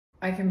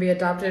I can be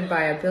adopted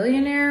by a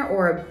billionaire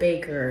or a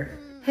baker.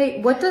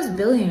 Hey, what does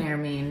billionaire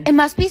mean? It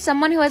must be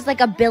someone who has like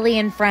 1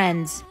 billion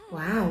friends.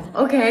 Wow,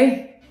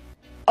 okay.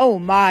 Oh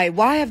my,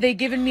 why have they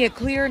given me a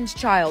clearance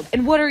child?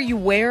 And what are you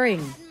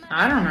wearing?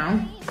 I don't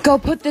know. Go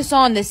put this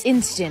on this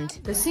instant.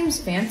 This seems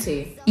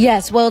fancy.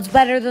 Yes, well, it's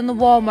better than the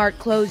Walmart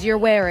clothes you're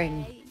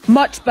wearing.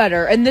 Much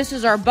better, and this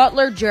is our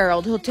butler,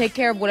 Gerald. He'll take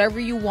care of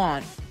whatever you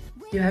want.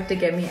 You have to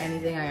get me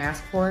anything I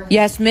ask for?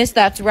 Yes, miss,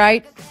 that's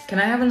right. Can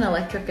I have an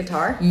electric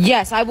guitar?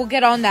 Yes, I will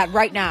get on that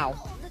right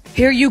now.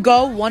 Here you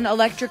go, 1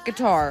 electric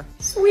guitar.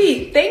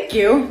 Sweet, thank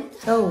you.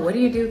 So, what do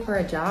you do for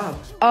a job?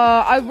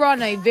 I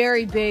run a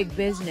very big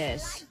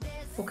business.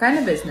 What kind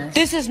of business?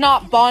 This is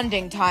not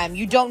bonding time.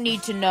 You don't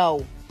need to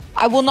know.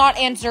 I will not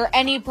answer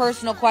any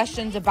personal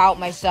questions about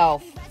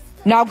myself.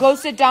 Now go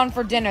sit down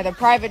for dinner. The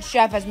private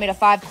chef has made a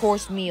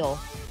 5-course meal.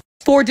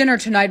 For dinner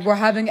tonight, we're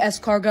having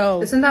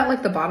escargot. Isn't that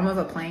like the bottom of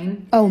a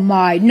plane? Oh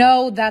my,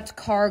 no, that's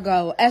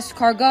cargo.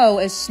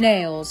 Escargot is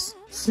snails.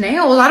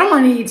 Snails? I don't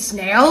want to eat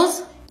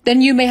snails.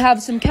 Then you may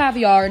have some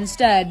caviar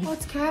instead.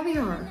 What's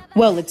caviar?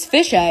 Well, it's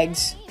fish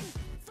eggs.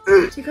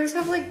 Do you guys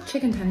have like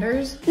chicken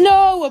tenders?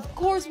 No, of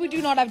course we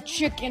do not have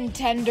chicken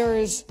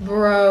tenders.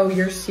 Bro,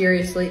 you're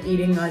seriously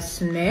eating a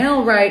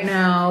snail right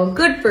now.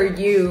 Good for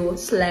you,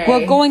 Slay.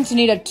 We're going to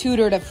need a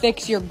tutor to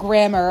fix your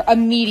grammar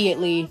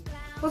immediately.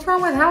 What's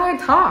wrong with how I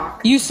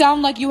talk? You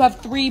sound like you have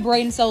 3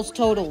 brain cells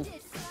total.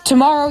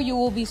 Tomorrow you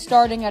will be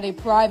starting at a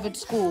private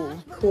school.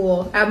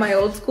 Cool. At my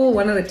old school,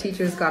 one of the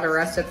teachers got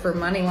arrested for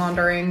money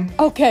laundering.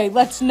 Okay,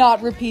 let's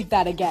not repeat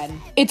that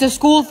again. It's a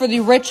school for the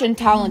rich and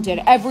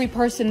talented. Every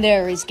person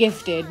there is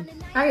gifted.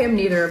 I am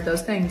neither of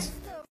those things.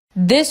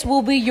 This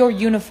will be your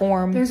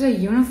uniform. There's a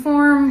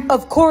uniform?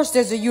 Of course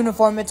there's a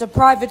uniform. It's a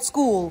private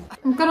school.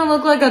 I'm gonna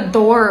look like a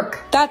dork.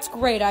 That's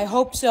great. I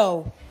hope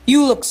so.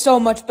 You look so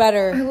much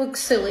better. I look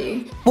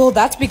silly. Well,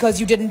 that's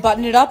because you didn't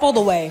button it up all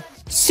the way.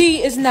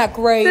 See, isn't that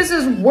great? This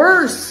is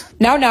worse.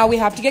 Now, we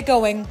have to get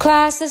going.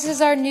 Class, this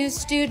is our new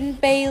student,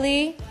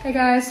 Bailey. Hey,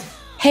 guys.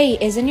 Hey,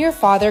 isn't your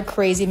father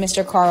crazy,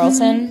 Mr.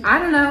 Carlson? I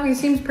don't know. He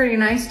seems pretty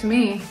nice to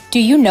me.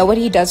 Do you know what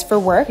he does for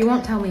work? He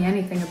won't tell me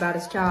anything about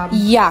his job.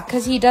 Yeah,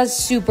 because he does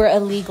super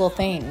illegal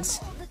things.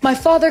 My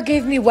father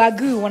gave me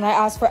Wagyu when I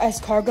asked for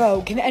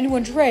escargot. Can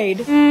anyone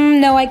trade?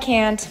 No, I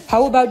can't.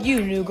 How about you,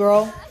 new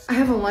girl? I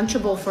have a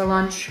Lunchable for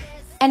lunch.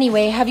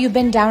 Anyway, have you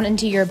been down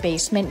into your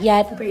basement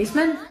yet?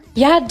 Basement?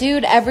 Yeah,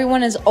 dude,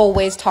 everyone is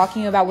always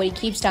talking about what he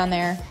keeps down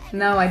there.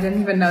 No, I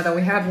didn't even know that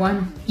we had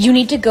one. You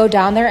need to go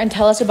down there and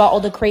tell us about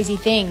all the crazy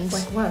things.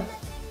 Like what?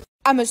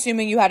 I'm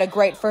assuming you had a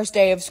great first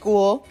day of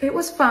school. It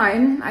was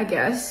fine, I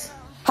guess.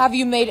 Have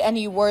you made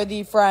any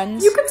worthy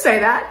friends? You could say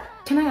that.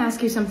 Can I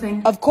ask you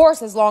something? Of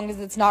course, as long as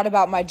it's not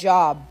about my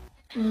job.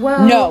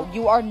 Well... No,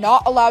 you are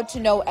not allowed to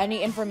know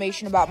any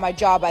information about my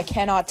job. I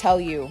cannot tell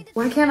you.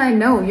 Why can't I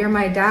know? You're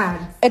my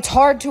dad. It's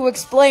hard to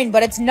explain,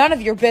 but it's none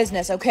of your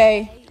business,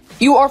 okay?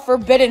 You are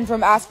forbidden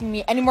from asking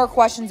me any more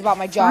questions about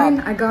my job.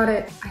 Fine, I got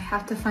it. I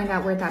have to find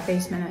out where that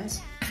basement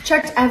is. I've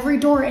checked every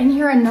door in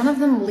here and none of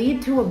them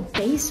lead to a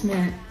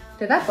basement.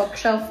 Did that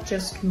bookshelf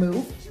just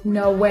move?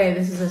 No way,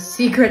 this is a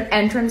secret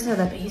entrance to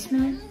the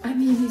basement? I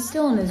mean, he's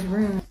still in his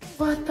room.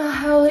 What the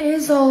hell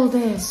is all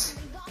this?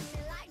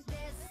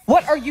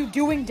 What are you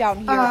doing down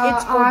here?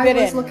 It's forbidden.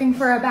 I was looking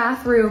for a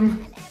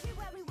bathroom.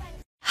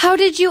 How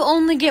did you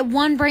only get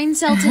 1 brain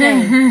cell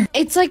today?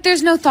 It's like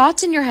there's no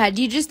thoughts in your head.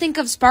 You just think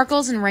of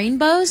sparkles and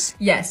rainbows?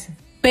 Yes.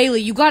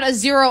 Bailey, you got a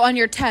 0 on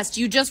your test.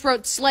 You just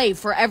wrote slave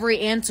for every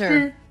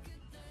answer.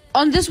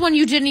 On this one,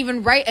 you didn't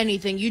even write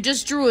anything. You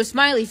just drew a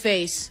smiley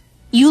face.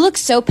 You look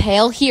so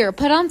pale. Here,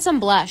 put on some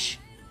blush.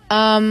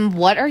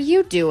 What are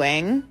you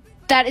doing?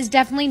 That is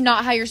definitely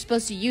not how you're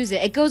supposed to use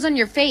it. It goes on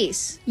your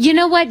face. You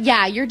know what?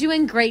 Yeah, you're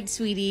doing great,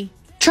 sweetie.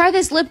 Try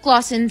this lip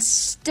gloss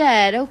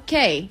instead.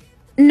 Okay.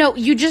 No,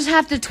 you just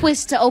have to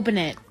twist to open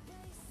it.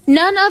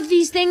 None of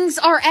these things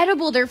are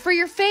edible. They're for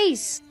your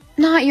face,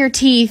 not your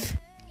teeth.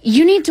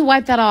 You need to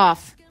wipe that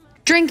off.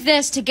 Drink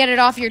this to get it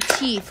off your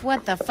teeth.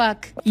 What the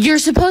fuck? You're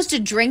supposed to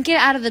drink it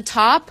out of the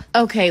top?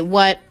 Okay,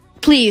 what?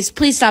 Please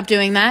stop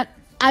doing that.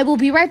 I will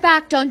be right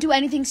back. Don't do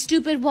anything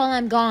stupid while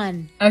I'm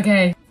gone.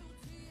 Okay.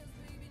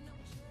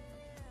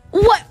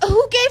 What?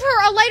 Who gave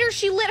her a lighter?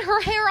 She lit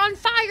her hair on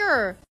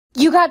fire.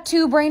 You got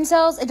 2 brain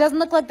cells? It doesn't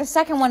look like the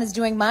second one is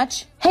doing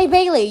much. Hey,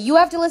 Bailey, you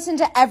have to listen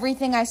to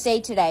everything I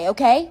say today,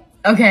 okay?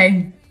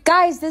 Okay.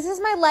 Guys, this is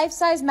my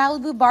life-size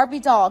Malibu Barbie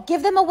doll.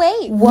 Give them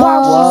away. Whoa.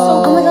 Wow,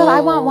 she's so, oh my god, I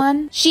want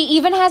one. She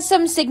even has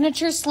some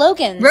signature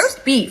slogans.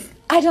 Roast beef.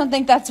 I don't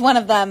think that's one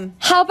of them.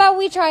 How about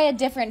we try a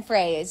different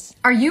phrase?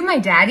 Are you my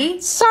daddy?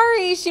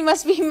 Sorry, she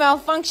must be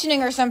malfunctioning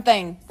or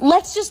something.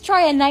 Let's just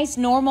try a nice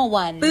normal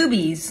one.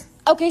 Boobies.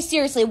 Okay,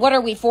 seriously, what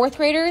are we, 4th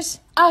graders?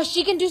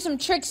 She can do some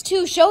tricks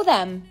too. Show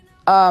them.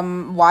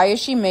 Why is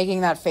she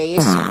making that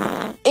face?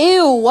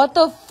 Ew, what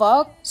the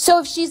fuck? So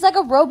if she's like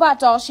a robot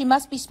doll, she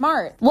must be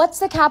smart. What's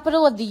the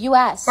capital of the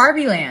U.S.?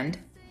 Barbie Land.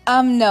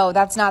 No,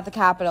 that's not the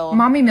capital.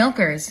 Mommy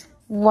Milkers.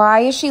 Why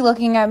is she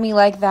looking at me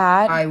like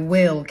that? I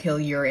will kill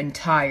your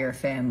entire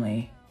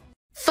family.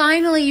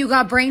 Finally, you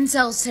got brain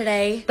cells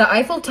today. The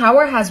Eiffel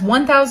Tower has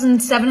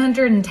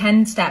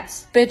 1,710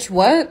 steps. Bitch,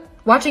 what?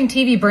 Watching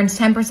TV burns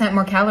 10%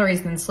 more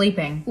calories than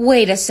sleeping.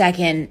 Wait a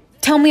second.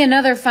 Tell me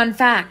another fun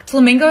fact.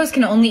 Flamingos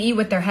can only eat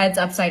with their heads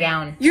upside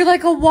down. You're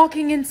like a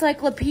walking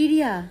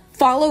encyclopedia.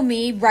 Follow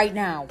me right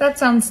now. That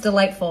sounds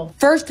delightful.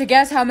 First to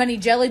guess how many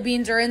jelly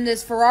beans are in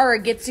this Ferrari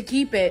gets to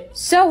keep it.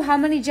 So, how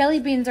many jelly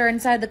beans are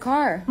inside the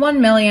car?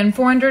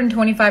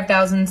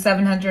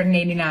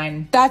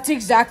 1,425,789. That's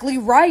exactly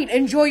right.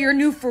 Enjoy your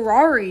new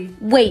Ferrari.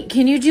 Wait,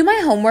 can you do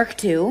my homework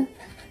too?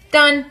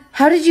 Done.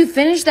 How did you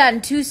finish that in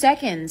 2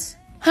 seconds?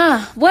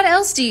 Huh, what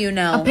else do you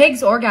know? A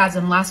pig's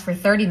orgasm lasts for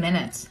 30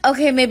 minutes.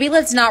 Okay, maybe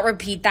let's not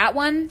repeat that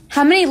one.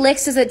 How many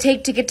licks does it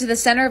take to get to the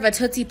center of a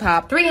Tootsie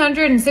Pop?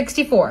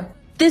 364.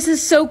 This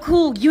is so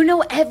cool. You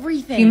know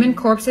everything. Human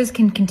corpses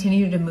can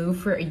continue to move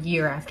for a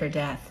year after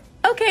death.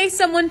 Okay,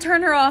 someone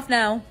turn her off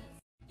now.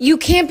 You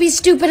can't be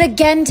stupid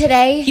again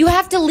today. You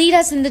have to lead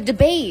us in the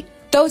debate.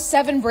 Those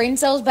 7 brain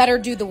cells better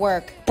do the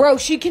work. Bro,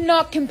 she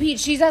cannot compete.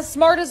 She's as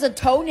smart as a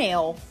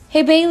toenail.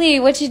 Hey, Bailey,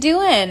 what you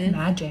doing?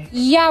 Magic.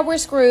 Yeah, we're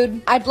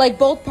screwed. I'd like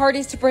both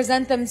parties to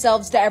present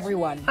themselves to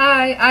everyone.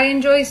 Hi, I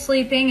enjoy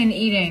sleeping and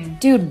eating.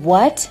 Dude,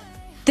 what?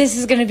 This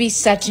is gonna be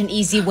such an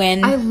easy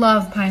win. I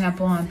love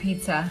pineapple on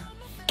pizza.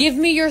 Give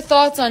me your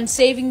thoughts on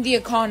saving the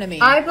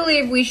economy. I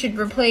believe we should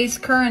replace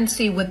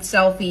currency with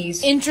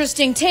selfies.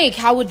 Interesting take.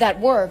 How would that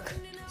work?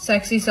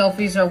 Sexy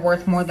selfies are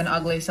worth more than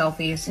ugly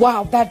selfies.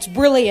 Wow, that's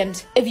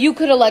brilliant. If you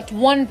could elect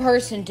one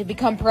person to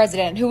become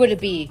president, who would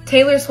it be?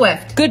 Taylor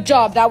Swift. Good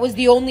job. That was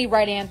the only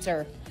right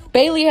answer.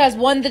 Bailey has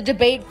won the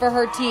debate for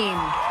her team.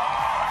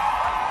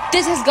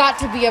 This has got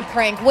to be a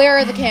prank. Where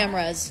are the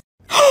cameras?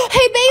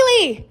 Hey,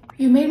 Bailey!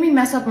 You made me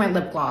mess up my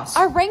lip gloss.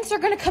 Our ranks are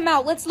gonna come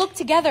out. Let's look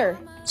together.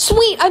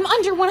 Sweet, I'm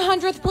under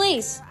 100th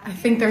place. I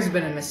think there's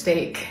been a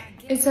mistake.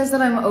 It says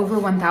that I'm over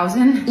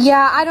 1,000.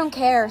 Yeah, I don't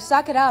care.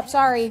 Suck it up.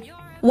 Sorry.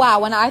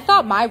 Wow, and I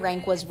thought my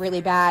rank was really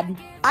bad.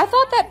 I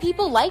thought that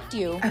people liked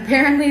you.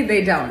 Apparently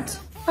they don't.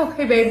 Oh,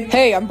 hey babe.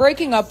 Hey, I'm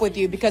breaking up with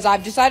you because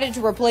I've decided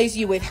to replace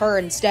you with her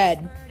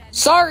instead.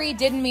 Sorry,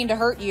 didn't mean to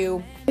hurt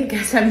you. I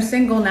guess I'm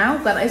single now,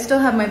 but I still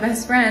have my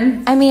best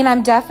friend. I mean,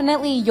 I'm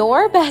definitely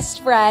your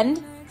best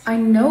friend. I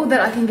know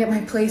that I can get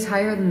my place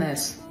higher than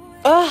this.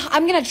 Ugh,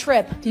 I'm gonna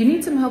trip. Do you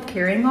need some help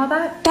carrying all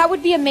that? That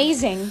would be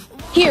amazing.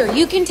 Here,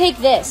 you can take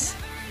this.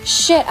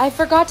 Shit, I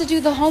forgot to do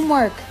the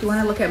homework. Do you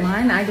want to look at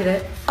mine? I did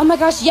it. Oh my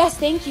gosh, yes,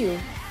 thank you.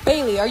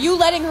 Bailey, are you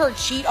letting her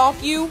cheat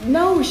off you?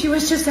 No, she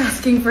was just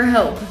asking for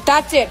help.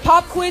 That's it.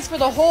 Pop quiz for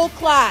the whole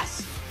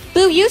class.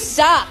 Boo, you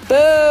suck.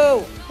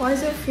 Boo! Why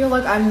does it feel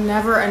like I'm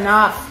never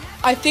enough?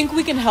 I think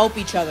we can help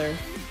each other.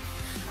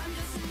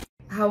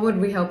 How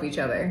would we help each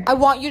other? I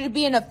want you to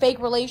be in a fake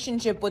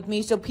relationship with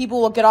me so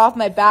people will get off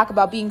my back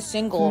about being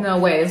single. No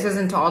way, this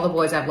isn't to all the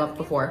boys I've loved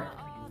before.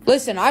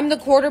 Listen, I'm the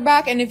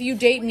quarterback, and if you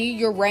date me,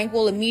 your rank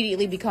will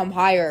immediately become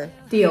higher.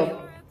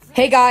 Deal.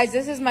 Hey guys,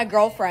 this is my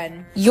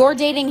girlfriend. You're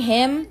dating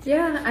him?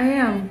 Yeah, I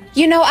am.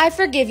 You know, I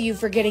forgive you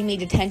for getting me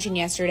detention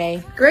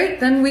yesterday. Great,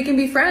 then we can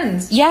be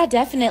friends. Yeah,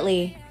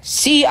 definitely.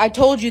 See, I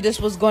told you this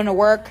was going to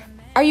work.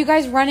 Are you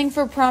guys running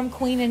for prom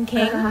queen and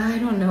king? I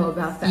don't know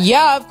about that.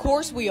 Yeah, of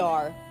course we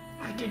are.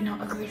 I did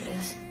not agree to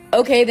this.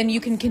 Okay, then you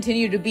can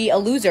continue to be a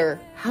loser.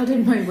 How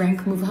did my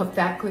rank move up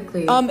that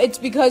quickly? It's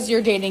because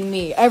you're dating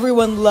me.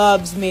 Everyone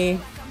loves me.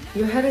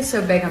 Your head is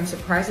so big, I'm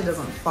surprised it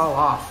doesn't fall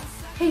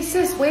off. Hey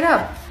sis, wait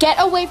up. Get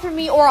away from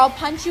me or I'll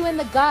punch you in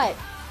the gut.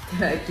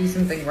 Did I do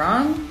something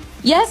wrong?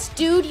 Yes,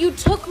 dude, you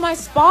took my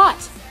spot.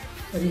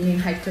 What do you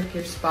mean I took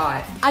your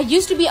spot? I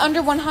used to be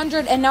under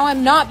 100 and now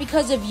I'm not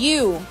because of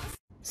you.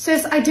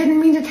 Sis, I didn't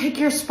mean to take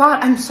your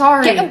spot. I'm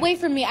sorry. Get away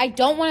from me. I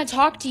don't want to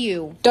talk to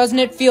you. Doesn't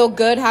it feel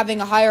good having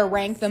a higher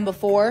rank than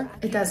before?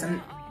 It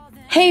doesn't.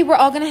 Hey, we're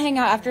all gonna hang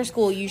out after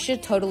school. You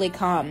should totally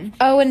come.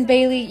 Oh, and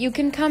Bailey, you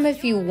can come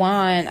if you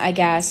want, I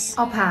guess.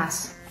 I'll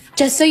pass.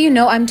 Just so you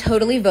know, I'm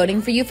totally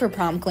voting for you for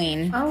prom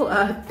queen.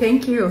 Oh,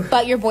 thank you.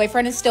 But your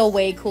boyfriend is still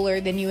way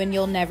cooler than you and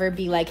you'll never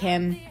be like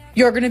him.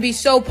 You're gonna be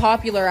so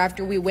popular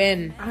after we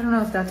win. I don't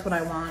know if that's what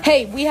I want.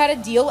 Hey, we had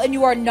a deal and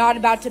you are not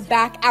about to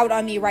back out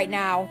on me right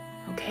now.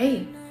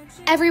 Okay.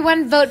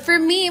 Everyone vote for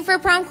me for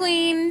prom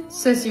queen.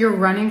 Sis, you're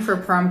running for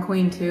prom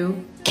queen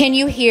too? Can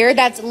you hear?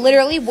 That's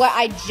literally what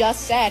I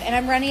just said, and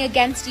I'm running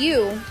against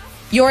you.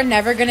 You're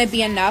never gonna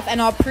be enough, and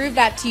I'll prove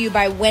that to you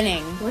by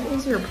winning. What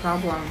is your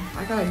problem?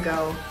 I gotta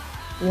go.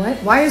 What?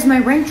 Why is my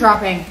rank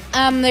dropping?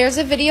 There's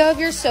a video of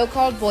your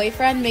so-called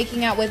boyfriend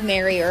making out with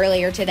Mary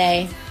earlier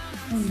today.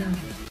 Oh no.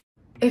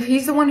 If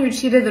he's the one who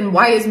cheated, then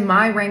why is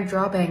my rank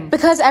dropping?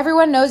 Because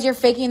everyone knows you're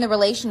faking the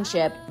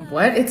relationship.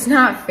 What? It's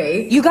not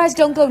fake. You guys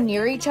don't go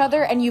near each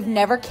other and you've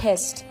never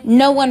kissed.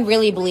 No one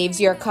really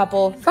believes you're a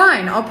couple.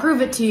 Fine, I'll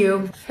prove it to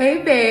you.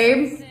 Hey,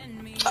 babe.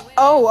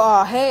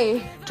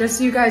 Hey. Just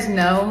so you guys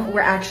know,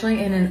 we're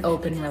actually in an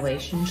open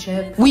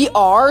relationship. We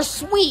are?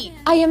 Sweet.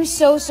 I am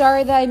so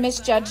sorry that I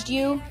misjudged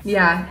you.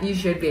 Yeah, you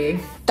should be.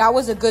 That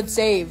was a good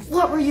save.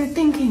 What were you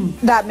thinking?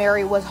 That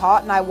Mary was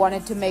hot and I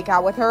wanted to make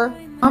out with her.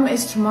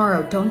 Is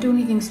tomorrow. Don't do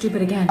anything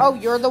stupid again. Oh,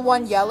 you're the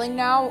one yelling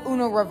now?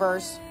 Uno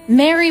reverse.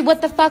 Mary,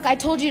 what the fuck? I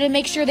told you to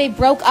make sure they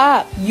broke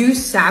up. You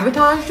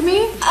sabotaged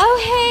me?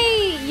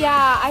 Oh, hey.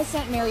 Yeah, I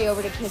sent Mary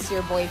over to kiss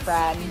your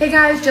boyfriend. Hey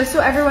guys, just so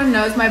everyone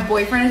knows, my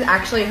boyfriend is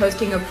actually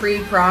hosting a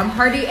pre-prom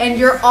party and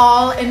you're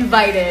all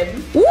invited.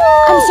 Woo!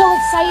 I'm so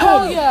excited.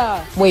 Hell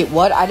yeah. Wait,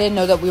 what? I didn't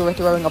know that we were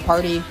throwing a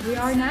party. We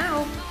are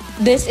now.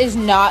 This is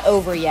not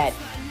over yet.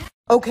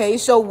 Okay,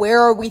 so where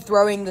are we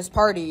throwing this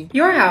party?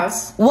 Your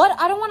house. What?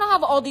 I don't want to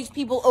have all these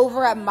people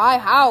over at my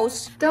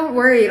house. Don't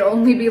worry, it'll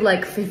only be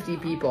like 50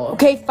 people.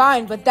 Okay,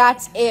 fine, but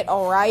that's it,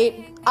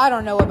 alright? I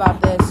don't know about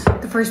this.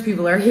 The first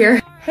people are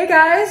here. Hey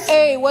guys.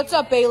 Hey, what's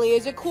up, Bailey?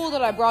 Is it cool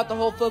that I brought the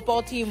whole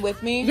football team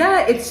with me?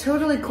 Yeah, it's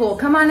totally cool.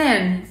 Come on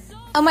in.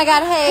 Oh my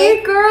god, hey.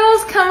 Hey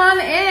girls, come on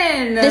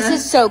in. This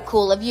is so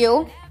cool of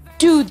you.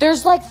 Dude,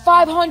 there's like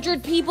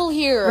 500 people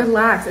here.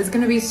 Relax, it's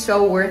gonna be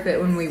so worth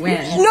it when we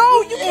win.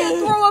 No, you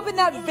can't throw up in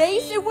that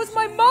vase. It was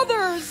my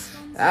mother's.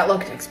 That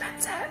looked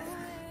expensive.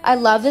 I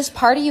love this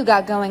party you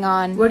got going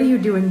on. What are you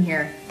doing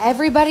here?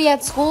 Everybody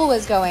at school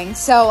was going,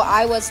 so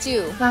I was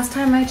too. Last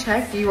time I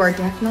checked, you are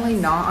definitely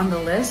not on the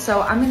list,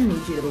 so I'm gonna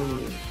need you to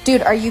leave.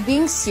 Dude, are you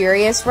being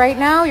serious right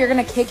now? You're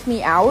gonna kick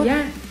me out?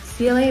 Yeah,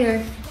 see you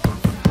later.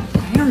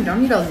 Damn,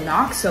 don't need to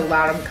knock so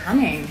loud, I'm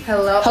coming.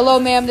 Hello? Hello,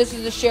 ma'am, this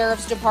is the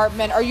sheriff's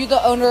department. Are you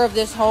the owner of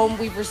this home?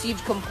 We've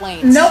received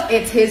complaints. Nope,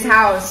 it's his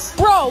house.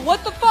 Bro,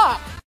 what the fuck?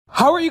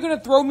 How are you gonna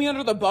throw me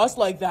under the bus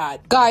like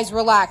that? Guys,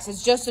 relax.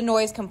 It's just a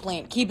noise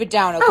complaint. Keep it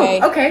down, okay?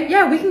 Oh, okay,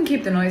 yeah, we can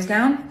keep the noise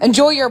down.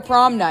 Enjoy your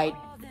prom night.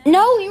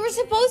 No, you were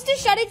supposed to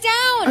shut it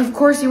down. Of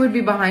course you would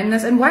be behind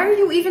this, and why are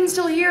you even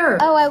still here?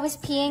 Oh, I was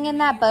peeing in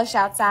that bush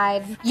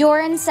outside. You're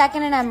in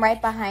second and I'm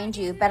right behind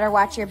you. Better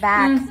watch your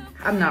back.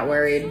 I'm not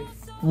worried.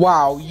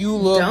 Wow, you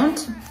look...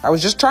 Don't? I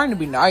was just trying to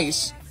be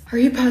nice. Are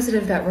you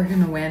positive that we're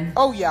gonna win?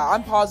 Oh yeah,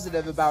 I'm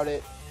positive about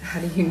it. How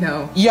do you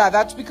know? Yeah,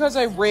 that's because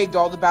I rigged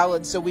all the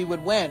ballots so we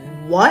would win.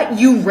 What?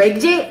 You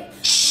rigged it?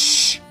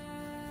 Shh!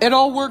 It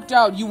all worked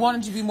out. You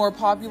wanted to be more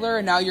popular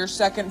and now you're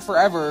second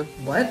forever.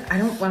 What? I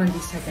don't want to be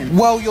second.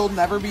 Well, you'll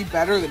never be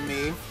better than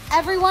me.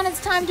 Everyone,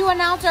 it's time to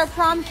announce our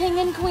prom king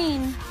and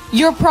queen.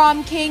 Your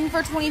prom king for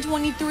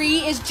 2023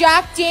 is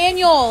Jack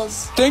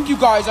Daniels. Thank you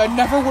guys, I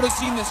never would have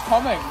seen this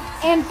coming.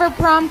 And for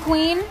prom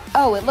queen,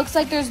 oh, it looks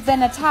like there's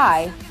been a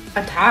tie.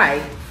 A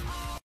tie?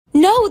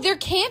 No, there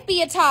can't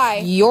be a tie.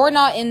 You're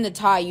not in the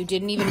tie. You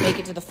didn't even make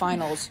it to the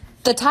finals.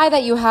 The tie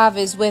that you have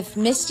is with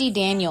Misty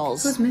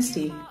Daniels. Who's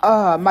Misty?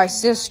 My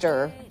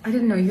sister. I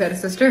didn't know you had a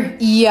sister.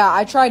 Yeah,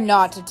 I try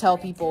not to tell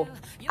people.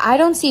 I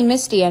don't see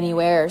Misty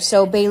anywhere.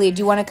 So, Bailey, do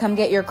you want to come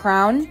get your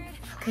crown?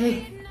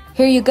 Okay.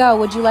 Here you go.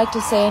 Would you like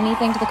to say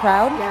anything to the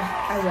crowd?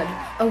 Yeah, I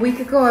would. A week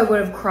ago, I would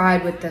have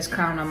cried with this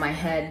crown on my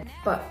head.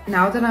 But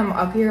now that I'm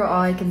up here,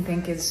 all I can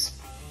think is,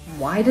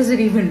 why does it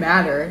even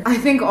matter? I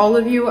think all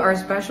of you are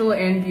special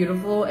and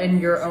beautiful in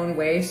your own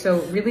way, so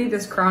really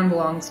this crown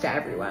belongs to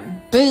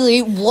everyone.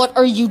 Bailey, what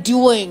are you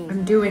doing?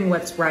 I'm doing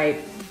what's right.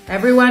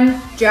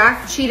 Everyone,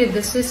 Jack cheated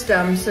the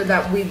system so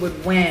that we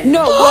would win.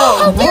 No way!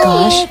 Oh my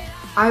gosh.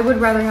 I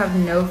would rather have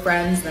no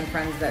friends than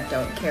friends that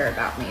don't care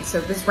about me, so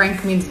this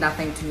rank means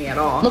nothing to me at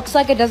all. Looks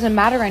like it doesn't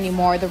matter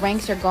anymore. The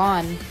ranks are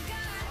gone.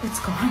 It's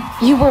gone.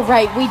 You were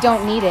right. We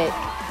don't need it.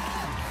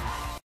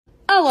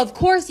 Oh, of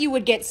course you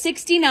would get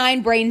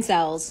 69 brain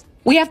cells.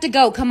 We have to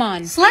go, come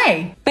on.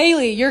 Slay!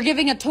 Bailey, you're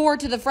giving a tour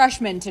to the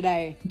freshmen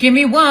today. Give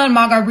me one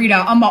margarita,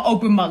 I'ma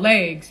open my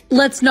legs.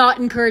 Let's not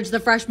encourage the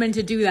freshmen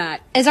to do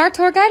that. Is our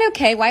tour guide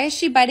okay? Why is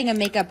she biting a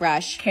makeup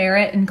brush?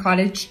 Carrot and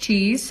cottage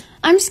cheese.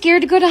 I'm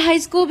scared to go to high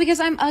school because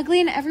I'm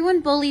ugly and everyone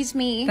bullies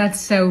me. That's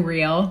so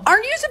real.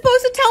 Aren't you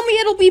supposed to tell me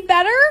it'll be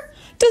better?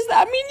 Does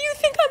that mean you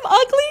think I'm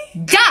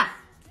ugly? Da!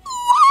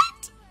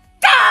 What?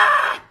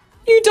 Da!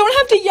 You don't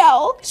have to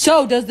yell.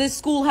 So, does this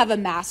school have a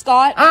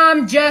mascot?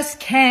 I'm just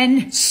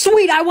Ken.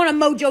 Sweet, I want a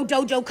Mojo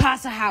Dojo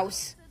Casa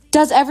house.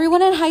 Does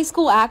everyone in high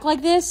school act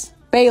like this?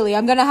 Bailey,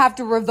 I'm gonna have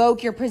to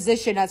revoke your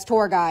position as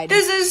tour guide.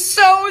 This is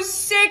so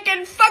sick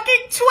and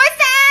fucking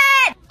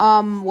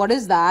twisted! What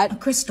is that? A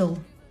crystal.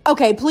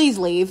 Okay, please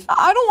leave.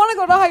 I don't want to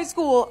go to high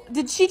school.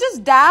 Did she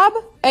just dab?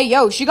 Hey,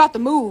 yo, she got the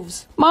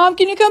moves. Mom,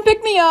 can you come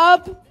pick me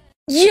up?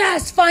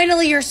 Yes,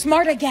 finally you're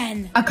smart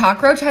again. A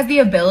cockroach has the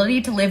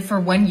ability to live for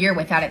 1 year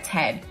without its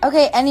head.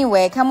 Okay,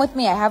 anyway, come with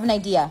me. I have an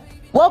idea.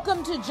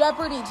 Welcome to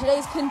Jeopardy!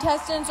 Today's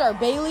contestants are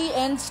Bailey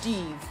and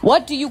Steve.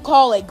 What do you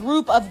call a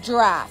group of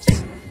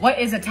giraffes? What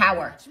is a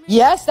tower?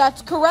 Yes,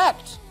 that's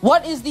correct.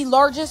 What is the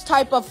largest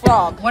type of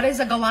frog? What is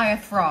a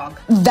Goliath frog?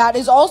 That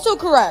is also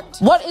correct.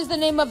 What is the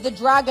name of the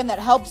dragon that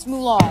helps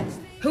Mulan?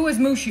 Who is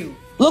Mushu?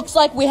 Looks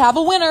like we have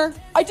a winner.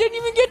 I didn't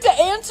even get to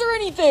answer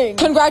anything.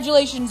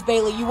 Congratulations,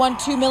 Bailey. You won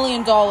 $2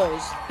 million.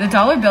 The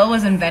dollar bill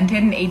was invented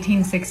in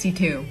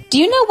 1862. Do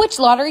you know which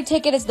lottery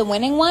ticket is the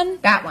winning one?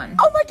 That one.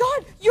 Oh my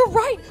God, you're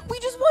right. We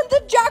just won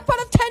the jackpot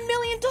of $10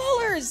 million.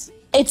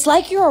 It's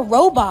like you're a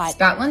robot.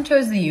 Scotland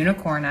chose the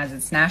unicorn as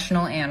its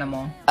national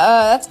animal.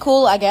 That's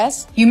cool, I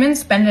guess.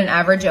 Humans spend an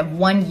average of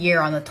 1 year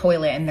on the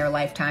toilet in their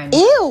lifetime.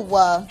 Ew!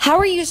 How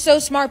are you so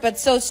smart but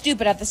so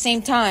stupid at the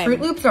same time?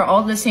 Fruit Loops are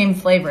all the same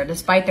flavor,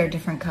 despite their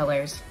different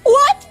colors.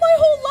 What? My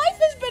whole life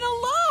has been a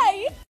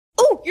lie!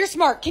 Oh, you're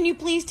smart. Can you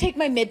please take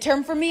my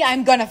midterm for me?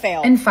 I'm gonna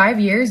fail. In 5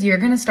 years, you're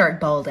gonna start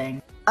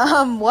balding.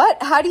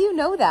 What? How do you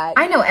know that?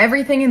 I know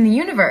everything in the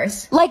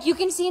universe. Like, you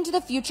can see into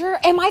the future?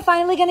 Am I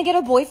finally gonna get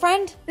a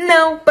boyfriend?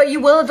 No, but you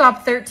will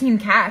adopt 13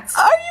 cats.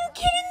 Are you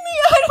kidding me?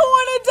 I don't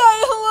want to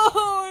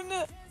die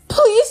alone.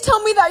 Please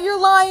tell me that you're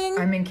lying.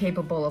 I'm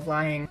incapable of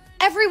lying.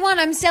 Everyone,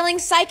 I'm selling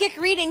psychic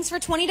readings for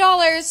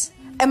 $20.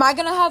 Am I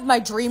gonna have my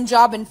dream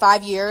job in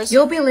 5 years?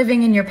 You'll be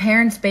living in your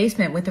parents'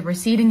 basement with a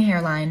receding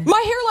hairline.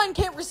 My hairline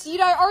can't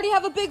recede. I already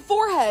have a big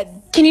forehead.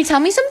 Can you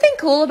tell me something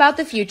cool about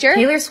the future?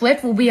 Taylor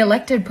Swift will be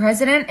elected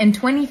president in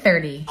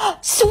 2030.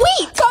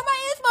 Sweet! Kama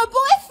is my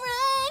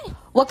boyfriend!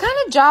 What kind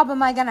of job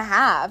am I gonna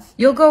have?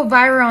 You'll go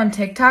viral on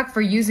TikTok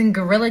for using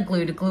Gorilla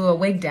Glue to glue a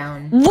wig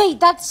down. Wait,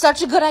 that's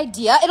such a good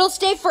idea. It'll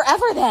stay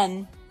forever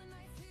then.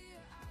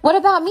 What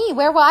about me?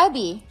 Where will I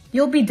be?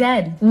 You'll be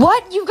dead.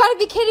 What? You've got to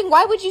be kidding.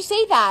 Why would you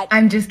say that?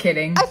 I'm just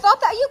kidding. I thought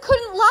that you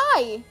couldn't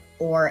lie.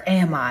 Or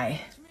am I?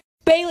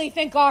 Bailey,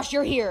 thank gosh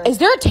you're here. Is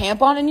there a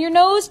tampon in your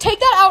nose? Take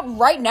that out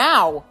right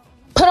now.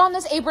 Put on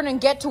this apron and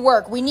get to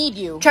work. We need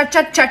you.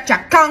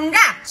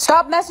 Cha-cha-cha-cha-conga!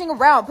 Stop messing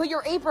around. Put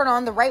your apron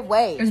on the right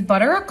way. Is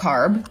butter a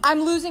carb?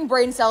 I'm losing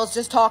brain cells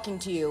just talking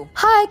to you.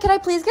 Hi, could I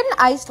please get an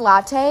iced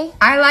latte?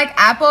 I like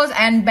apples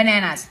and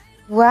bananas.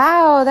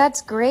 Wow,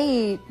 that's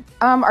great.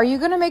 Are you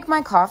gonna make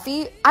my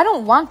coffee? I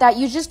don't want that.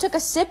 You just took a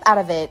sip out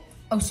of it.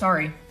 Oh,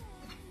 sorry.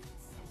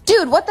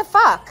 Dude, what the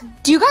fuck?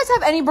 Do you guys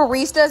have any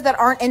baristas that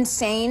aren't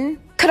insane?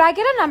 Could I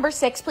get a number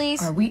 6,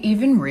 please? Are we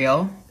even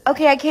real?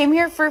 Okay, I came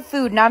here for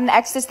food, not an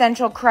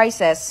existential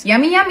crisis.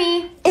 Yummy,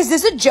 yummy. Is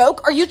this a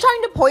joke? Are you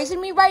trying to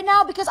poison me right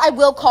now? Because I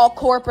will call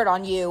corporate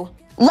on you.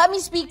 Let me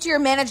speak to your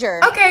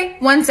manager. Okay,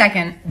 1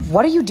 second.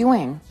 What are you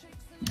doing?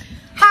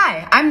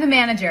 Hi, I'm the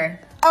manager.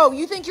 Oh,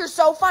 you think you're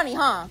so funny,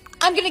 huh?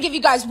 I'm gonna give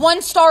you guys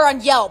 1 star on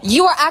Yelp.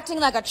 You are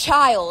acting like a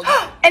child.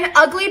 An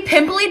ugly,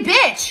 pimply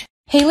bitch.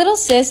 Hey, little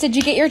sis, did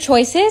you get your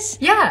choices?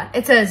 Yeah,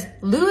 it says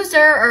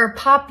loser or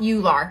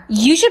popular.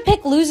 You should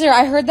pick loser.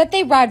 I heard that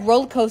they ride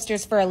roller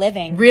coasters for a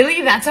living.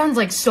 Really? That sounds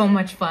like so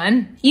much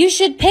fun. You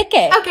should pick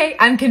it. Okay,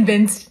 I'm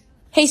convinced.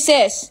 Hey,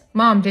 sis.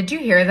 Mom, did you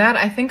hear that?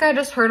 I think I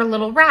just heard a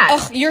little rat.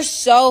 Ugh, you're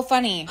so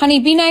funny. Honey,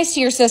 be nice to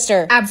your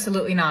sister.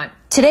 Absolutely not.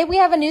 Today we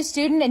have a new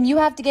student and you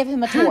have to give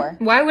him a tour.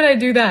 Why would I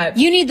do that?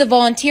 You need the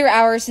volunteer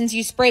hours since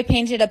you spray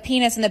painted a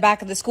penis in the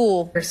back of the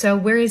school. So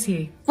where is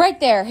he? Right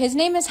there. His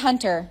name is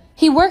Hunter.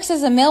 He works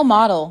as a male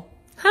model.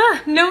 Huh,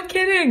 no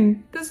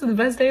kidding. This is the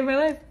best day of my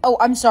life. Oh,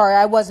 I'm sorry.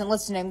 I wasn't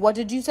listening. What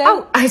did you say?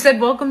 Oh, I said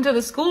welcome to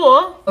the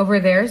school. Over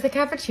there is the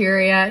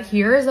cafeteria,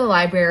 here is the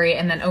library,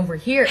 and then over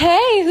here.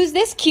 Hey, who's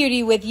this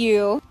cutie with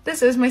you?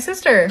 This is my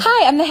sister.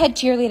 Hi, I'm the head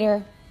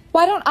cheerleader.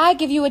 Why don't I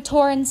give you a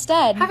tour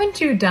instead?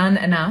 Haven't you done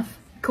enough?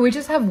 Could we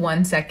just have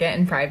 1 second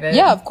in private?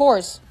 Yeah, of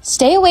course.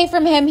 Stay away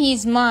from him.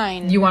 He's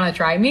mine. You want to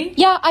try me?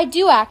 Yeah, I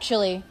do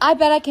actually. I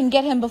bet I can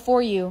get him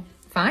before you.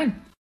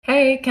 Fine.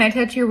 Hey, can I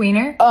touch your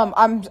wiener?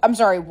 I'm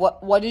sorry.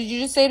 What did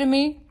you just say to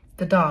me?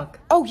 The dog.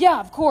 Oh,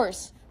 yeah, of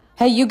course.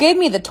 Hey, you gave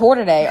me the tour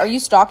today. Are you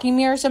stalking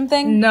me or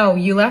something? No,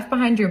 you left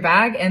behind your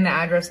bag and the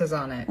address is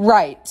on it.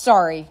 Right.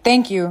 Sorry.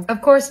 Thank you.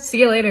 Of course. See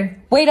you later.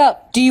 Wait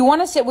up. Do you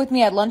want to sit with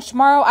me at lunch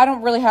tomorrow? I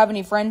don't really have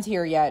any friends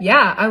here yet.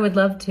 Yeah, I would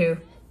love to.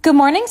 Good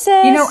morning,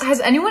 sis. You know, has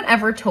anyone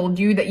ever told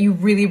you that you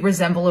really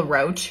resemble a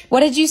roach?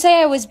 What did you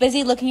say? I was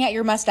busy looking at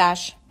your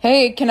mustache.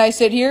 Hey, can I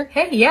sit here?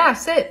 Hey, yeah,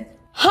 sit.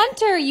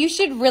 Hunter, you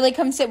should really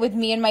come sit with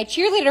me and my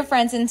cheerleader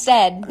friends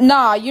instead.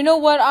 Nah, you know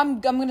what? I'm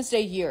gonna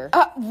stay here.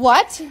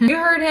 What? You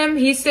heard him.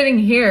 He's sitting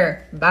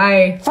here.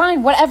 Bye.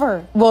 Fine,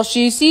 whatever. Well,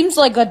 she seems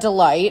like a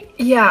delight.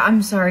 Yeah,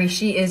 I'm sorry.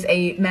 She is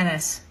a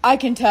menace. I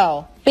can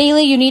tell.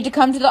 Bailey, you need to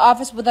come to the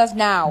office with us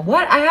now.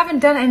 What? I haven't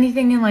done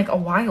anything in like a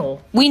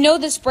while. We know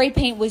the spray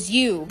paint was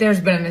you.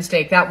 There's been a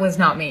mistake. That was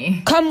not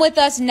me. Come with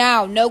us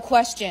now, no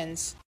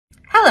questions.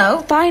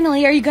 Hello.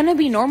 Finally, are you gonna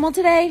be normal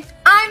today?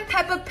 I'm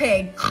Peppa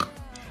Pig.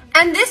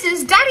 And this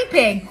is Daddy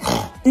Pig.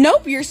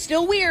 Nope, you're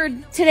still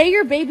weird. Today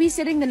you're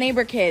babysitting the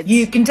neighbor kids.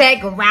 You can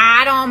take a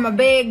ride on my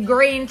big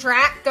green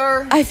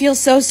tractor. I feel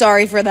so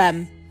sorry for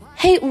them.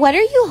 Hey, what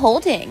are you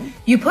holding?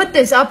 You put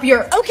this up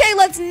your... Okay,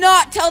 let's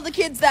not tell the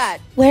kids that.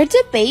 Where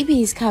do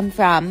babies come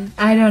from?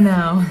 I don't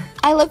know.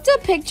 I looked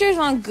up pictures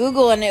on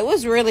Google and it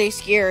was really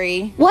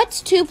scary.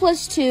 What's 2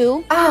 +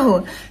 2?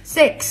 Oh,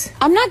 6.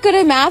 I'm not good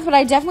at math, but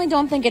I definitely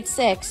don't think it's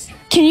 6.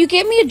 Can you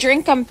get me a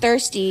drink? I'm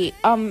thirsty.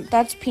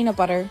 That's peanut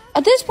butter.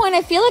 At this point,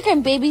 I feel like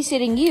I'm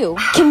babysitting you.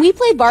 Can we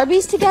play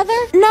Barbies together?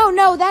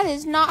 No, that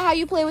is not how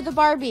you play with a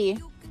Barbie.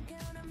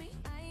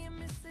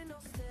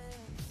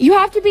 You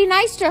have to be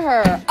nice to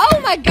her. Oh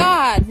my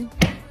God.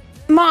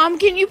 Mom,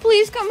 can you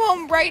please come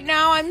home right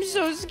now? I'm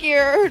so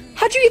scared.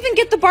 How'd you even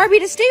get the Barbie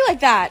to stay like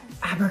that?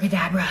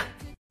 Abracadabra.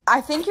 I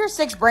think your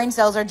 6 brain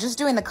cells are just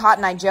doing the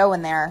Cotton Eye Joe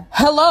in there.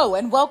 Hello,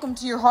 and welcome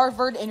to your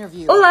Harvard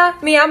interview. Hola,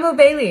 me llamo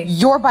Bailey.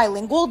 You're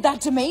bilingual?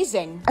 That's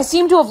amazing. I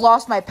seem to have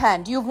lost my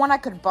pen. Do you have one I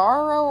could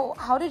borrow?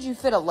 How did you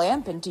fit a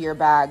lamp into your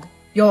bag?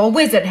 You're a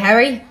wizard,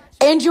 Harry.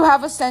 And you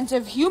have a sense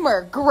of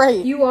humor.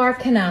 Great. You are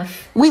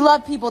Knuff. We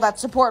love people that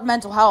support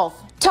mental health.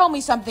 Tell me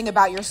something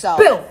about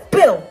yourself.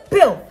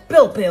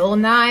 Bill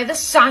Nye, the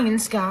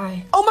science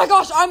guy. Oh my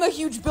gosh, I'm a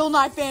huge Bill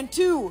Nye fan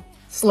too.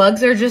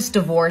 Slugs are just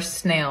divorced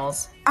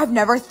snails. I've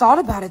never thought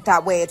about it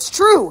that way. It's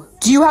true.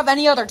 Do you have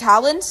any other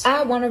talents?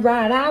 I wanna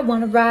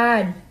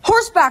ride.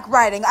 Horseback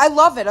riding. I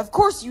love it. Of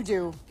course you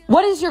do.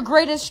 What is your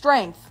greatest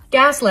strength?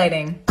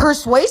 Gaslighting.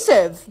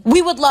 Persuasive.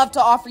 We would love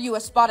to offer you a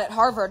spot at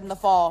Harvard in the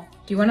fall.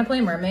 Do you wanna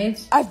play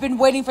mermaids? I've been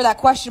waiting for that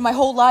question my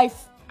whole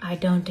life. I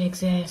don't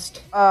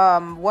exist.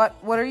 What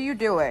are you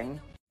doing?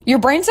 Your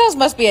brain cells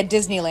must be at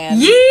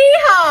Disneyland.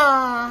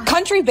 Yeehaw!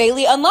 Country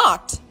Bailey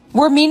unlocked.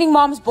 We're meeting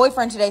Mom's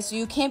boyfriend today, so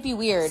you can't be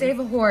weird. Save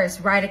a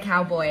horse, ride a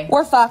cowboy.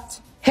 We're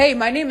fucked. Hey,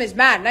 my name is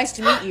Matt. Nice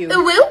to meet you.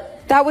 Will?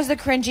 That was the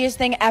cringiest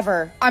thing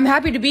ever. I'm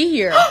happy to be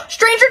here.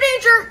 Stranger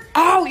danger!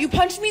 Ow, you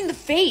punched me in the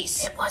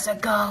face. It was a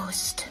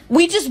ghost.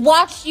 We just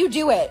watched you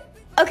do it.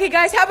 Okay,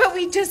 guys, how about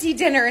we just eat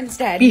dinner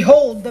instead?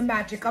 Behold the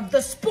magic of the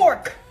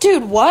spork.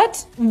 Dude,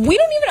 what? We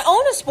don't even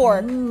own a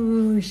spork.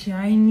 Ooh,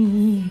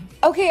 shiny.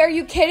 Okay, are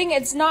you kidding?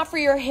 It's not for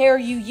your hair.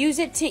 You use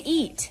it to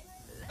eat.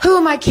 Who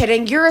am I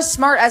kidding? You're as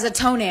smart as a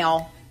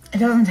toenail. It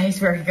doesn't taste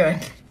very good.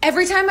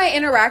 Every time I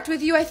interact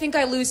with you, I think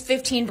I lose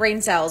 15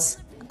 brain cells.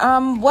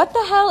 What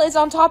the hell is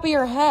on top of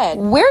your head?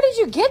 Where did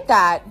you get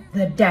that?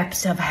 The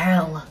depths of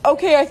hell.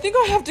 Okay, I think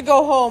I have to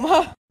go home,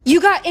 huh? You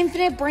got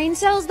infinite brain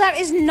cells? That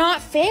is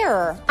not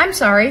fair. I'm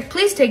sorry.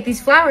 Please take these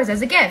flowers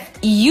as a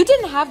gift. You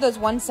didn't have those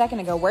 1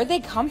 second ago. Where'd they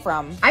come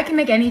from? I can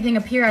make anything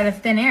appear out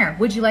of thin air.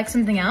 Would you like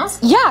something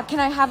else? Yeah, can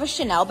I have a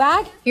Chanel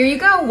bag? Here you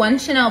go, 1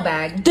 Chanel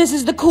bag. This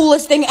is the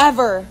coolest thing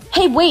ever.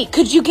 Hey, wait,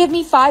 could you give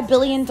me $5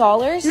 billion?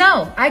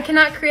 No, I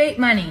cannot create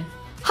money.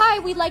 Hi,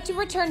 we'd like to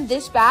return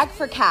this bag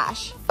for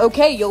cash.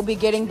 Okay, you'll be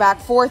getting back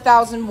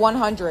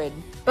 4,100.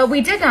 But we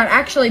did not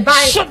actually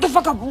buy— Shut the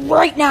fuck up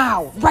right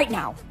now! Right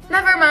now!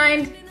 Never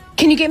mind.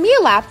 Can you get me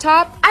a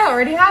laptop? I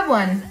already have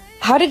one.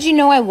 How did you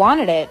know I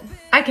wanted it?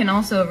 I can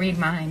also read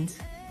minds.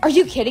 Are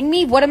you kidding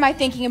me? What am I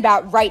thinking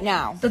about right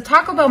now? The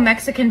Taco Bell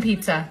Mexican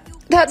pizza.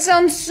 That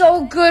sounds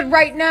so good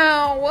right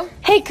now.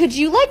 Hey, could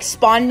you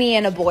spawn me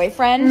in a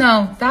boyfriend?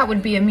 No, that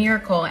would be a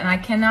miracle, and I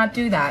cannot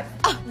do that.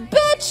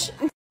 Bitch!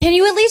 Can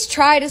you at least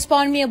try to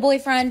spawn me a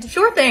boyfriend?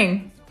 Sure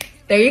thing.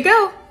 There you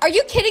go. Are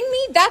you kidding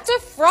me? That's a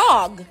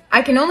frog.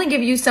 I can only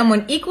give you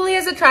someone equally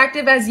as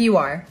attractive as you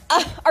are.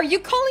 Are you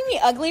calling me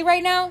ugly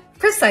right now?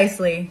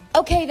 Precisely.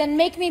 Okay, then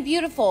make me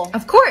beautiful.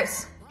 Of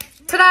course.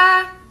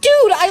 Ta-da!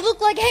 Dude, I look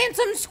like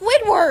handsome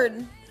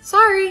Squidward.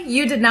 Sorry,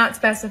 you did not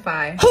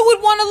specify. Who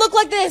would want to look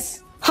like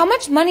this? How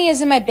much money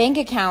is in my bank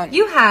account?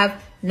 You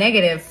have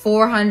negative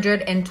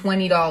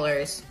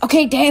 $420.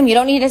 Okay, damn, you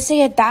don't need to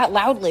say it that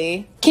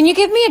loudly. Can you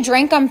give me a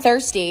drink? I'm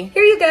thirsty.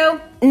 Here you go.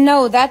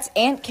 No, that's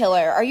ant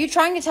killer. Are you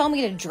trying to tell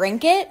me to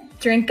drink it?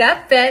 Drink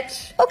up,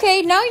 bitch.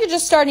 Okay, now you're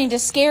just starting to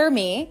scare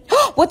me.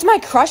 What's my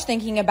crush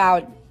thinking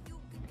about?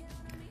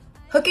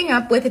 Hooking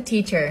up with a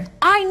teacher.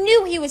 I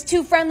knew he was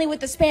too friendly with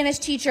the Spanish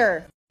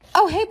teacher.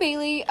 Oh, hey,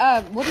 Bailey.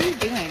 What are you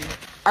doing?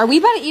 Are we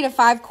about to eat a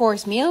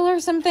 5-course meal or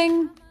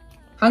something?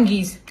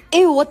 Hungies.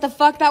 Ew, what the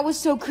fuck? That was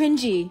so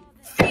cringy.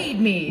 Feed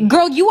me.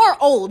 Girl, you are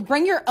old.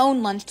 Bring your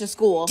own lunch to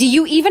school. Do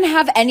you even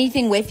have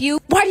anything with you?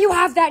 Why do you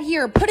have that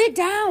here? Put it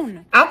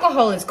down.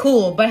 Alcohol is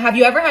cool, but have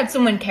you ever had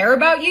someone care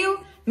about you?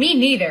 Me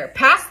neither.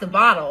 Pass the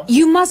bottle.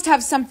 You must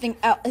have something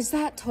else. Is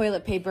that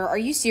toilet paper? Are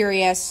you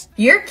serious?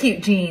 Your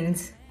cute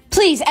jeans.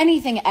 Please,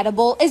 anything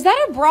edible. Is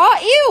that a bra?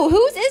 Ew,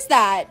 whose is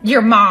that?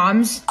 Your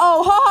mom's.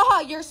 Oh, ha ha ha,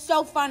 you're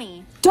so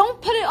funny. Don't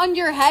put it on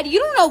your head. You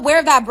don't know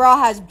where that bra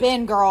has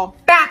been, girl.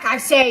 Back, I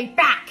say,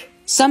 back.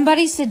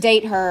 Somebody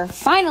sedate her.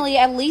 Finally,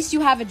 at least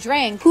you have a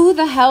drink. Who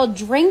the hell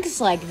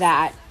drinks like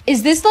that?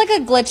 Is this like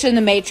a glitch in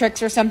the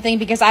Matrix or something?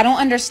 Because I don't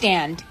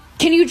understand.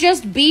 Can you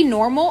just be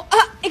normal?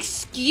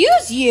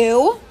 Excuse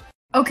you?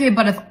 Okay,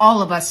 but if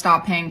all of us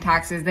stop paying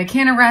taxes, they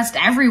can't arrest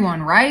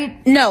everyone,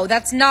 right? No,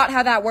 that's not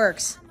how that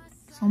works.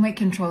 Soulmate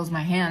controls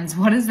my hands.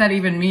 What does that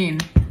even mean?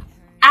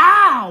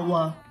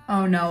 Ow!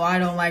 Oh no, I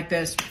don't like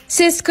this.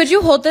 Sis, could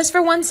you hold this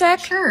for 1 sec?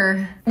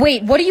 Sure.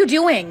 Wait, what are you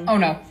doing? Oh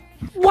no.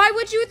 Why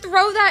would you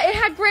throw that? It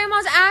had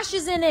Grandma's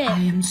ashes in it.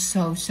 I am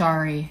so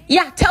sorry.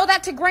 Yeah, tell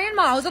that to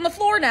Grandma, who's on the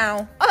floor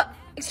now.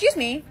 Excuse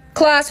me.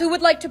 Class, who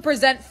would like to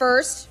present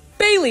first?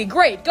 Bailey,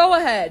 great, go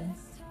ahead.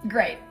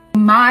 Great.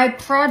 My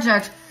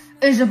project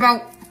is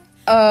about—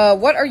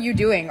 what are you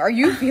doing? Are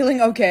you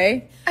feeling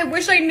okay? I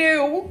wish I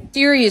knew.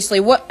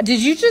 Seriously, what?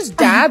 Did you just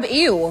dab?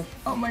 Ew.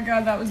 Oh my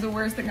god, that was the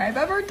worst thing I've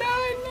ever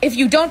done. If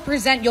you don't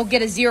present, you'll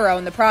get a 0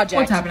 in the project.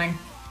 What's happening?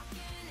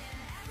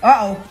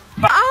 Uh-oh.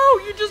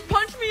 Ow, you just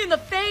punched me in the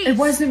face. It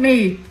wasn't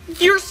me.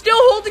 You're still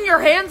holding your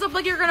hands up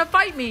like you're gonna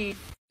fight me.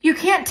 You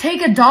can't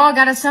take a dog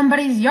out of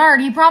somebody's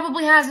yard. He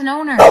probably has an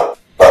owner.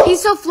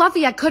 He's so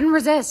fluffy, I couldn't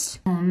resist.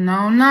 Oh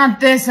no, not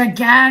this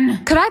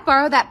again. Could I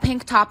borrow that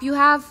pink top you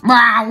have?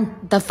 Wow.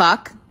 The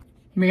fuck?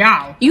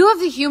 Meow. You have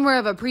the humor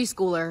of a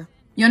preschooler.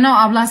 Yo no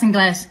hablas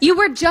inglés. You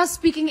were just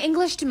speaking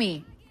English to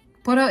me.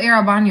 Puedo ir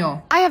al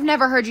baño. I have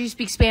never heard you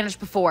speak Spanish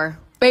before.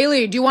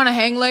 Bailey, do you want to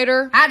hang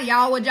later? Howdy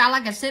y'all, would y'all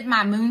like a sip of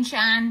my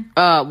moonshine?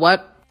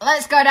 What?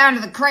 Let's go down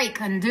to the creek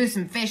and do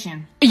some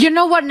fishing. You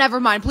know what? Never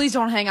mind. Please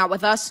don't hang out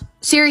with us.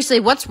 Seriously,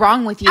 what's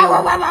wrong with you?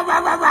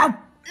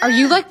 Are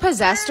you like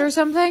possessed or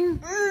something?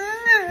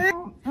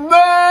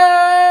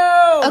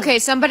 No! Okay,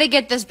 somebody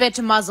get this bitch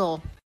a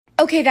muzzle.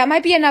 Okay, that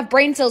might be enough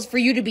brain cells for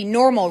you to be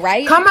normal,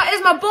 right? Karma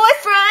is my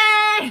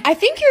boyfriend! I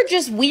think you're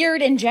just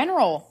weird in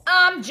general.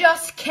 I'm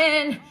just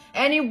Ken.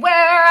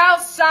 Anywhere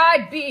else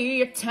I'd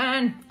be a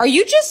 10. Are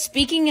you just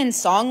speaking in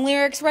song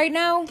lyrics right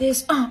now?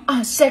 This,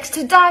 sex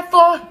to die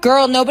for.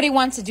 Girl, nobody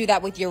wants to do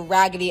that with your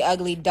raggedy,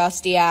 ugly,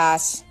 dusty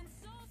ass.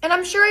 And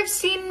I'm sure I've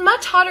seen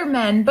much hotter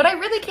men, but I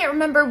really can't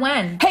remember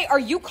when. Hey, are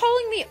you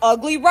calling me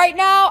ugly right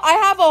now? I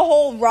have a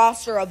whole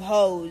roster of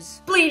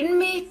hoes. Bleeding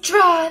me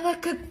dry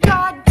like a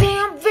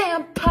goddamn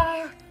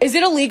vampire. Is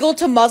it illegal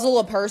to muzzle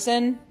a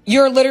person?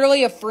 You're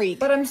literally a freak.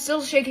 But I'm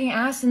still shaking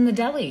ass in the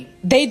deli.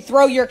 They'd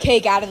throw your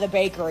cake out of the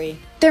bakery.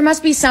 There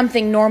must be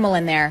something normal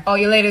in there. All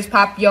you ladies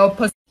pop yo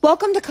pussy.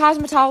 Welcome to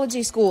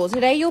cosmetology school.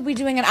 Today you'll be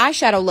doing an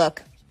eyeshadow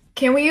look.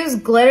 Can we use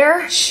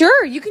glitter?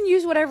 Sure, you can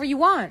use whatever you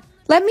want.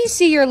 Let me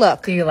see your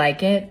look. Do you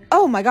like it?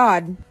 Oh my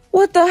god.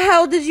 What the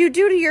hell did you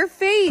do to your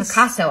face?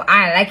 Picasso,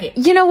 I like it.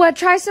 You know what?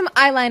 Try some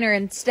eyeliner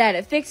instead.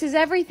 It fixes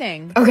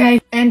everything. Okay,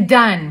 and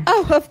done.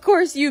 Oh, of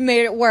course you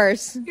made it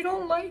worse. You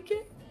don't like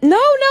it? No,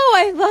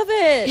 I love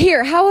it.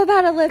 Here, how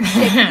about a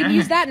lipstick? You can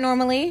use that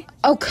normally.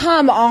 Oh,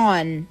 come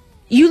on.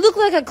 You look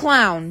like a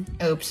clown.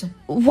 Oops.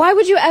 Why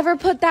would you ever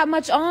put that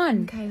much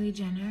on? Kylie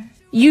Jenner.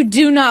 You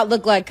do not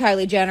look like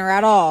Kylie Jenner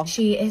at all.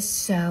 She is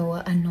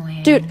so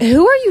annoying. Dude,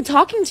 who are you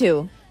talking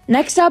to?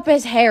 Next up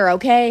is hair,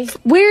 okay?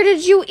 Where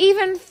did you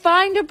even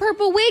find a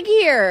purple wig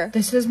here?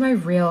 This is my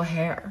real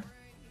hair.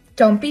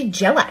 Don't be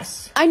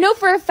jealous. I know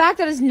for a fact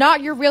that is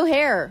not your real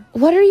hair.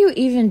 What are you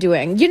even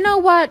doing? You know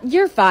what?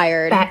 You're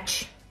fired.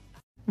 Batch.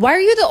 Why are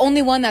you the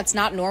only one that's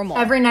not normal?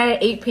 Every night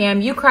at 8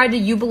 p.m., you cried to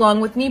You Belong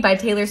With Me by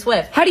Taylor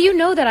Swift. How do you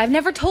know that? I've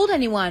never told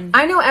anyone.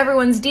 I know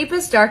everyone's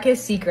deepest,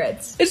 darkest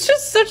secrets. It's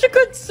just such a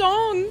good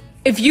song.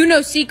 If you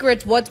know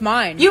secrets, what's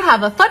mine? You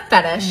have a foot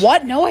fetish.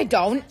 What? No, I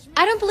don't.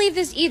 I don't believe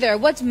this either.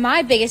 What's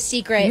my biggest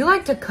secret? You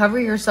like to cover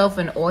yourself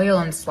in oil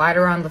and slide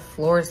around the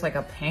floors like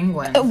a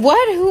penguin.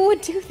 What? Who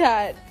would do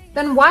that?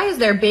 Then why is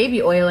there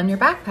baby oil in your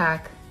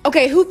backpack?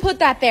 Okay, who put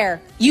that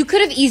there? You could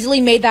have easily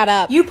made that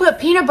up. You put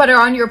peanut butter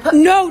on your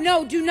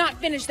No, do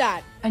not finish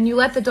that. and you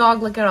let the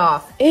dog lick it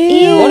off.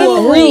 Ew. What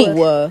a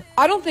freak.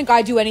 I don't think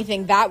I do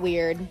anything that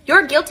weird.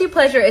 Your guilty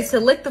pleasure is to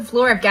lick the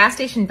floor of gas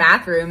station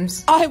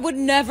bathrooms. I would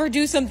never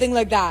do something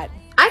like that.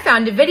 I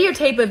found a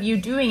videotape of you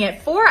doing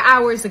it 4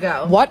 hours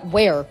ago. What?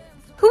 Where?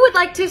 Who would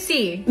like to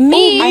see?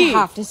 Me. I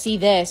have to see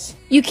this.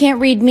 You can't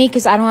read me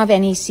because I don't have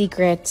any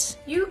secrets.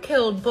 You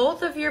killed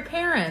both of your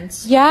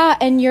parents. Yeah,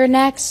 and you're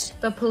next.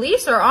 The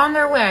police are on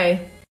their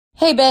way.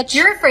 Hey, bitch.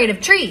 You're afraid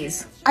of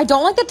trees. I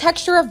don't like the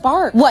texture of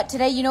bark. What,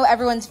 today you know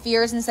everyone's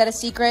fears instead of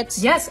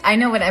secrets? Yes, I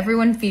know what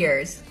everyone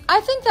fears.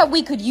 I think that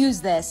we could use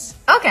this.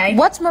 Okay.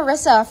 What's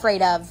Marissa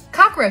afraid of?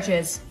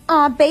 Cockroaches.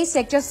 Aw,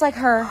 basic, just like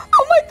her.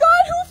 Oh my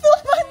god, who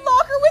filled my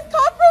locker with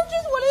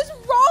cockroaches? What is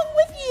wrong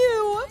with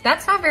you?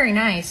 That's not very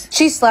nice.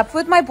 She slept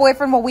with my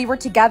boyfriend while we were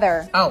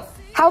together. Oh.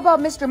 How about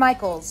Mr.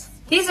 Michaels?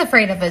 He's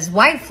afraid of his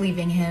wife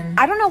leaving him.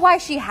 I don't know why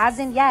she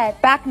hasn't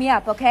yet. Back me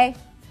up, okay?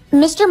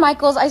 Mr.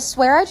 Michaels, I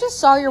swear I just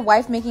saw your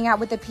wife making out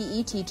with the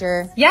PE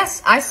teacher.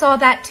 Yes, I saw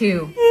that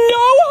too.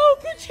 No, how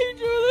could she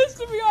do this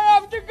to me? I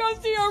have to go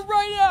see her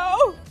right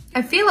now.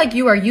 I feel like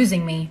you are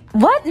using me.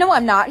 What? No,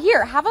 I'm not.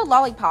 Here, have a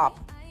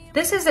lollipop.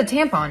 This is a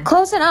tampon.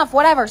 Close enough,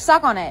 whatever,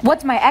 suck on it.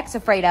 What's my ex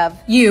afraid of?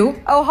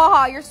 You. Oh,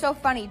 haha, you're so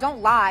funny.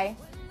 Don't lie.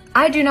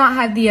 I do not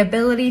have the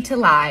ability to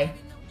lie.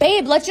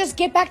 Babe, let's just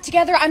get back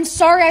together. I'm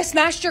sorry I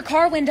smashed your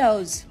car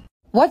windows.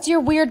 What's your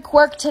weird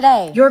quirk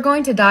today? You're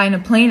going to die in a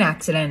plane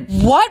accident.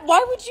 What?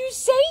 Why would you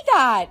say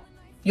that?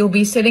 You'll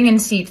be sitting in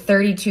seat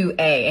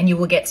 32A and you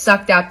will get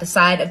sucked out the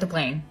side of the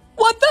plane.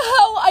 What the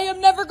hell? I am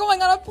never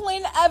going on a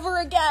plane ever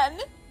again.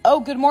 Oh,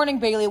 good morning,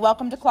 Bailey.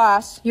 Welcome to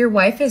class. Your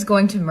wife is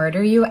going to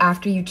murder you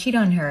after you cheat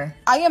on her.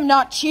 I am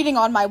not cheating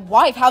on my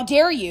wife. How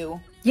dare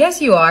you?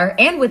 Yes, you are,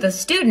 and with a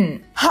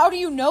student. How do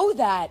you know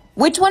that?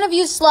 Which one of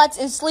you sluts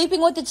is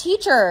sleeping with the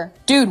teacher?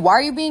 Dude, why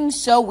are you being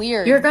so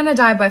weird? You're gonna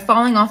die by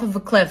falling off of a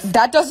cliff.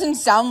 That doesn't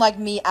sound like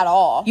me at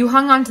all. You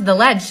hung onto the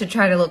ledge to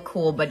try to look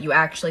cool, but you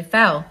actually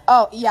fell.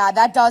 Oh, yeah,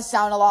 that does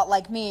sound a lot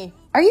like me.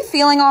 Are you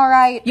feeling all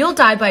right? You'll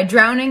die by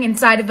drowning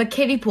inside of a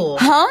kiddie pool.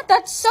 Huh?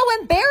 That's so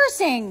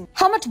embarrassing.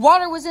 How much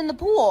water was in the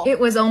pool? It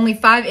was only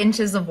 5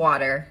 inches of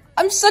water.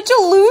 I'm such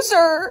a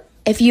loser.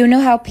 If you know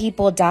how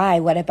people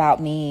die, what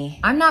about me?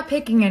 I'm not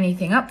picking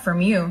anything up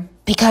from you.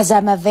 Because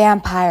I'm a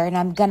vampire and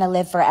I'm gonna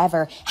live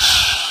forever.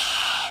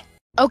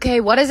 Okay,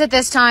 what is it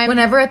this time?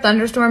 Whenever a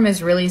thunderstorm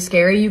is really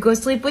scary, you go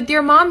sleep with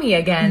your mommy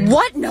again.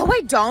 What? No,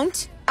 I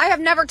don't. I have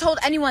never told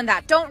anyone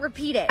that. Don't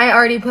repeat it. I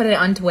already put it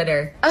on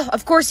Twitter. Oh,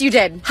 of course you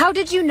did. How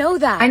did you know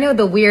that? I know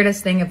the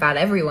weirdest thing about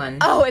everyone.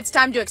 Oh, it's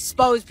time to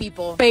expose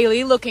people.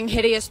 Bailey looking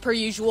hideous per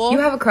usual. You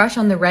have a crush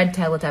on the red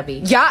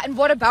Teletubby. Yeah, and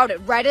what about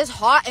it? Red is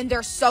hot and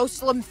they're so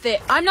slim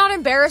thick. I'm not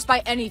embarrassed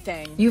by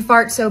anything. You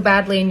fart so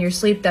badly in your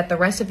sleep that the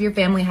rest of your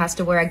family has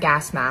to wear a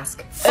gas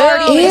mask.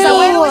 Farty. Is that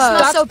why it always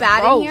smells That's so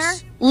bad gross. in here?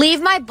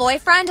 Leave my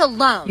boyfriend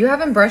alone. You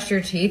haven't brushed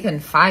your teeth in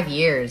 5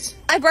 years.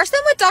 I brushed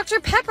them with Dr.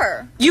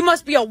 Pepper. You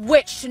must be a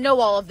witch to know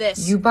all of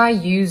this. You buy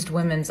used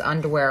women's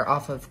underwear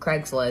off of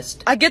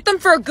Craigslist. I get them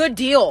for a good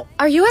deal.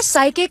 Are you a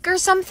psychic or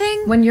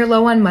something? When you're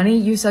low on money,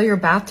 you sell your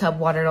bathtub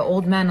water to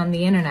old men on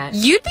the internet.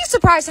 You'd be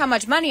surprised how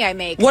much money I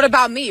make. What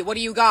about me? What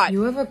do you got?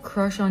 You have a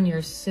crush on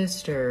your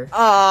sister.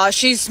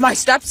 She's my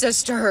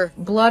stepsister.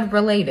 Blood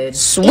related.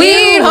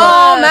 Sweet Ew,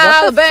 home, what the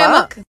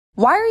Alabama. fuck?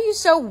 Why are you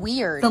so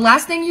weird? The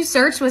last thing you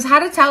searched was how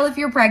to tell if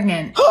you're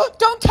pregnant.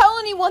 Don't tell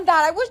anyone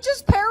that. I was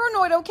just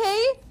paranoid,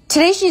 okay?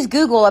 Today she's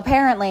Google,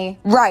 apparently.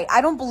 Right,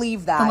 I don't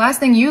believe that. The last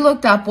thing you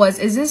looked up was,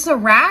 is this a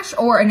rash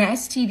or an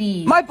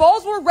STD? My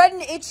balls were red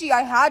and itchy.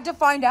 I had to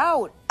find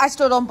out. I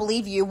still don't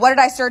believe you. What did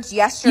I search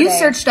yesterday? You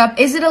searched up,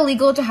 is it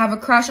illegal to have a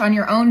crush on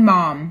your own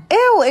mom?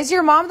 Ew, is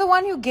your mom the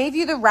one who gave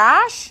you the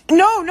rash?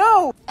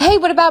 No. Hey,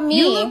 what about me?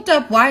 You looked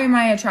up, why am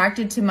I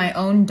attracted to my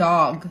own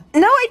dog?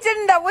 No, I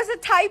didn't. That was a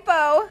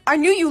typo. I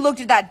knew you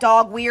looked at that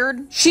dog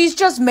weird. She's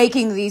just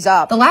making these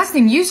up. The last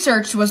thing you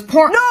searched was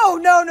porn. No.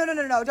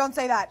 Don't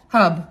say that.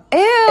 Hub.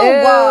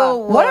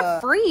 Ew. What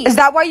a freak. Is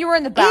that why you were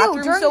in the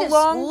bathroom during so the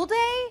long? school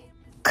day?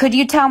 Could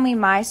you tell me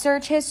my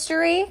search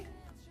history?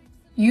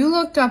 You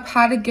looked up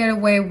how to get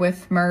away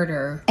with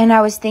murder. And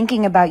I was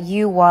thinking about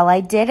you while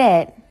I did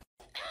it.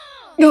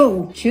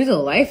 No, choose a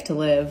life to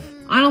live.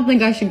 I don't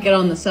think I should get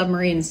on the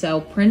submarine,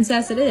 so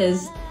princess it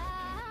is.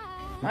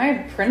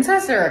 My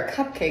princess or a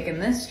cupcake in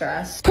this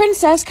dress?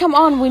 Princess, come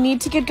on, we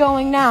need to get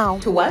going now.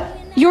 To what?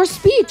 Your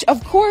speech,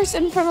 of course,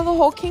 in front of the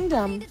whole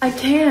kingdom. I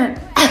can't.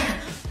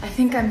 I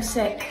think I'm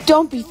sick.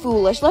 Don't be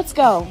foolish, let's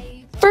go.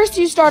 First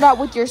you start out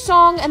with your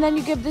song, and then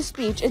you give the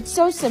speech. It's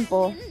so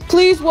simple.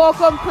 Please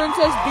welcome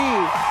Princess B.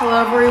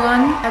 Hello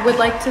everyone. I would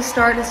like to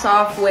start us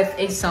off with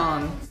a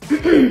song.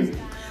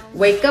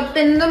 Wake up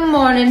in the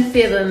morning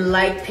feeling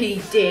like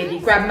P. Diddy.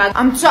 Grab my...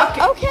 I'm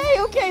talking.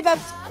 Okay,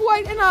 that's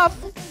quite enough.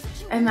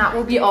 And that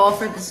will be all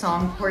for the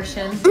song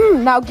portion.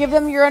 Now give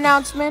them your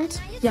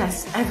announcement.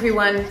 Yes,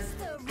 everyone.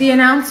 The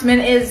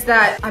announcement is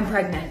that I'm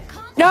pregnant.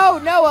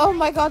 No, oh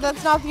my god,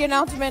 that's not the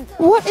announcement.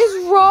 What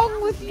is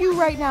wrong with you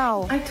right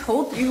now? I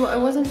told you I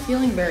wasn't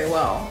feeling very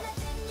well.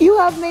 You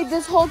have made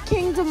this whole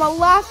kingdom a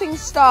laughing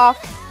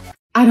stock.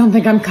 I don't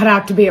think I'm cut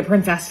out to be a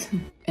princess.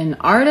 An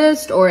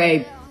artist or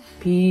a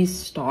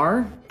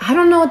P-star? I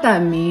don't know what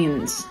that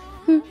means.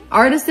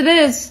 Artist it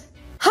is.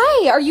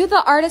 Hi, are you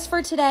the artist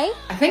for today?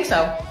 I think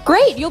so.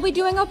 Great, you'll be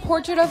doing a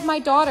portrait of my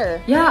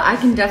daughter. Yeah, I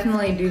can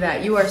definitely do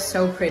that. You are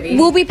so pretty.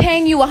 We'll be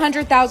paying you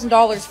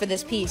 $100,000 for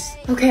this piece.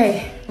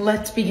 Okay,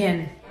 let's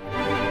begin.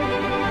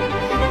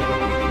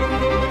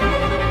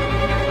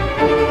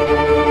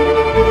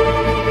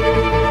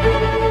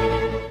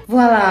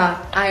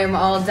 Voila, I am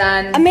all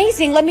done.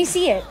 Amazing, let me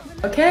see it.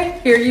 Okay,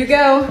 here you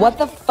go. What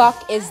the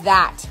fuck is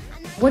that?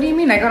 What do you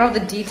mean? I got all the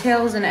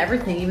details and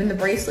everything, even the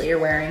bracelet you're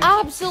wearing.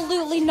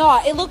 Absolutely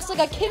not. It looks like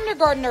a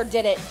kindergartner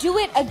did it. Do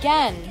it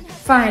again.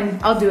 Fine,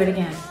 I'll do it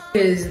again.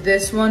 Is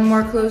this one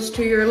more close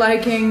to your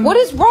liking? What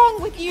is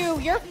wrong with you?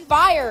 You're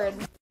fired.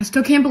 I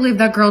still can't believe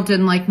that girl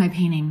didn't like my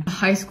painting. A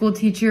high school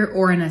teacher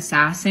or an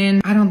assassin?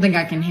 I don't think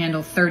I can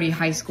handle 30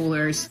 high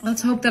schoolers.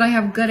 Let's hope that I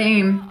have good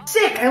aim.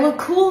 Sick, I look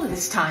cool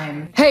this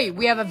time. Hey,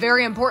 we have a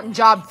very important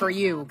job for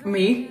you.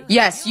 Me?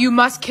 Yes, you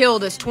must kill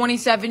this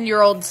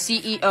 27-year-old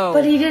CEO.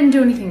 But he didn't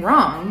do anything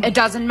wrong. It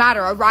doesn't matter.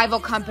 A rival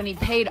company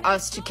paid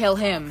us to kill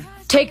him.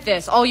 Take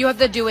this. All you have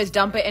to do is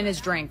dump it in his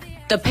drink.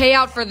 The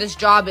payout for this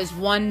job is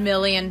 $1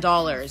 million.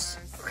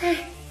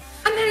 Okay.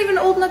 I'm not even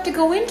old enough to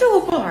go into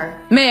a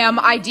bar. Ma'am,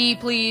 ID,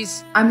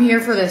 please. I'm here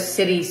for the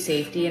city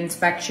safety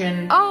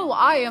inspection. Oh,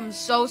 I am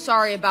so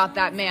sorry about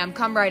that, ma'am.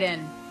 Come right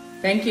in.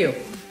 Thank you.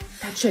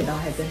 That should not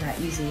have been that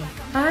easy.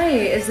 Hi,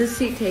 is this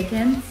seat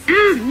taken?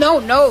 No,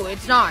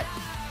 it's not.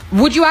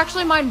 Would you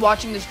actually mind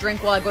watching this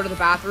drink while I go to the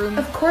bathroom?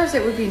 Of course,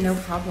 it would be no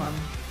problem.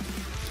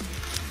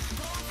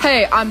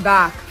 Hey, I'm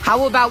back.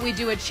 How about we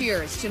do a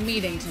cheers to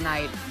meeting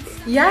tonight?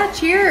 Yeah,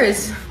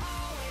 cheers.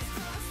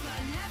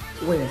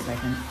 Wait a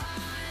second.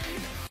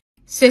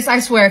 Sis, I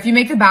swear, if you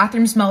make the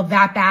bathroom smell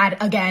that bad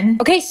again...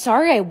 Okay,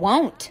 sorry, I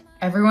won't.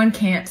 Everyone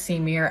can't see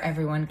me or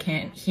everyone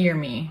can't hear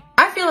me.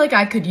 I feel like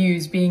I could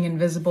use being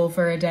invisible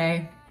for a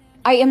day.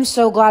 I am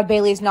so glad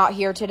Bailey's not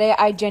here today.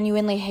 I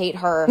genuinely hate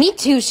her. Me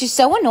too, she's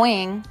so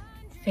annoying.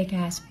 Fake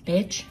ass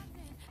bitch.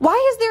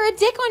 Why is there a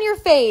dick on your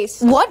face?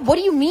 What? What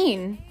do you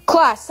mean?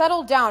 Class,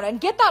 settle down and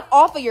get that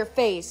off of your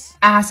face.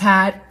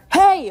 Asshat.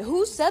 Hey,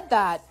 who said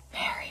that?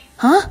 Mary.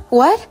 Huh?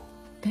 What?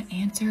 The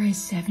answer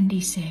is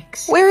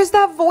 76. Where is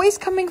that voice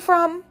coming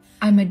from?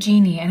 I'm a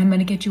genie and I'm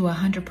gonna get you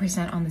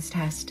 100% on this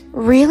test.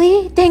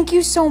 Really? Thank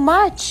you so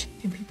much.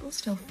 Do people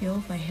still feel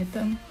if I hit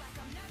them?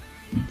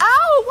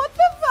 Ow, what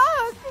the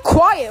fuck?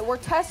 Quiet, we're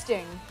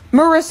testing.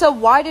 Marissa,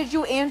 why did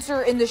you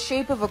answer in the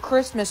shape of a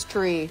Christmas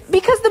tree?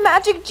 Because the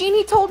magic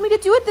genie told me to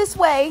do it this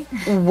way.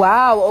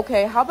 Wow,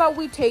 okay, how about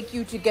we take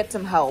you to get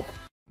some help?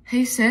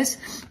 Hey, sis.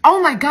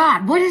 Oh my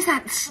god, what is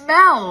that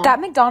smell?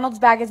 That McDonald's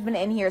bag has been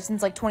in here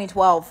since like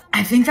 2012.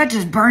 I think that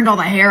just burned all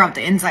the hair out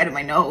the inside of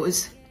my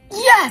nose.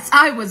 Yes,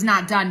 I was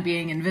not done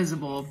being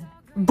invisible.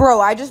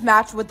 Bro, I just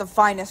matched with the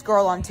finest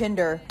girl on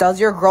Tinder. Does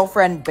your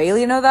girlfriend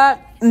Bailey know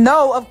that?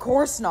 No, of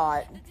course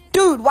not.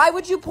 Dude, why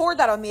would you pour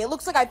that on me? It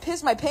looks like I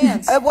pissed my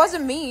pants. It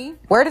wasn't me.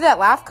 Where did that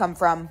laugh come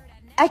from?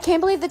 I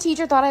can't believe the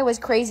teacher thought I was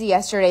crazy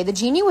yesterday. The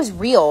genie was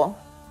real.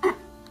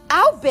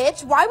 Ow,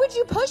 bitch, why would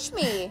you push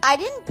me? I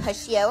didn't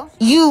push you.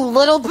 You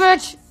little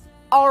bitch!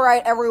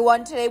 Alright,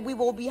 everyone, today we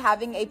will be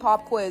having a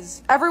pop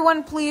quiz.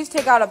 Everyone, please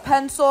take out a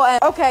pencil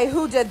and... Okay,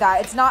 who did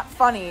that? It's not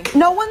funny.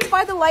 No one's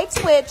by the light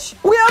switch.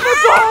 We have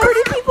a dog!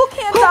 Pretty people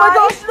can't Oh die. my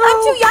gosh, no.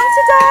 I'm too young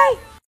to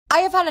die. I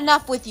have had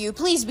enough with you.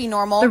 Please be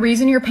normal. The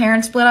reason your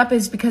parents split up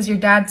is because your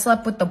dad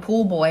slept with the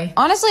pool boy.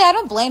 Honestly, I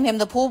don't blame him.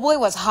 The pool boy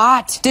was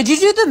hot. Did you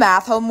do the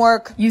math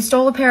homework? You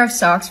stole a pair of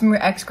socks from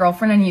your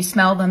ex-girlfriend and you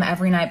smell them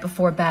every night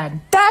before bed.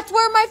 That's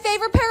where my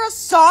favorite pair of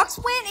socks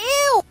went.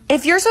 Ew.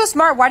 If you're so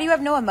smart, why do you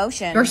have no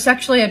emotion? You're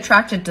sexually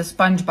attracted to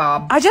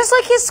SpongeBob. I just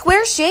like his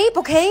square shape,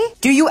 okay?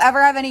 Do you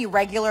ever have any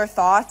regular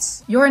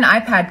thoughts? You're an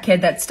iPad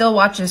kid that still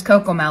watches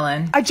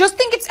Cocomelon. I just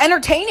think it's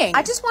entertaining.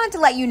 I just wanted to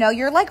let you know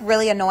you're like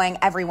really annoying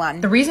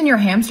everyone. The reason your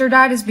hamster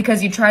died is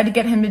because you tried to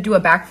get him to do a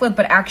backflip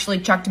but actually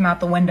chucked him out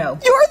the window.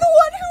 You're the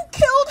one who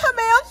killed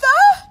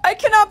Samantha? I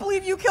cannot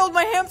believe you killed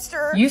my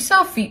hamster. You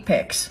sell feet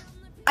pics.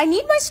 I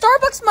need my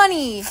Starbucks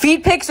money.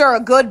 Feet pics are a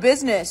good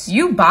business.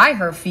 You buy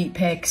her feet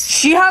pics.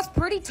 She has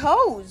pretty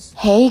toes.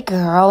 Hey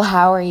girl,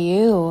 how are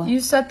you?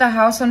 You set the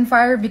house on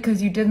fire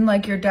because you didn't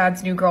like your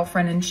dad's new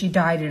girlfriend and she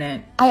died in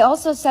it. I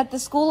also set the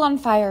school on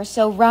fire,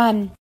 so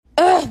run.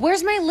 Ugh,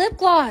 where's my lip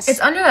gloss?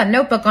 It's under that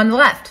notebook on the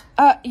left.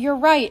 You're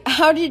right.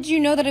 How did you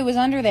know that it was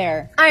under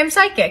there? I am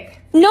psychic.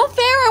 No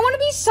fair, I want to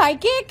be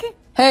psychic.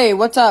 Hey,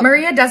 what's up?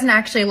 Maria doesn't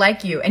actually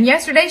like you, and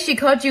yesterday she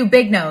called you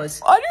Big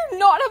Nose. I do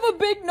not have a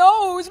big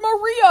nose,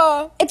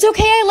 Maria. It's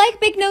okay, I like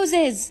big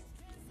noses.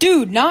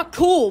 Dude, not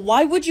cool.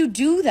 Why would you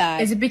do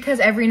that? Is it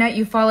because every night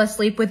you fall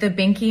asleep with a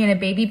binky and a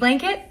baby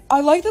blanket? I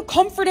like the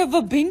comfort of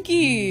a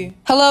binky.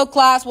 Hello,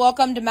 class.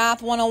 Welcome to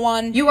Math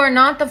 101. You are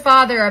not the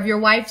father of your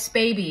wife's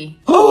baby.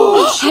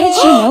 How did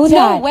she know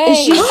that? No way. Is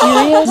she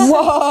serious?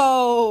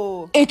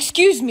 Whoa.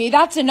 Excuse me,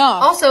 that's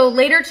enough. Also,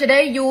 later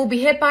today you will be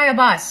hit by a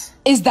bus.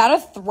 Is that a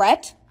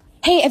threat?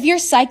 Hey, if you're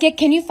psychic,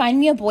 can you find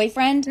me a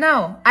boyfriend?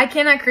 No, I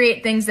cannot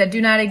create things that do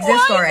not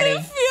exist already.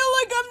 I feel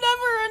like I'm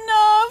never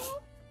enough.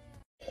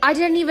 I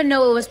didn't even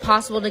know it was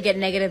possible to get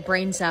negative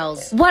brain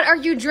cells. What are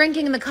you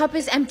drinking? The cup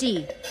is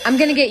empty. I'm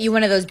gonna get you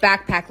one of those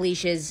backpack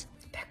leashes.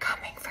 They're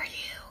coming for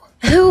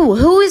you.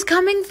 Who is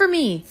coming for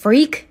me?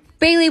 Freak?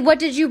 Bailey, what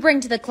did you bring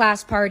to the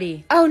class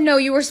party? Oh no,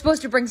 you were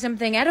supposed to bring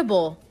something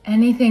edible.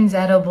 Anything's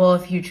edible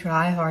if you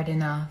try hard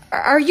enough.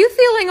 Are you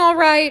feeling all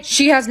right?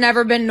 She has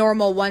never been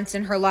normal once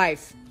in her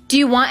life. Do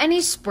you want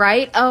any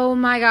Sprite? Oh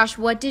my gosh,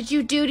 what did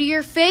you do to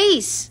your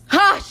face?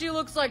 Ha! She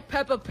looks like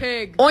Peppa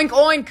Pig. Oink,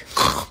 oink.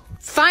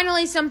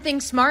 Finally something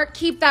smart.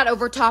 Keep that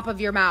over top of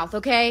your mouth,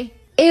 okay?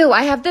 Ew,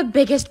 I have the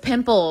biggest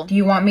pimple. Do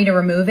you want me to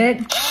remove it?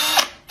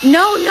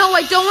 No,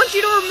 I don't want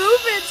you to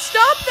remove it.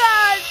 Stop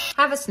that.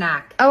 Have a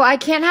snack. Oh, I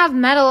can't have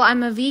metal.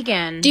 I'm a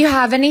vegan. Do you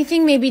have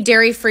anything maybe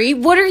dairy-free?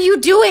 What are you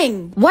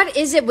doing? What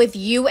is it with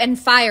you and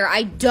fire?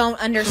 I don't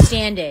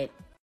understand it.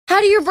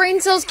 How do your brain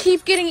cells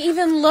keep getting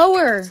even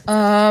lower?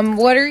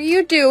 What are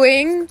you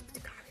doing?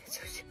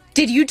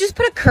 Did you just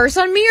put a curse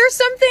on me or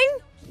something?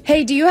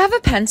 Hey, do you have a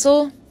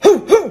pencil?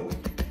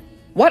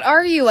 What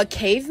are you, a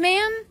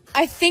caveman?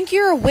 I think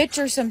you're a witch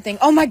or something.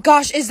 Oh my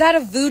gosh, is that a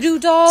voodoo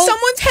doll?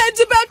 Someone's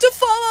head's about to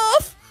fall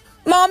off.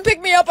 Mom,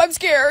 pick me up. I'm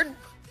scared.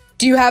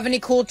 Do you have any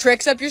cool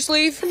tricks up your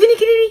sleeve?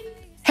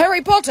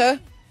 Harry Potter,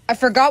 I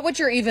forgot what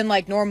you're even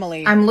like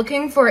normally. I'm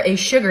looking for a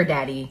sugar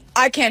daddy.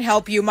 I can't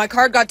help you. My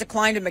card got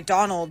declined at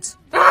McDonald's.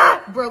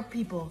 Broke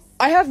people.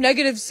 I have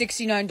negative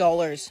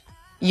 $69.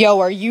 Yo,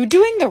 are you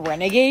doing the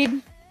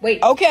renegade?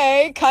 Wait.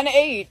 Okay, kinda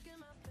 8.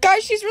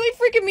 Guys, she's really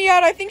freaking me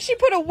out. I think she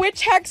put a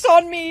witch hex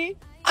on me.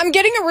 I'm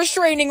getting a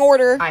restraining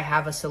order. I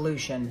have a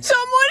solution.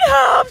 Someone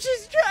help!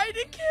 She's trying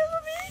to kill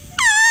me.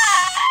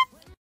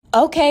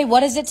 Okay,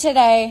 what is it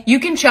today? You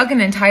can chug an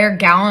entire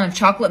gallon of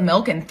chocolate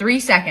milk in 3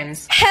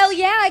 seconds. Hell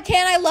yeah, I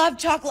can. I love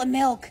chocolate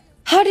milk.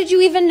 How did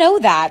you even know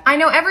that? I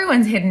know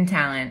everyone's hidden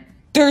talent.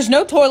 There's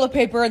no toilet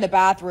paper in the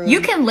bathroom.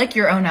 You can lick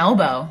your own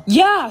elbow.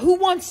 Yeah, who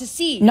wants to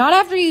see? Not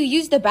after you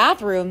use the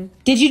bathroom.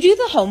 Did you do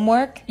the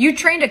homework? You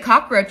trained a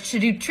cockroach to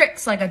do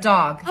tricks like a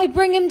dog. I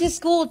bring him to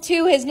school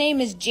too. His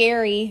name is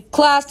Jerry.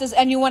 Class, does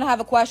anyone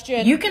have a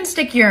question? You can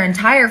stick your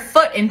entire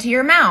foot into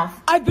your mouth.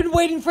 I've been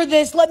waiting for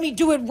this. Let me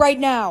do it right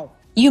now.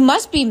 You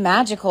must be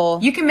magical.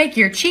 You can make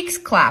your cheeks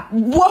clap.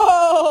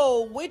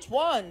 Whoa, which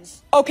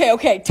ones?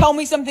 Okay, tell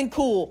me something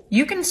cool.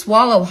 You can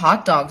swallow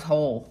hot dogs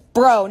whole.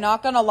 Bro,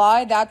 not gonna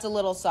lie, that's a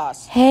little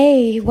sus.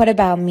 Hey, what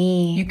about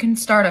me? You can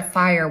start a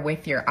fire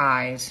with your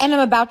eyes. And I'm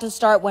about to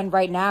start one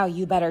right now,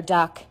 you better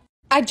duck.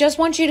 I just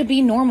want you to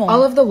be normal.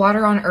 All of the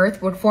water on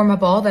Earth would form a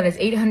ball that is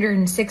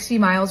 860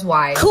 miles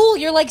wide. Cool,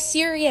 you're like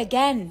Siri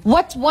again.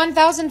 What's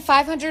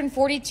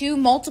 1,542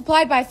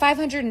 multiplied by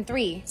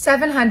 503?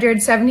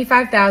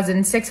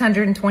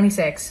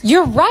 775,626.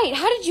 You're right.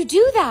 How did you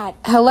do that?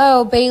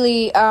 Hello,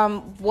 Bailey,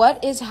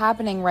 what is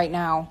happening right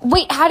now?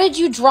 Wait, how did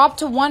you drop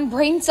to one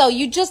brain cell?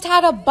 You just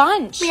had a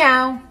bunch.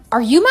 Meow.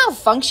 Are you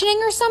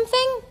malfunctioning or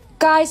something?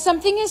 Guys,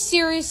 something is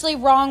seriously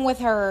wrong with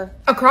her.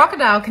 A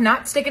crocodile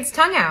cannot stick its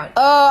tongue out.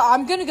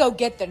 I'm gonna go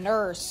get the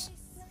nurse.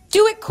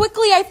 Do it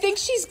quickly. I think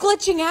she's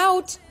glitching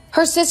out.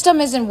 Her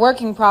system isn't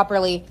working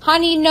properly.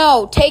 Honey,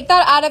 no. Take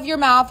that out of your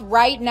mouth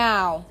right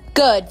now.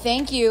 Good,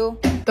 thank you.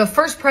 The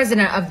first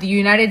president of the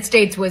United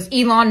States was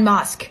Elon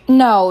Musk.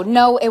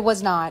 No, it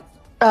was not.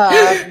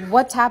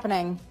 What's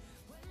happening?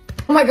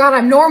 Oh my god,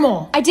 I'm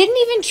normal. I didn't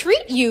even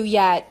treat you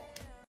yet.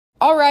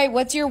 All right,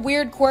 what's your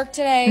weird quirk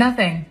today?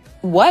 Nothing.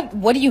 What?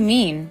 What do you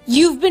mean?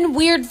 You've been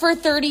weird for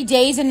 30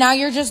 days and now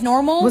you're just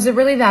normal? Was it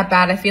really that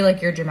bad? I feel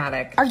like you're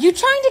dramatic. Are you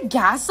trying to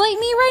gaslight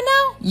me right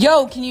now?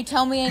 Yo, can you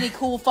tell me any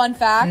cool fun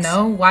facts?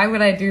 No, why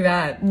would I do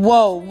that?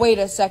 Whoa, wait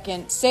a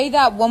second. Say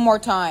that one more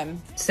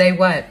time. Say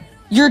what?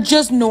 You're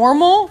just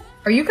normal?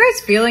 Are you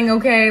guys feeling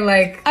okay?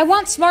 Like, I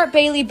want Smart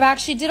Bailey back.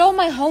 She did all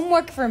my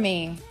homework for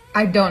me.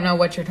 I don't know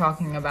what you're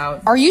talking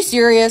about. Are you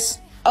serious?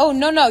 Oh,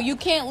 no, you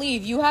can't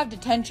leave. You have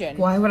detention.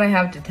 Why would I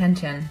have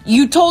detention?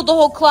 You told the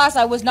whole class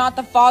I was not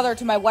the father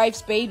to my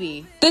wife's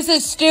baby. This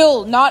is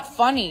still not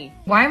funny.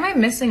 Why am I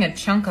missing a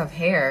chunk of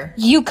hair?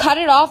 You cut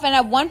it off and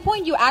at one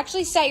point you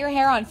actually set your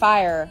hair on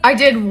fire. I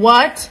did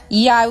what?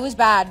 Yeah, it was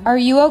bad. Are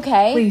you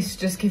okay? Please,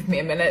 just give me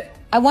a minute.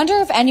 I wonder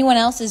if anyone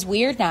else is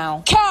weird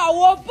now.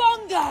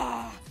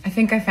 Cowabunga! I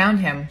think I found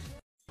him.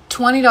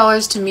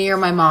 $20 to me or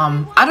my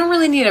mom. I don't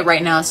really need it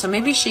right now, so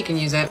maybe she can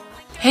use it.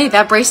 Hey,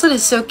 that bracelet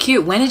is so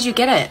cute. When did you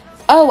get it?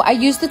 Oh, I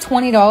used the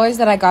 $20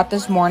 that I got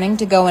this morning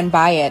to go and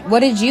buy it.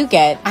 What did you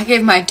get? I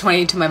gave my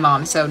 20 to my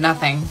mom, so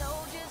nothing.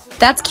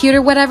 That's cute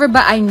or whatever,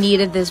 but I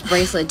needed this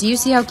bracelet. Do you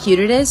see how cute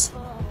it is?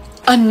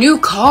 A new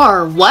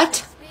car?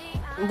 What?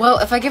 Well,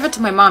 if I give it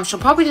to my mom, she'll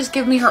probably just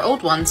give me her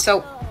old one,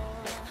 so...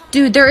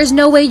 Dude, there is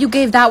no way you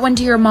gave that one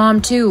to your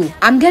mom, too.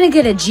 I'm gonna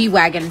get a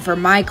G-Wagon for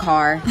my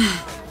car.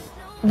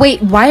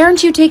 Wait, why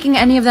aren't you taking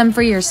any of them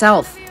for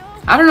yourself?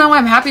 I don't know,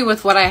 I'm happy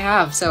with what I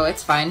have, so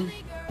it's fine.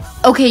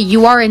 Okay,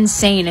 you are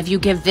insane if you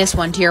give this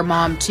one to your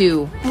mom,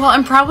 too. Well,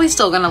 I'm probably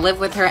still gonna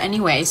live with her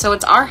anyway, so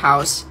it's our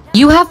house.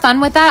 You have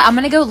fun with that. I'm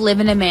gonna go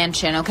live in a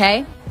mansion,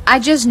 okay? I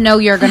just know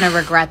you're gonna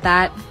regret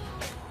that.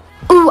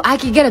 Ooh, I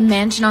could get a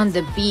mansion on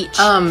the beach.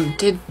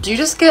 Did you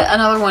just get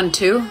another one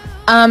too?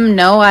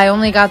 No, I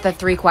only got the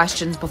 3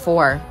 questions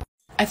before.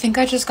 I think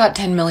I just got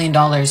 $10 million.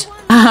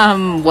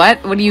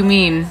 What? What do you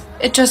mean?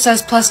 It just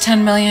says plus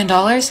 $10 million.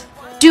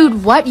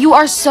 Dude, what? You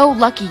are so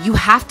lucky. You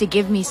have to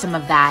give me some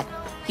of that.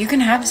 You can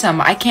have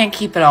some. I can't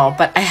keep it all,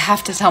 but I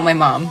have to tell my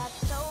mom.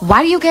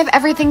 Why do you give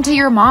everything to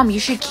your mom? You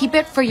should keep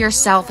it for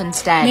yourself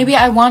instead. Maybe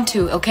I want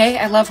to, okay?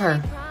 I love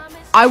her.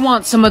 I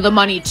want some of the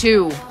money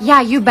too.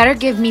 Yeah, you better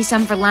give me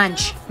some for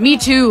lunch. Me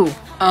too.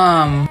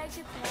 I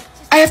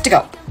have to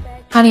go.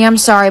 Honey, I'm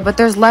sorry, but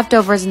there's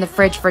leftovers in the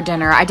fridge for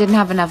dinner. I didn't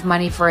have enough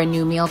money for a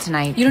new meal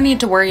tonight. You don't need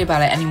to worry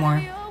about it anymore.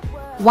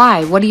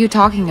 Why? What are you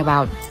talking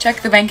about?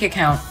 Check the bank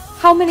account.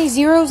 How many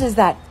zeros is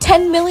that?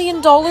 $10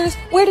 million?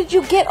 Where did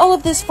you get all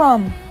of this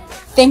from?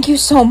 Thank you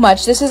so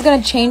much. This is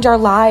gonna change our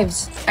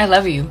lives. I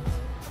love you.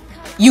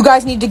 You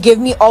guys need to give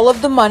me all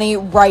of the money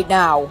right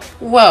now.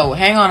 Whoa,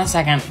 hang on a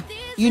second.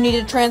 You need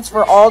to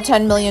transfer all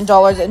 $10 million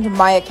into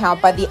my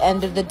account by the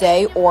end of the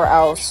day or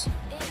else.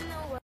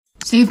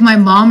 Save my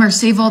mom or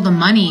save all the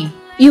money.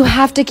 You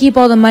have to keep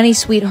all the money,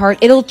 sweetheart.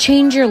 It'll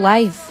change your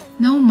life.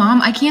 No,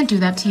 Mom, I can't do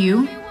that to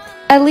you.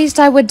 At least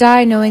I would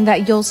die knowing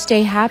that you'll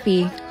stay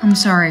happy. I'm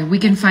sorry, we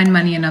can find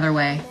money another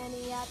way.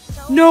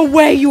 No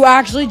way, you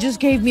actually just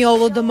gave me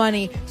all of the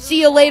money.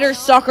 See you later,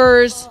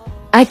 suckers.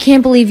 I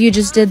can't believe you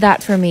just did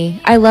that for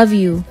me. I love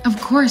you. Of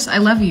course, I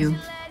love you.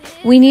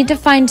 We need to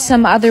find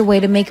some other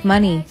way to make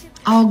money.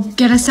 I'll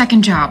get a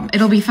second job.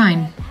 It'll be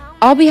fine.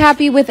 I'll be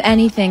happy with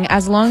anything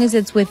as long as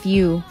it's with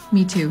you.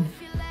 Me too.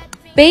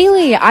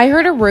 Bailey, I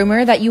heard a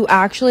rumor that you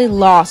actually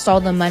lost all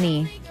the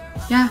money.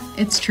 Yeah,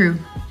 it's true.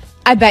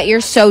 I bet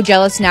you're so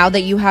jealous now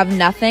that you have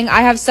nothing.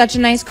 I have such a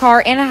nice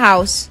car and a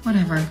house.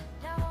 Whatever.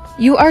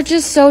 You are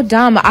just so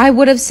dumb. I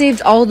would have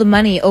saved all the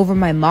money over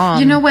my mom.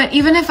 You know what?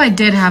 Even if I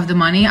did have the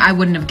money, I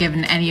wouldn't have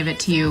given any of it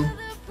to you.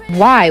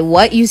 Why?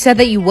 What? You said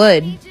that you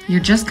would. You're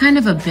just kind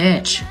of a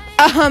bitch.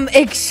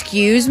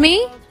 Excuse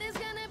me?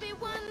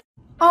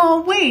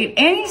 Oh, wait.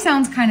 Annie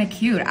sounds kind of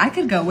cute. I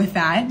could go with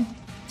that.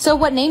 So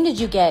what name did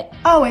you get?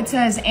 Oh, it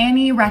says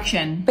Annie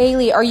Erection.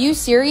 Bailey, are you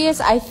serious?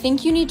 I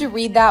think you need to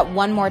read that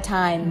one more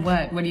time.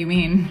 What? What do you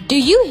mean?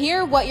 Do you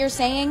hear what you're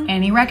saying?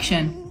 Annie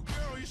Erection.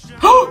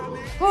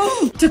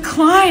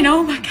 Decline.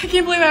 Oh my God, I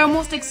can't believe I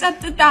almost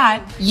accepted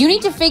that. You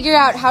need to figure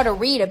out how to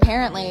read,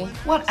 apparently.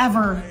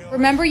 Whatever.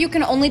 Remember, you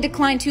can only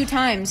decline 2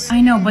 times.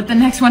 I know, but the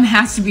next one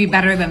has to be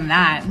better than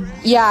that.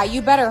 Yeah,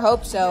 you better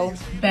hope so.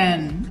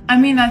 Ben. I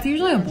mean, that's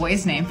usually a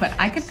boy's name, but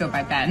I could go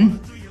by Ben.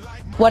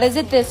 What is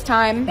it this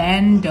time?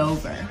 Bend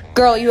over.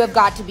 Girl, you have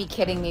got to be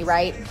kidding me,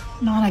 right?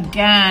 Not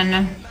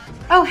again.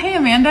 Oh, hey,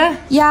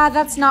 Amanda. Yeah,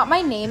 that's not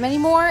my name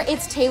anymore.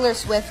 It's Taylor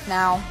Swift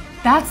now.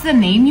 That's the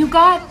name you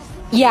got?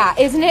 Yeah,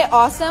 isn't it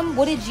awesome?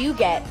 What did you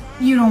get?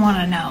 You don't want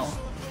to know.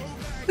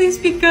 Please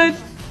be good.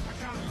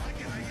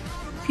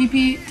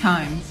 PP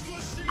time.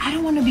 I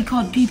don't want to be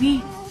called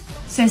PP.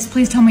 Sis,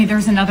 please tell me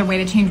there's another way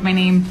to change my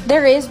name.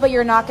 There is, but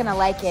you're not gonna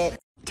like it.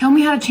 Tell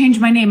me how to change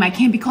my name. I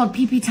can't be called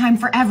PP time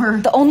forever.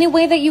 The only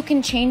way that you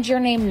can change your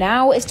name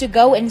now is to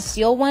go and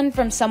steal one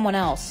from someone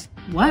else.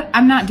 What?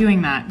 I'm not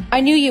doing that. I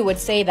knew you would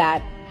say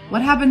that.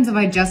 What happens if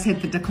I just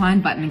hit the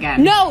decline button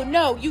again?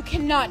 No, you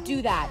cannot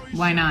do that.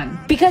 Why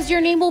not? Because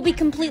your name will be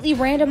completely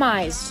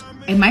randomized.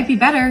 It might be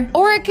better.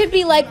 Or it could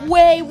be like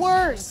way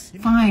worse.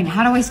 Fine.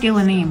 How do I steal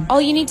a name?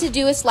 All you need to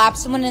do is slap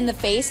someone in the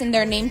face and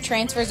their name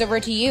transfers over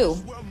to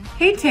you.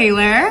 Hey,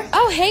 Taylor.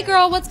 Oh, hey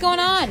girl, what's going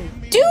on?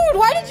 Dude,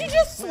 why did you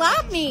just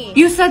slap me?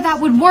 You said that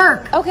would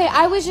work. Okay,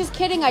 I was just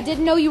kidding. I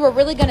didn't know you were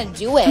really gonna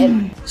do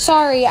it.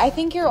 Sorry, I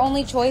think your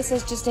only choice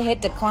is just to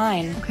hit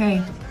decline.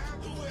 Okay.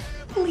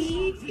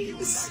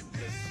 Please.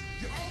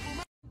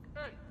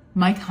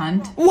 Mike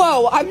Hunt.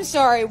 Whoa, I'm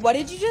sorry. What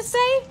did you just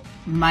say?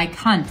 Mike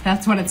Hunt.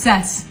 That's what it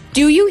says.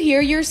 Do you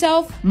hear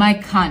yourself?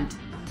 Mike Hunt.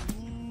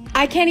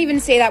 I can't even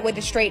say that with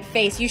a straight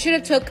face. You should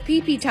have took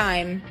pee-pee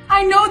time.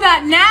 I know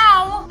that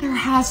now. There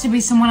has to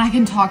be someone I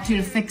can talk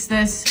to fix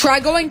this. Try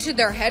going to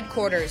their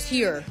headquarters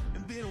here.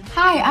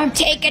 Hi, I'm...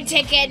 Take a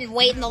ticket and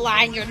wait in the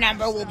line. Your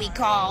number will be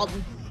called.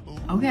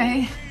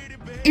 Okay.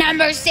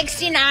 Number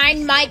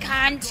 69, Mike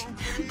Hunt.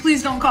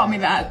 Please don't call me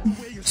that.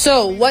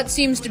 So, what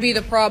seems to be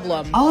the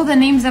problem? All of the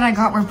names that I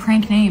got were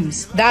prank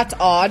names. That's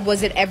odd.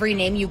 Was it every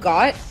name you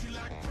got?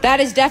 That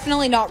is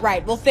definitely not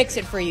right. We'll fix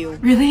it for you.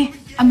 Really?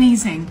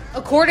 Amazing.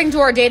 According to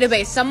our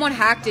database, someone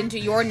hacked into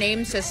your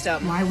name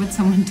system Why would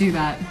someone do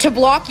that? to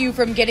block you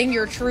from getting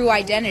your true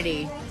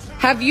identity.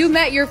 Have you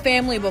met your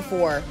family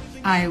before?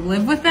 I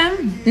live with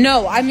them?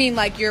 No, I mean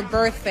like your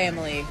birth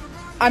family.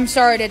 I'm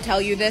sorry to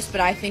tell you this, but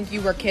I think you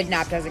were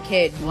kidnapped as a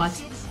kid. What?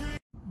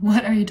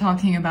 What are you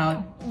talking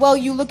about? Well,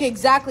 you look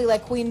exactly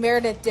like Queen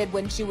Meredith did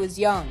when she was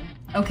young.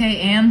 Okay,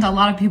 and a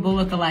lot of people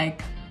look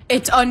alike.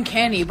 It's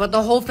uncanny, but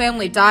the whole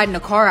family died in a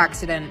car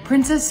accident.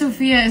 Princess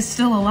Sophia is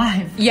still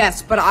alive.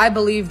 Yes, but I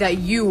believe that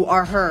you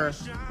are her.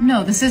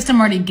 No, the system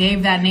already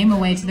gave that name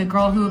away to the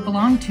girl who it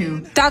belonged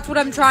to. That's what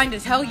I'm trying to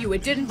tell you.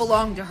 It didn't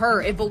belong to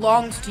her. It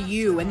belongs to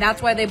you, and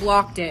that's why they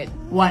blocked it.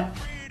 What?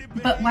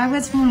 But why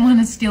would someone want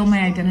to steal my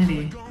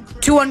identity?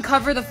 To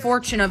uncover the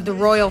fortune of the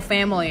royal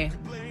family.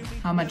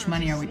 How much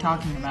money are we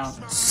talking about?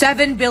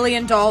 $7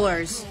 billion.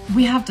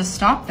 We have to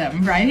stop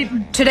them,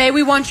 right? Today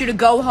we want you to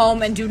go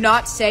home and do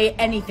not say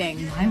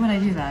anything. Why would I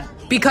do that?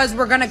 Because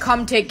we're gonna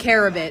come take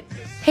care of it.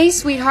 Hey,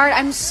 sweetheart,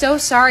 I'm so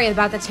sorry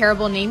about the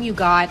terrible name you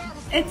got.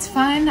 It's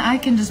fine, I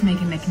can just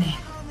make a nickname.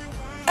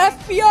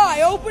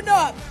 FBI, open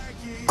up!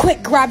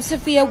 Quick, grab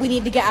Sophia. We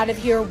need to get out of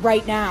here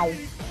right now.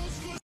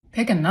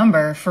 Pick a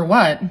number, for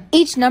what?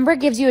 Each number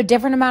gives you a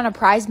different amount of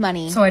prize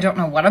money. So I don't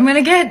know what I'm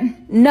gonna get?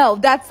 No,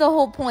 that's the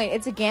whole point.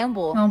 It's a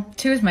gamble. Well,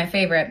 2 is my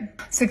favorite.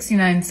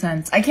 69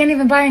 cents. I can't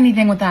even buy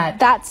anything with that.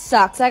 That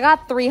sucks. I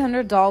got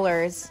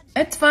 $300.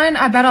 It's fine,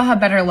 I bet I'll have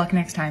better luck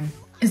next time.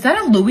 Is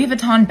that a Louis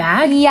Vuitton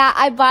bag? Yeah,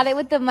 I bought it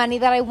with the money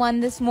that I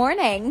won this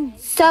morning.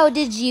 So,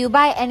 did you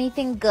buy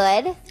anything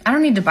good? I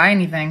don't need to buy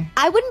anything.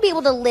 I wouldn't be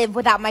able to live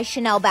without my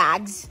Chanel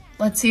bags.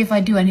 Let's see if I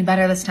do any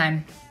better this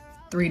time.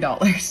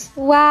 $3.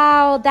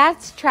 Wow,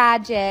 that's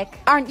tragic.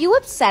 Aren't you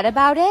upset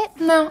about it?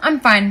 No, I'm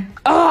fine.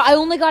 Oh, I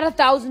only got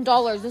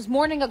 $1,000. This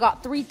morning I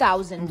got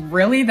 $3,000.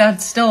 Really?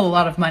 That's still a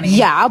lot of money.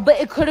 Yeah, but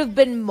it could have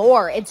been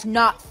more. It's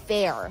not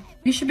fair.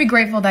 You should be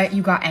grateful that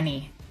you got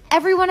any.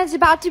 Everyone is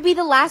about to be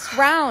the last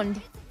round.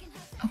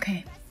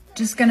 Okay,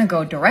 just gonna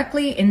go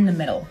directly in the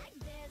middle.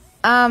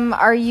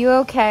 Are you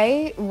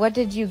okay? What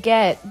did you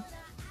get?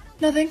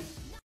 Nothing.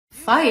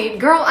 Fight?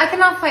 Girl, I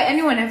cannot fight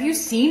anyone. Have you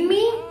seen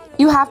me?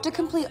 You have to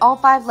complete all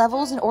 5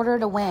 levels in order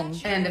to win.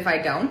 And if I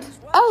don't?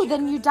 Oh,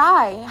 then you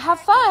die. Have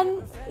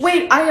fun.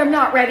 Wait, I am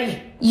not ready.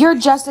 You're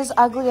just as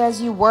ugly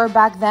as you were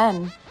back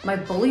then. My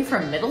bully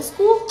from middle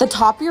school? The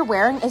top you're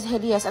wearing is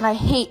hideous and I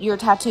hate your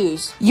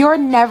tattoos. You're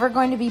never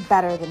going to be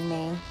better than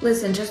me.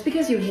 Listen, just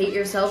because you hate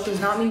yourself does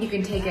not mean you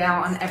can take it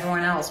out on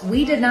everyone else.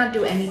 We did not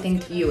do anything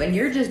to you, and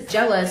you're just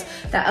jealous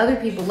that other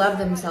people love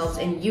themselves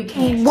and you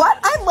can't. What?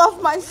 I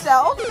love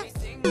myself?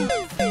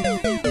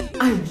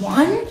 I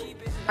won?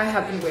 I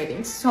have been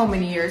waiting so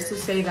many years to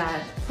say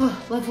that.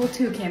 Level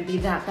 2 can't be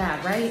that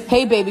bad, right?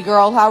 Hey, baby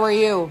girl, how are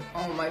you?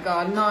 Oh my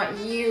god, not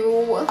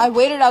you. I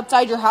waited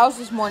outside your house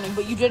this morning,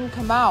 but you didn't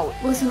come out.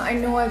 Listen, I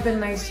know I've been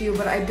nice to you,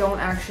 but I don't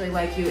actually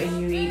like you, and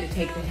you need to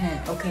take the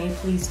hint, okay?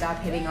 Please stop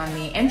hitting on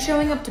me and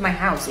showing up to my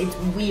house. It's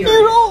weird.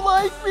 You don't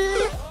like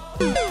me?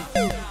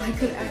 I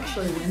could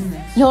actually win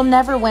this. You'll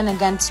never win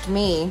against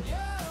me.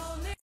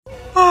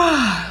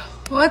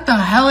 What the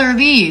hell are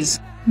these?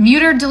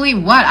 Mute or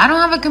delete what? I don't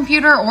have a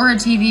computer or a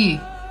TV.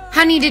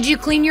 Honey, did you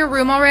clean your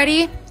room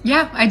already?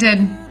 Yeah, I did.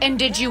 And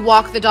did you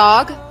walk the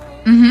dog?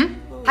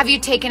 Mm-hmm. Have you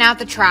taken out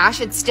the trash?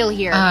 It's still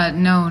here.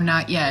 No,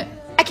 not yet.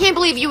 I can't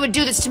believe you would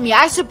do this to me.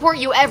 I support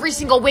you every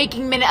single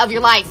waking minute of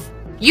your life.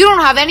 You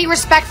don't have any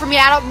respect for me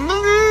at all.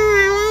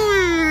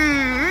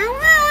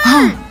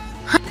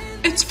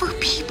 It's for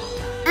people.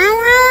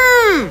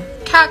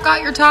 Cat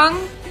got your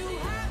tongue?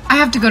 I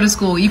have to go to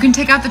school. You can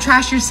take out the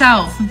trash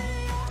yourself.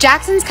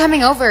 Jackson's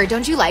coming over.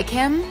 Don't you like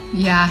him?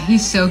 Yeah,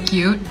 he's so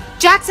cute.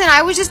 Jackson,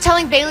 I was just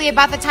telling Bailey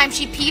about the time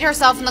she peed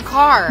herself in the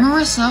car.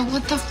 Marissa,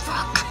 what the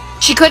fuck?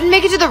 She couldn't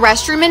make it to the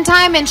restroom in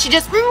time and she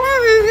just...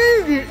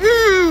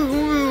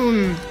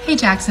 Hey,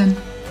 Jackson.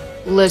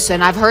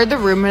 Listen, I've heard the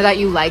rumor that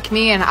you like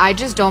me and I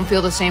just don't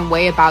feel the same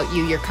way about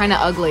you. You're kind of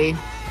ugly.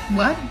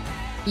 What?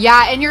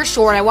 Yeah, and you're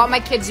short. I want my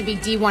kids to be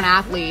D1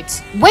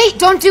 athletes. Wait,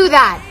 don't do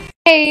that!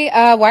 Hey,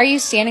 why are you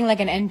standing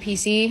like an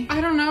NPC? I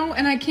don't know,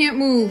 and I can't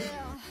move.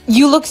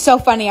 You look so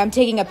funny. I'm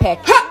taking a pic.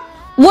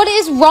 What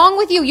is wrong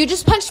with you? You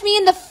just punched me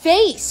in the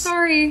face.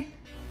 Sorry.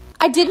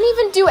 I didn't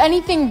even do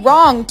anything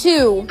wrong,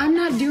 too. I'm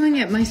not doing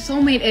it. My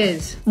soulmate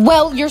is.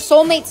 Well, your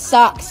soulmate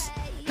sucks.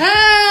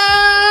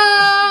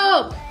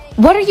 Help!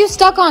 What are you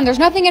stuck on? There's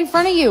nothing in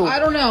front of you. I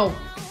don't know.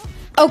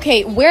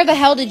 Okay, where the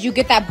hell did you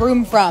get that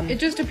broom from? It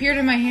just appeared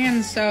in my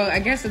hands, so I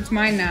guess it's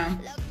mine now.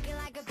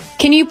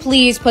 Can you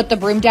please put the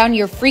broom down?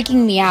 You're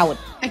freaking me out.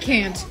 I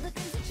can't.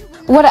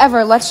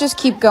 Whatever, let's just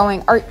keep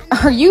going.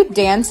 Are you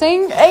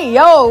dancing? Hey,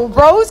 yo,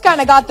 bro's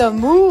kind of got the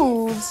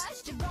moves.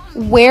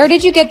 Where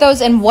did you get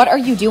those and what are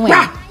you doing?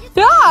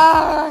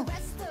 Ah!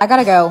 I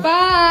gotta go.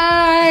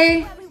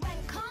 Bye!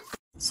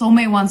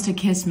 Soulmate wants to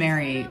kiss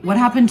Mary. What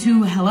happened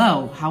to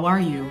hello, how are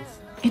you?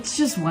 It's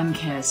just one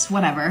kiss,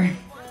 whatever.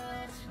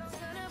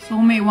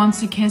 Soulmate wants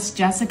to kiss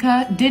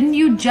Jessica. Didn't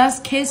you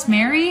just kiss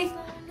Mary?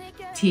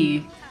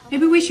 T,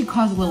 maybe we should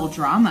cause a little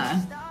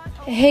drama.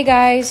 Hey,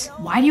 guys.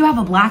 Why do you have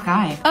a black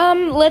eye?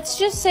 Let's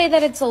just say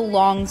that it's a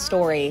long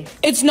story.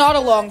 It's not a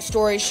long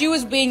story. She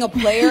was being a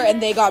player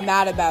and they got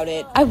mad about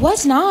it. I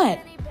was not.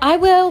 I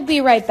will be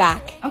right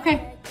back.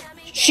 Okay.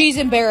 She's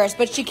embarrassed,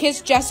 but she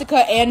kissed Jessica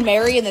and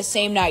Mary in the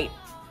same night.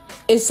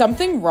 Is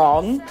something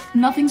wrong?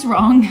 Nothing's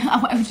wrong.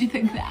 Why would you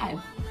think that?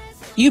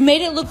 You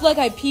made it look like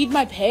I peed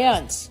my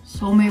pants.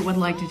 Soulmate would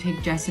like to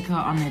take Jessica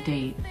on a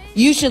date.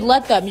 You should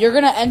let them. You're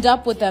gonna end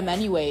up with them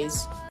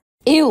anyways.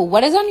 Ew,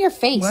 what is on your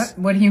face?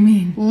 What do you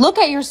mean? Look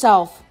at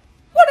yourself.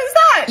 What is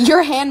that?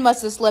 Your hand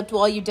must have slipped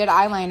while you did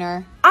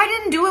eyeliner. I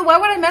didn't do it. Why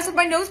would I mess with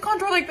my nose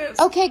contour like this?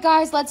 Okay,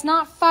 guys, let's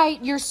not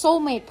fight. Your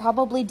soulmate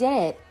probably did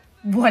it.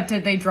 What,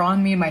 did they draw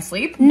on me in my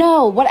sleep?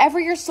 No, whatever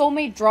your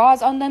soulmate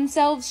draws on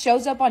themselves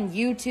shows up on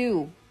you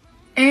too.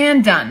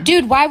 And done.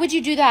 Dude, why would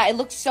you do that? It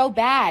looks so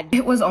bad.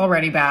 It was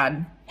already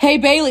bad. Hey,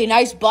 Bailey,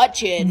 nice butt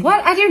chin.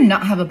 What? I do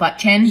not have a butt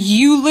chin.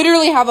 You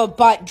literally have a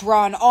butt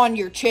drawn on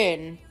your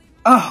chin.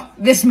 Oh,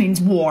 this means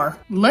war.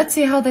 Let's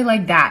see how they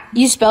like that.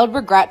 You spelled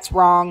regrets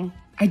wrong.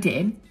 I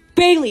did.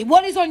 Bailey,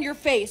 what is on your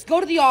face? Go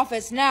to the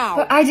office now.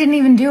 But I didn't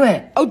even do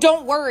it. Oh,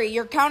 don't worry.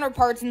 Your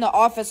counterpart's in the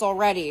office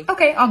already.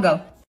 Okay, I'll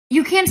go.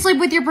 You can't sleep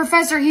with your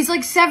professor. He's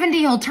like 70.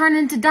 He'll turn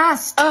into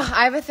dust. Ugh,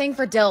 I have a thing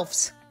for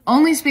DILFs.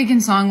 Only speak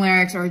in song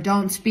lyrics or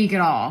don't speak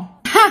at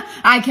all.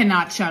 Ha! I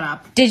cannot shut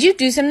up. Did you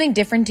do something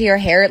different to your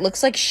hair? It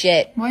looks like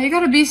shit. Why you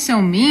gotta be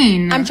so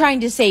mean? I'm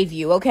trying to save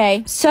you,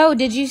 okay? So,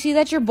 did you see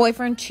that your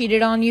boyfriend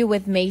cheated on you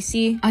with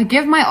Macy? I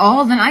give my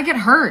all, then I get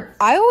hurt.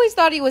 I always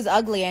thought he was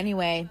ugly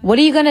anyway. What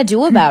are you gonna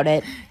do about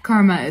it?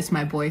 Karma is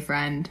my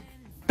boyfriend.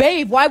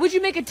 Babe, why would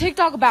you make a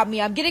TikTok about me?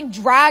 I'm getting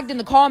dragged in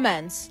the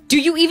comments. Do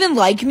you even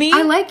like me?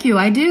 I like you,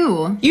 I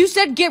do. You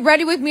said get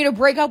ready with me to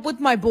break up with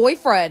my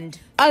boyfriend.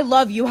 I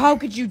love you. How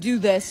could you do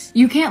this?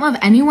 You can't love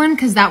anyone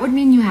because that would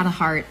mean you had a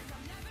heart.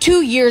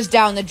 2 years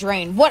down the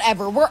drain.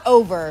 Whatever, we're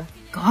over.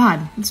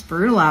 God, it's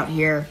brutal out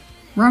here.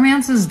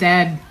 Romance is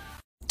dead.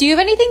 Do you have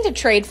anything to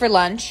trade for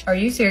lunch? Are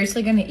you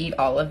seriously gonna eat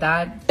all of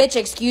that? Bitch,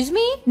 excuse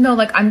me? No,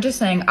 like, I'm just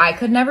saying I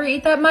could never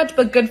eat that much,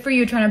 but good for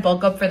you trying to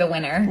bulk up for the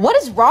winter. What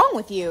is wrong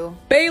with you?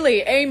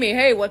 Bailey, Amy,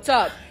 hey, what's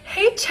up?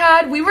 Hey,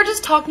 Chad, we were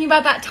just talking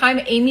about that time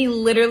Amy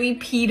literally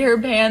peed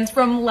her pants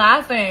from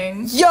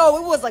laughing. Yo,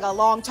 it was like a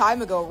long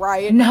time ago,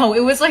 right? No, it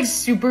was like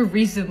super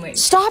recently.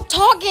 Stop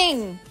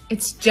talking!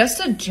 It's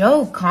just a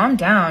joke. Calm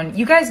down.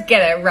 You guys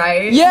get it,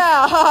 right?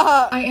 Yeah!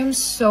 I am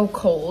so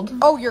cold.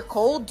 Oh, you're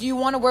cold? Do you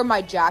want to wear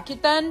my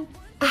jacket then?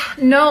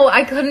 No,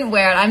 I couldn't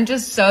wear it. I'm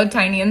just so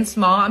tiny and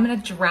small. I'm gonna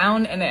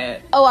drown in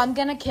it. Oh, I'm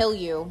gonna kill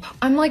you.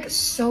 I'm like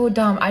so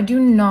dumb. I do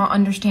not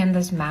understand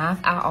this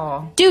math at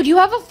all. Dude, you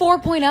have a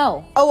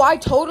 4.0. Oh, I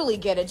totally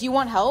get it. Do you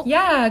want help?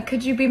 Yeah,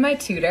 could you be my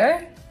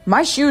tutor?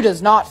 My shoe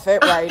does not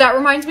fit right. That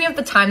reminds me of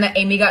the time that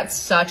Amy got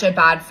such a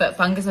bad foot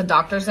fungus, the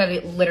doctor said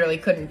it literally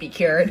couldn't be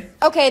cured.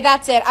 Okay,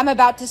 that's it. I'm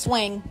about to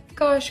swing.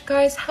 Gosh,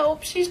 guys,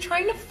 help. She's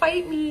trying to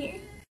fight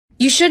me.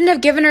 You shouldn't have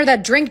given her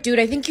that drink, dude.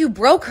 I think you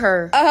broke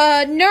her.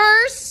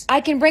 Nurse!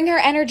 I can bring her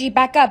energy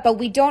back up, but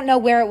we don't know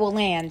where it will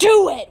land.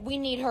 Do it! We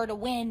need her to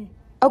win.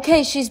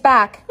 Okay, she's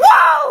back.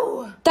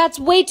 Whoa! That's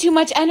way too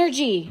much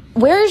energy.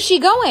 Where is she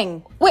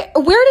going? Wait,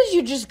 where did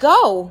you just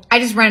go?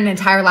 I just ran an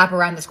entire lap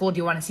around the school. Do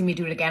you want to see me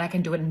do it again? I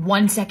can do it in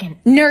 1 second.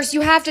 Nurse,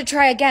 you have to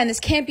try again. This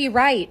can't be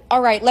right.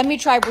 All right, let me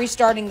try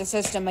restarting the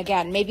system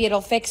again. Maybe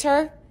it'll fix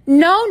her?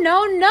 No.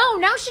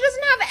 Now she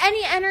doesn't have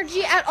any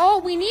energy at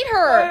all. We need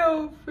her. I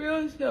don't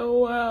feel so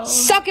well.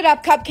 Suck it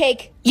up,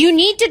 Cupcake. You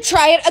need to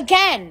try it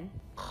again.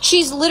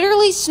 She's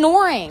literally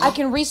snoring. I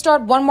can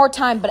restart one more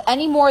time, but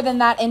any more than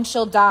that and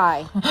she'll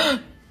die.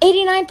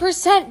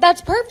 89%.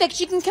 That's perfect.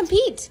 She can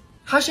compete.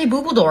 Hashe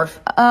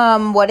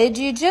Bubbeldorf. What did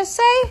you just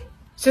say?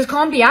 Says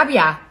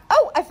Biabia.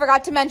 Oh, I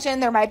forgot to mention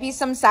there might be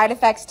some side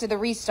effects to the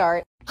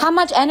restart. How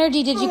much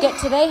energy did you get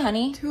today,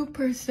 honey?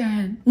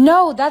 2%.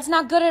 No, that's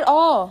not good at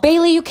all.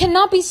 Bailey, you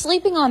cannot be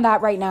sleeping on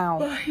that right now.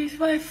 But he's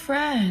my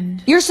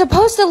friend. You're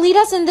supposed to lead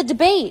us in the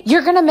debate.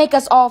 You're gonna make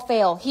us all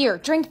fail. Here,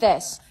 drink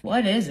this.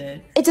 What is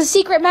it? It's a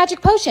secret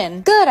magic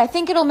potion. Good, I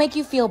think it'll make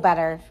you feel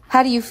better.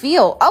 How do you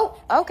feel? Oh,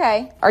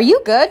 okay. Are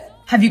you good?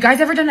 Have you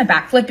guys ever done a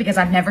backflip? Because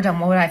I've never done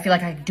one. I feel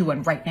like I could do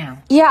one right now.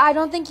 Yeah, I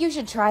don't think you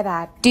should try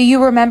that. Do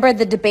you remember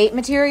the debate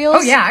materials?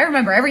 Oh yeah, I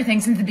remember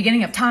everything since the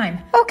beginning of time.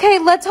 Okay,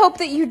 let's hope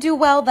that you do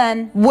well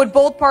then. Would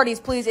both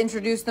parties please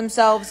introduce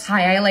themselves?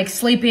 Hi, I like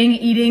sleeping,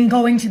 eating,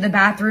 going to the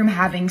bathroom,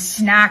 having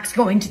snacks,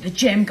 going to the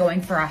gym,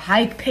 going for a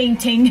hike,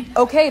 painting.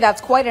 Okay,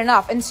 that's quite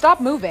enough. And stop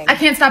moving. I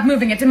can't stop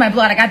moving. It's in my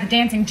blood. I got the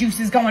dancing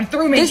juices going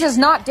through me. This is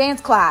not dance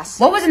class.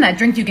 What was in that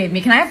drink you gave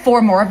me? Can I have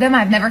 4 more of them?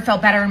 I've never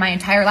felt better in my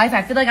entire life.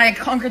 I feel like I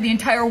conquered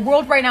the entire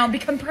world right now and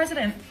become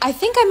president. I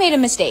think I made a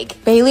mistake.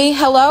 Bailey,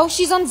 hello?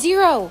 She's on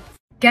 0.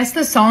 Guess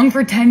the song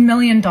for $10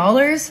 million?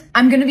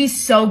 I'm gonna be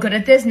so good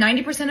at this.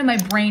 90% of my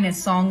brain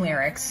is song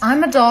lyrics.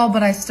 I'm a doll,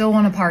 but I still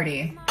want to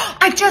party.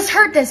 I just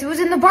heard this. It was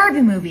in the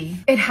Barbie movie.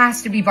 It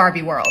has to be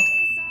Barbie World.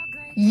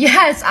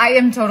 Yes, I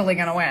am totally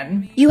gonna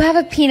win. You have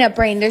a peanut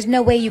brain. There's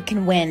no way you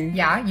can win.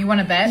 Yeah, you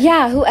wanna bet?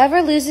 Yeah,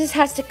 whoever loses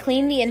has to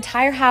clean the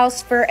entire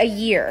house for a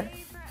year.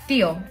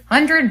 Deal.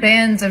 100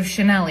 bands of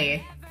Chanel.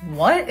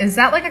 What? Is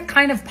that like a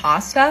kind of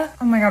pasta?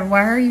 Oh my god,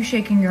 why are you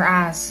shaking your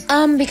ass?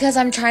 Because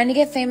I'm trying to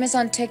get famous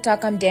on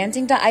TikTok. I'm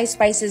dancing to Ice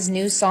Spice's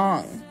new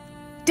song.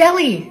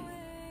 Deli!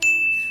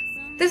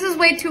 This is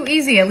way too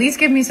easy. At least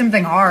give me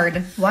something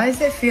hard. Why does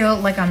it feel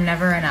like I'm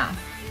never enough?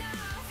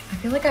 I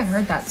feel like I've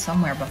heard that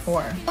somewhere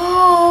before.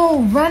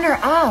 Oh, runner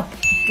up.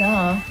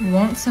 Duh.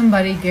 Won't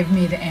somebody give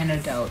me the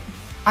antidote?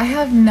 I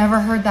have never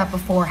heard that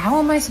before. How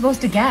am I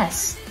supposed to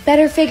guess?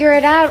 Better figure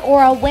it out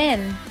or I'll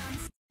win.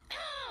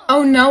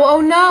 Oh no,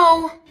 oh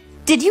no.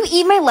 Did you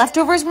eat my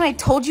leftovers when I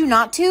told you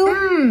not to?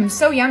 Mmm,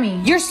 so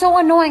yummy. You're so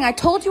annoying. I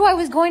told you I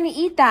was going to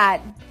eat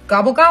that.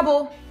 Gobble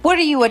gobble. What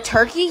are you, a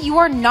turkey? You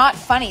are not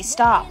funny.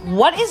 Stop.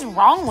 What is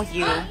wrong with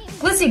you?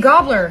 Glizzy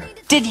gobbler.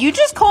 Did you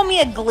just call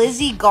me a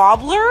glizzy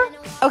gobbler?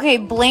 Okay,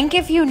 blink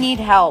if you need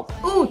help.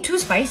 Ooh, too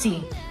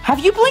spicy. Have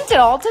you blinked at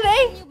all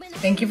today?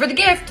 Thank you for the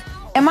gift.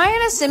 Am I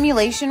in a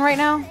simulation right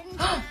now?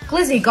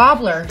 Glizzy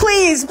gobbler.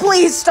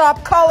 Please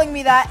stop calling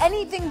me that.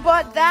 Anything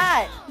but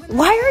that.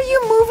 Why are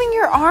you moving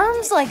your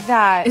arms like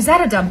that? Is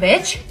that a dumb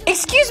bitch?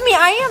 Excuse me,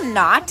 I am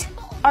not.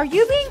 Are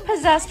you being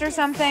possessed or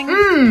something?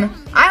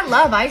 I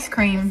love ice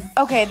cream.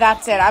 Okay,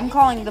 that's it. I'm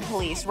calling the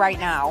police right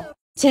now.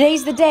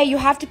 Today's the day you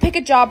have to pick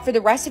a job for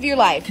the rest of your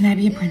life. Can I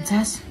be a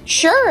princess?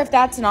 Sure, if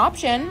that's an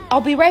option.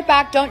 I'll be right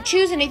back. Don't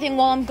choose anything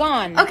while I'm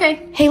gone.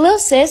 Okay. Hey, little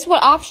sis,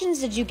 what options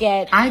did you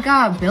get? I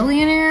got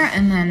billionaire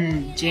and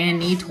then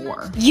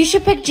janitor. You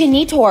should pick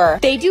janitor.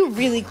 They do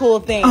really cool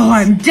things. Oh,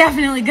 I'm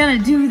definitely gonna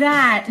do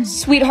that.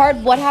 Sweetheart,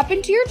 what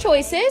happened to your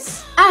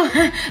choices? Oh,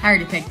 I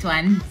already picked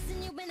one.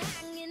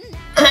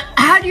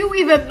 How do you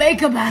even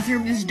make a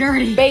bathroom this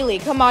dirty? Bailey,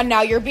 come on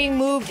now. You're being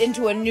moved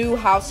into a new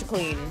house to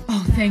clean.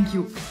 Oh, thank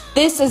you.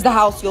 This is the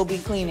house you'll be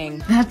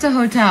cleaning. That's a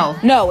hotel.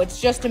 No, it's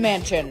just a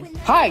mansion.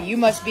 Hi, you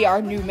must be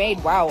our new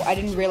maid. Wow, I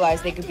didn't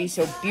realize they could be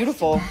so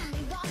beautiful.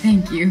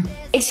 Thank you.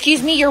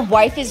 Excuse me, your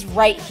wife is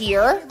right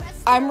here?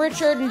 I'm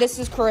Richard and this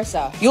is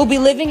Carissa. You'll be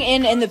living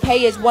in and the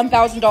pay is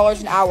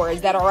 $1,000 an hour.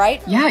 Is that all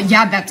right?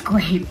 Yeah, that's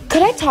great.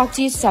 Could I talk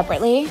to you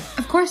separately?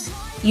 Of course.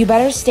 You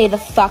better stay the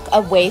fuck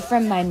away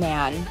from my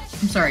man.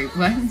 I'm sorry,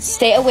 what?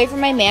 Stay away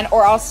from my man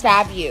or I'll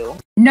stab you.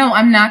 No,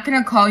 I'm not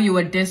gonna call you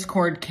a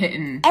Discord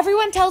kitten.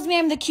 Everyone tells me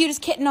I'm the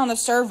cutest kitten on the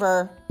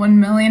server. $1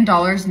 million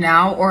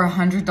now or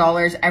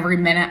 $100 every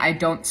minute I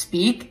don't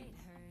speak?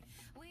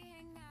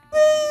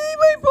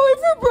 My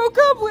boyfriend broke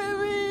up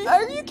with me.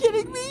 Are you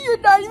kidding me? You're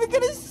not even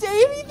gonna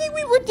say anything?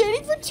 We were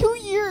dating for 2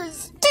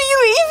 years. Do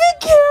you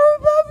even care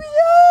about me?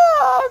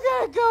 Oh,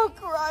 I'm gonna go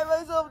cry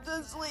myself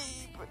to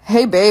sleep.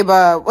 Hey babe,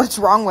 what's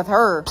wrong with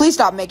her? Please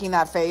stop making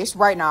that face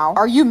right now.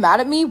 Are you mad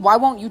at me? Why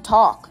won't you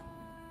talk?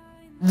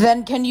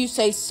 Then can you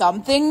say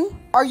something?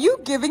 Are you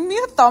giving me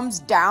a thumbs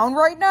down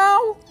right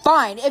now?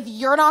 Fine, if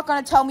you're not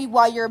gonna tell me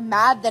why you're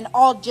mad, then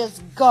I'll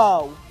just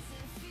go.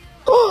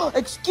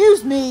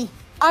 Excuse me.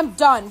 I'm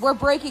done. We're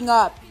breaking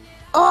up.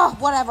 Ugh,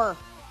 whatever.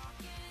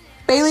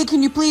 Bailey,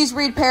 can you please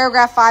read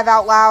paragraph 5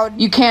 out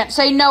loud? You can't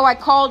say no, I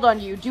called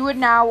on you. Do it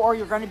now or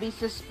you're gonna be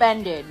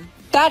suspended.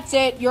 That's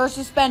it, you're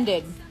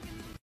suspended.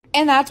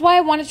 And that's why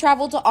I want to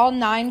travel to all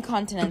 9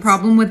 continents. The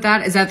problem with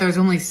that is that there's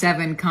only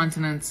 7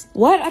 continents.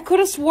 What? I could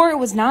have swore it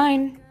was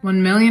 9. $1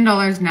 million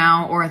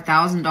now or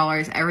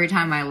 $1,000 every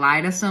time I lie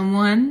to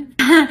someone.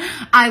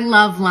 I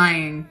love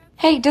lying.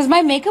 Hey, does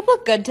my makeup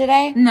look good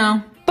today?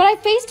 No. But I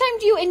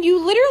FaceTimed you and you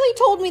literally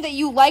told me that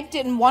you liked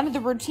it and wanted the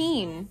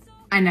routine.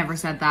 I never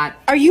said that.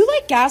 Are you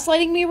like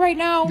gaslighting me right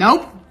now?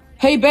 Nope.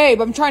 Hey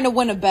babe, I'm trying to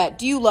win a bet.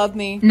 Do you love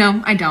me?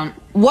 No, I don't.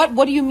 What?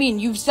 What do you mean?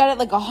 You've said it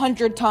like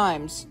 100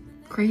 times.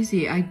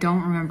 Crazy, I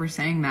don't remember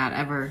saying that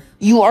ever.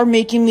 You are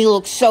making me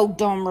look so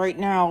dumb right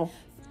now.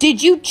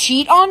 Did you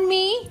cheat on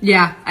me?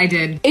 Yeah, I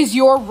did. Is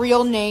your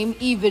real name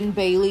even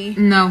Bailey?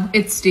 No,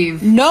 it's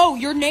Steve. No,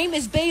 your name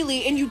is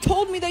Bailey and you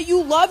told me that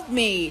you loved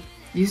me.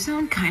 You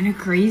sound kind of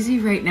crazy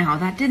right now.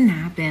 That didn't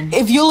happen.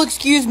 If you'll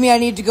excuse me, I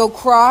need to go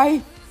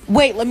cry.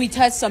 Wait, let me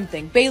test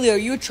something. Bailey, are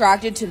you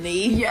attracted to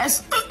me?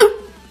 Yes.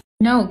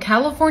 No,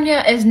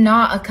 California is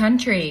not a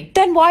country.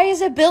 Then why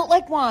is it built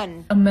like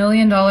one? $1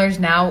 million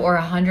now or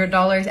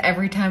 $100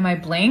 every time I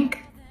blink?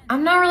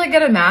 I'm not really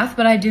good at math,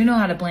 but I do know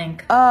how to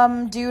blink.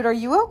 Dude, are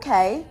you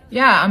okay?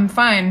 Yeah, I'm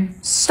fine.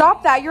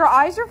 Stop that, your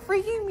eyes are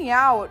freaking me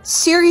out.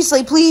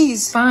 Seriously,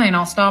 please. Fine,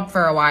 I'll stop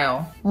for a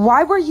while.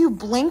 Why were you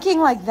blinking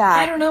like I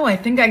that? don't know, I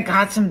think I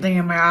got something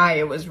in my eye.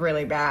 It was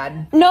really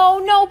bad.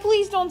 No,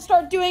 please don't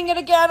start doing it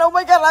again. Oh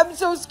my god, I'm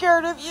so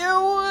scared of you.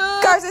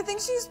 Guys, I think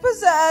she's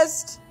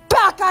possessed.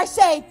 Back, I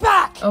say,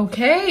 back!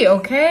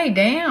 Okay,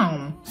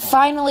 damn.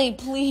 Finally,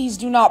 please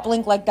do not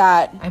blink like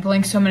that. I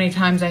blinked so many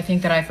times I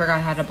think that I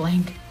forgot how to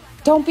blink.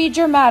 Don't be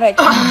dramatic.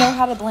 You know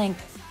how to blink.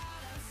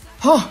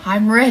 Oh,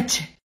 I'm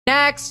rich.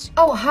 Next.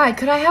 Oh, hi,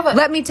 could I have a...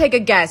 Let me take a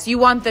guess. You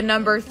want the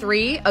number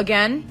 3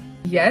 again?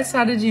 Yes,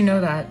 how did you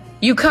know that?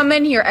 You come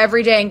in here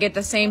every day and get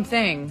the same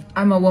thing.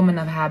 I'm a woman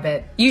of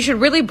habit. You should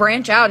really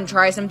branch out and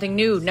try something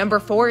new. Number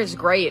 4 is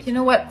great. You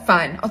know what?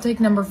 Fine, I'll take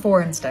number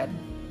 4 instead.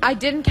 I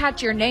didn't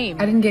catch your name.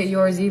 I didn't get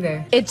yours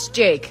either. It's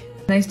Jake.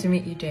 Nice to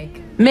meet you,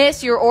 Jake.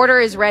 Miss, your order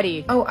is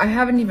ready. Oh, I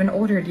haven't even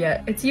ordered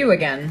yet. It's you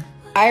again.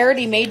 I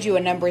already made you a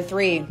number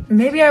 3.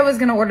 Maybe I was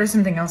gonna order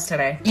something else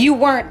today. You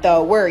weren't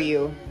though, were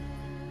you?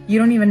 You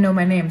don't even know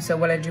my name, so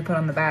what did you put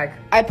on the bag?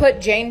 I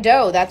put Jane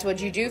Doe. That's what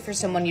you do for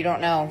someone you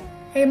don't know.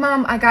 Hey,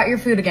 Mom, I got your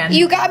food again.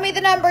 You got me the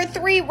number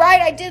 3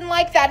 right. I didn't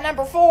like that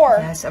number 4.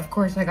 Yes, of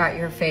course I got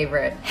your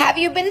favorite. Have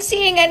you been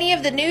seeing any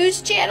of the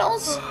news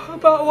channels?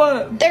 About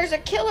what? There's a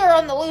killer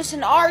on the loose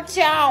in our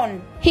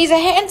town. He's a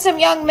handsome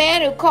young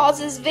man who calls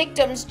his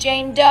victims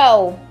Jane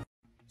Doe.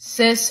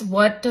 Sis,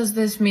 what does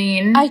this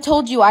mean? I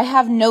told you I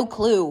have no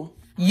clue.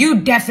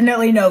 You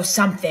definitely know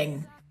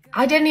something.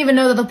 I didn't even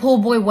know that the pool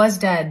boy was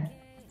dead.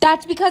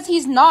 That's because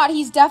he's not.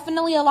 He's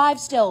definitely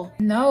alive still.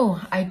 No,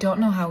 I don't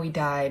know how he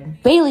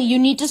died. Bailey, you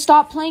need to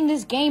stop playing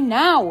this game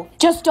now.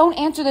 Just don't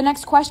answer the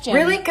next question.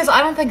 Really? Because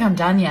I don't think I'm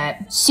done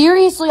yet.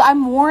 Seriously,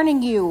 I'm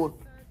warning you.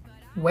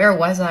 Where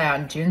was I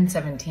on June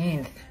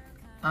 17th?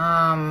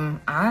 I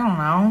don't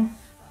know.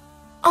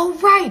 Oh,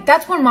 right.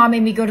 That's when Mom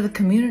made me go to the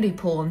community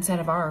pool instead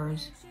of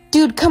ours.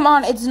 Dude, come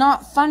on. It's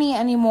not funny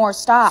anymore.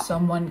 Stop.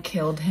 Someone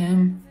killed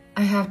him.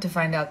 I have to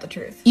find out the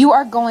truth. You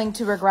are going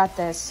to regret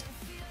this.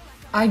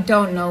 I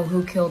don't know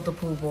who killed the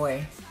pool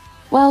boy.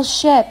 Well,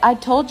 shit. I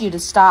told you to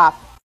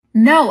stop.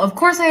 No, of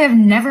course I have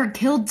never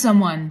killed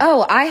someone.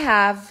 Oh, I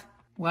have.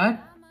 What?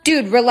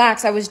 Dude,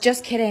 relax. I was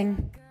just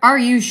kidding. Are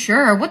you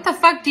sure? What the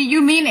fuck do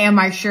you mean, am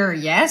I sure?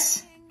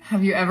 Yes?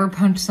 Have you ever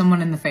punched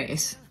someone in the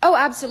face? Oh,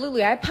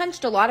 absolutely. I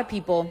punched a lot of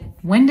people.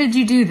 When did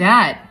you do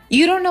that?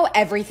 You don't know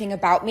everything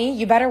about me.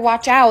 You better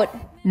watch out.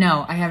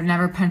 No, I have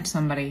never punched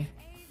somebody.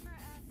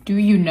 Do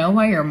you know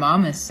why your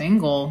mom is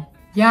single?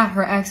 Yeah,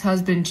 her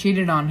ex-husband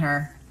cheated on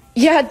her.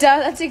 Yeah, duh.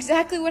 That's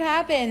exactly what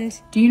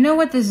happened. Do you know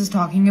what this is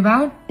talking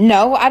about?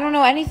 No, I don't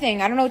know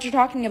anything. I don't know what you're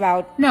talking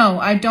about. No,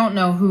 I don't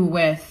know who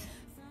with.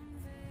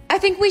 I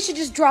think we should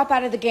just drop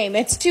out of the game.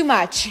 It's too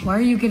much. Why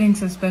are you getting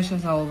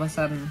suspicious all of a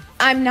sudden?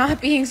 I'm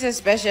not being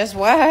suspicious.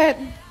 What?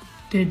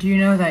 Did you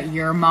know that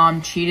your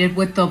mom cheated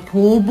with the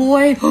pool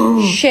boy?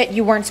 Shit,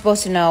 you weren't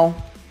supposed to know.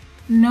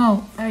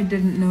 No, I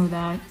didn't know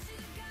that.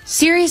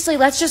 Seriously,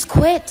 let's just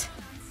quit.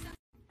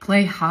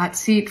 Play hot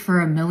seat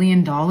for $1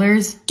 million?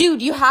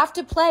 Dude, you have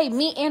to play.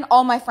 Me and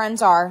all my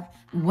friends are.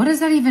 What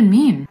does that even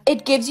mean?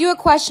 It gives you a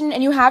question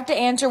and you have to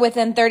answer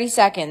within 30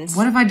 seconds.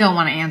 What if I don't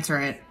want to answer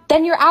it?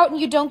 Then you're out and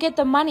you don't get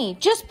the money.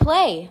 Just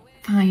play.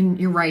 Fine,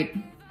 you're right.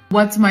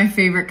 What's my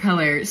favorite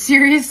color?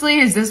 Seriously,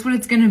 is this what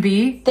it's gonna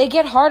be? They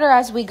get harder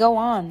as we go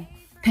on.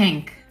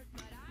 Pink.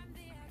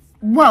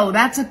 Whoa,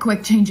 that's a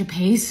quick change of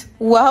pace.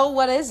 Well,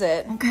 what is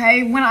it?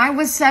 Okay, when I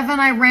was 7,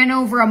 I ran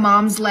over a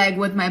mom's leg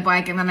with my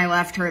bike and then I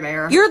left her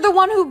there. You're the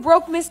one who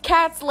broke Miss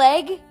Cat's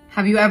leg?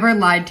 Have you ever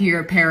lied to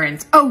your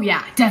parents? Oh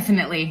yeah,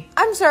 definitely.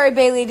 I'm sorry,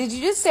 Bailey. Did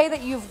you just say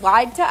that you've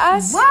lied to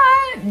us?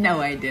 What?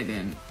 No, I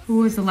didn't. Who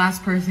was the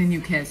last person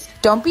you kissed?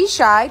 Don't be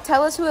shy.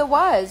 Tell us who it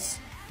was.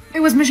 It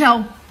was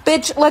Michelle.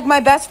 Bitch, like my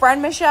best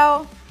friend,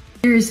 Michelle?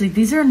 Seriously,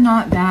 these are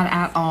not bad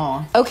at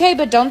all. Okay,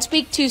 but don't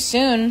speak too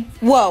soon.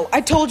 Whoa,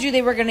 I told you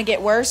they were gonna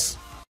get worse.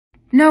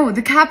 No,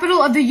 the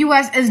capital of the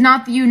US is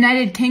not the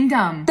United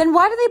Kingdom. Then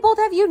why do they both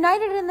have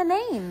United in the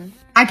name?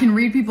 I can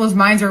read people's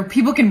minds or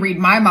people can read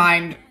my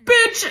mind.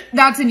 Bitch,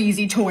 that's an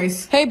easy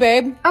choice. Hey,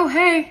 babe. Oh,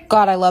 hey.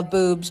 God, I love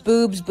boobs.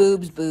 Boobs,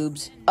 boobs,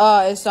 boobs.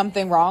 Is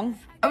something wrong?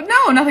 Oh,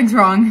 no, nothing's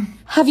wrong.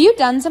 Have you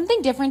done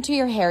something different to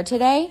your hair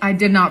today? I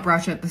did not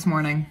brush it this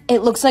morning.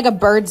 It looks like a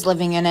bird's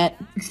living in it.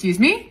 Excuse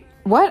me?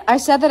 What? I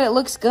said that it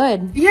looks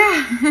good.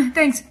 Yeah,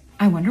 thanks.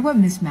 I wonder what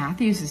Miss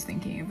Matthews is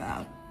thinking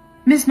about.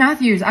 Miss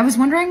Matthews, I was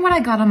wondering what I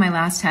got on my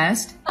last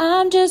test.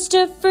 I'm just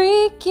a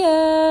freak,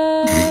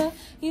 yeah.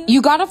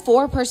 You got a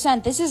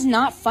 4%. This is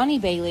not funny,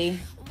 Bailey.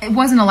 It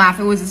wasn't a laugh,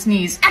 it was a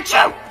sneeze.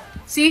 Achoo!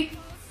 See?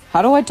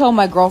 How do I tell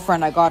my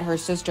girlfriend I got her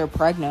sister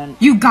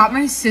pregnant? You got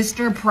my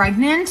sister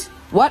pregnant?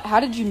 What? How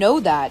did you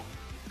know that?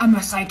 I'm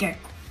a psychic.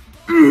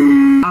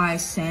 I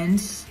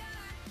sense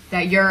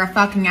that you're a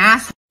fucking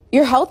ass.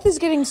 Your health is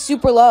getting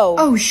super low.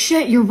 Oh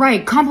shit, you're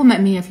right.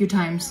 Compliment me a few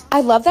times. I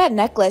love that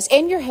necklace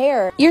and your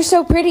hair. You're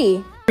so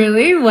pretty.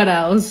 Really? What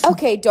else?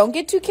 Okay, don't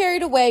get too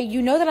carried away.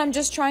 You know that I'm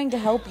just trying to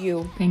help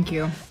you. Thank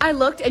you. I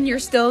looked and you're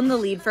still in the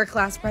lead for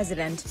class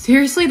president.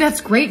 Seriously,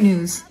 that's great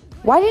news.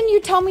 Why didn't you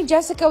tell me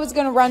Jessica was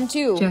gonna run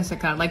too?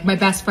 Jessica, like my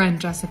best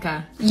friend,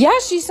 Jessica. Yeah,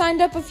 she signed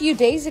up a few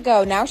days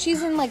ago. Now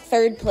she's in like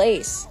 3rd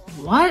place.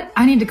 What?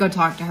 I need to go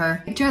talk to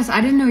her. Jess,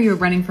 I didn't know you were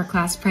running for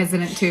class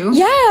president too.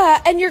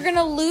 Yeah, and you're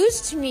gonna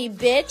lose to me,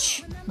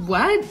 bitch.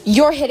 What?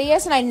 You're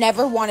hideous and I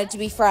never wanted to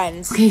be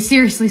friends. Okay,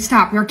 seriously,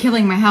 stop. You're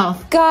killing my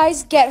health.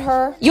 Guys, get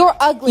her. You're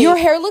ugly. Your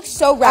hair looks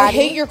so ratty.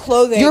 I hate your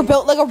clothing. You're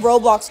built like a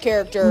Roblox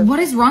character. What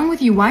is wrong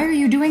with you? Why are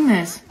you doing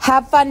this?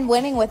 Have fun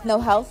winning with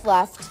no health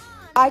left.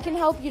 I can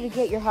help you to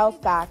get your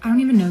health back. I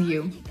don't even know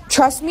you.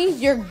 Trust me,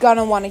 you're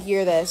gonna want to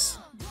hear this.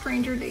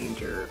 Stranger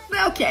danger.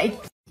 Okay.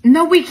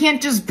 No, we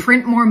can't just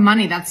print more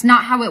money. That's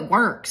not how it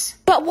works.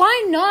 But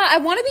why not? I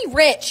want to be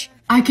rich.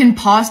 I can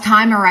pause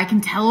time or I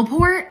can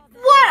teleport?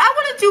 What? I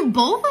want to do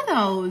both of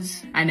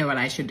those. I know what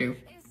I should do.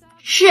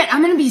 Shit,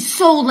 I'm gonna be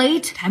so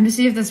late. Time to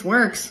see if this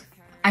works.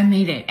 I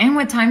made it, and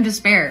with time to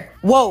spare.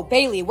 Whoa,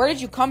 Bailey, where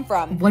did you come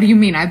from? What do you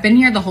mean? I've been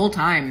here the whole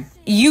time.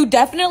 You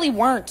definitely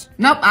weren't.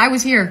 Nope, I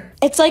was here.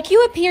 It's like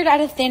you appeared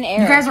out of thin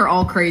air. You guys are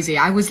all crazy.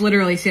 I was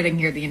literally sitting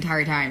here the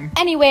entire time.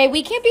 Anyway,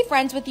 we can't be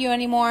friends with you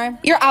anymore.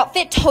 Your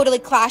outfit totally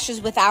clashes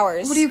with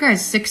ours. What are you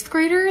guys, 6th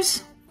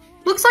graders?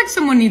 Looks like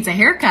someone needs a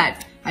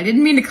haircut. I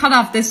didn't mean to cut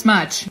off this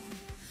much.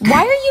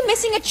 Why are you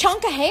missing a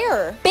chunk of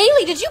hair?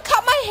 Bailey, did you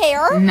cut my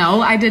hair? No,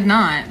 I did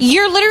not.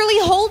 You're literally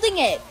holding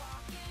it.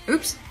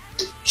 Oops.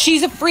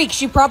 She's a freak.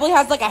 She probably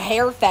has like a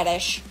hair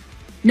fetish.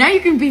 Now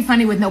you can be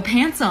funny with no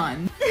pants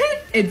on.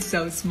 It's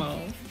so small.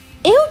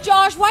 Ew,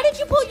 Josh, why did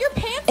you pull your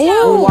pants Ew,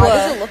 down? why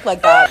does it look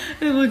like that?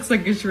 It looks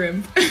like a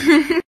shrimp.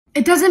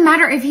 It doesn't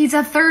matter if he's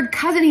a 3rd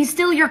cousin, he's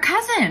still your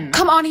cousin.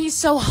 Come on, he's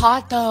so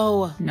hot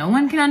though. No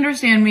one can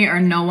understand me or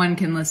no one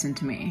can listen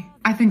to me.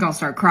 I think I'll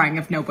start crying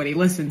if nobody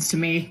listens to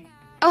me.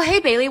 Oh, hey,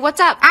 Bailey,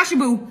 what's up?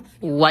 Ashaboo!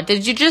 What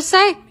did you just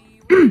say?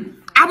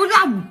 Abu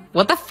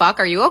What the fuck?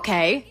 Are you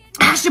okay?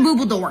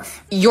 Ashaboobledorf.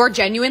 You're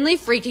genuinely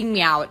freaking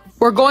me out.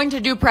 We're going to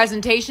do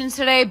presentations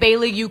today.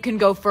 Bailey, you can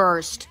go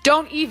first.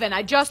 Don't even.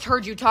 I just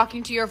heard you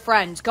talking to your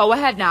friends. Go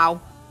ahead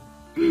now.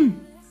 You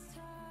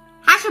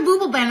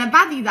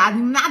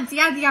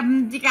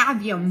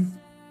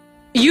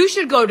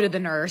should go to the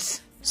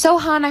nurse. So,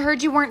 hon, I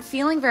heard you weren't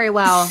feeling very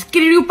well.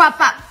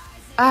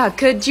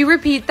 Could you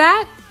repeat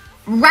that?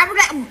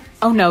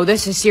 Oh no,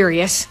 this is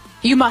serious.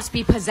 You must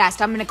be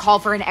possessed. I'm gonna call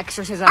for an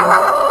exorcism.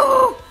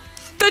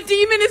 The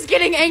demon is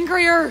getting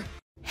angrier.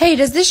 Hey,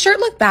 does this shirt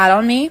look bad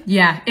on me?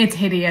 Yeah, it's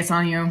hideous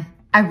on you.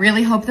 I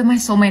really hope that my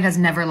soulmate has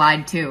never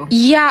lied too.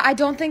 Yeah, I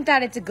don't think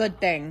that it's a good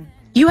thing.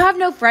 You have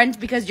no friends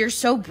because you're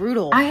so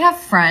brutal. I have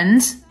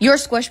friends. Your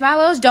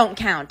squishmallows don't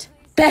count.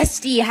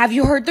 Bestie, have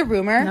you heard the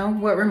rumor? No,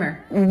 what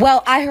rumor?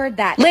 Well, I heard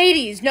that.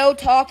 Ladies, no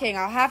talking.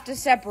 I'll have to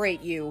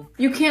separate you.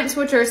 You can't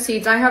switch our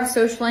seats. I have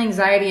social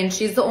anxiety and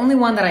she's the only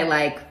one that I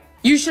like.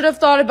 You should have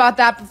thought about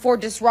that before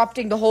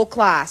disrupting the whole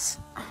class.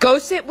 Go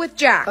sit with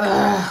Jack.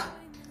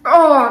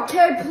 Oh,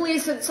 can I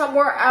please sit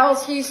somewhere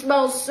else? He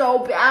smells so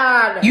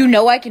bad. You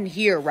know I can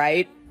hear,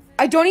 right?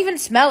 I don't even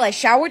smell. I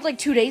showered like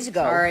 2 days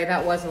ago. Sorry,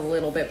 that was a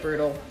little bit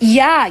brutal.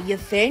 Yeah, you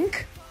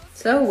think?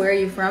 So, where are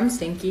you from,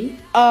 Stinky?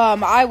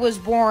 I was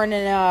born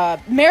in,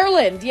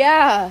 Maryland,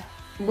 yeah.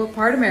 What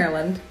part of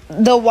Maryland?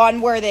 The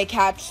one where they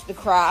catch the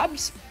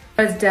crabs.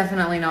 That's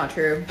definitely not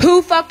true.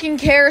 Who fucking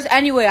cares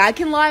anyway? I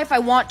can lie if I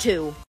want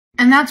to.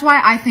 And that's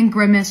why I think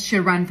Grimace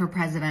should run for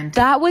president.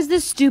 That was the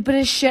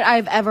stupidest shit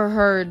I've ever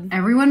heard.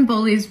 Everyone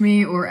bullies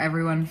me or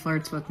everyone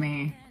flirts with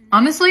me.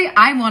 Honestly,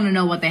 I want to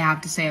know what they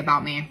have to say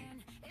about me.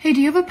 Hey,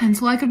 do you have a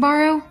pencil I could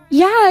borrow?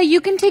 Yeah,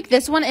 you can take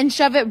this one and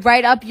shove it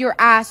right up your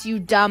ass, you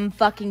dumb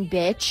fucking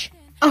bitch.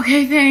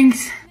 Okay,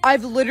 thanks.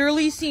 I've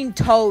literally seen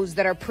toes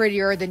that are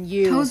prettier than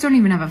you. Toes don't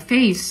even have a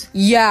face.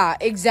 Yeah,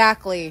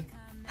 exactly.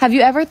 Have you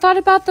ever thought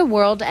about the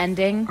world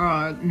ending?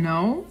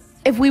 No.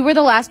 If we were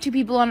the last 2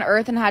 people on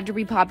Earth and had to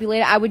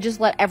repopulate, I would just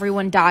let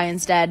everyone die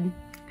instead.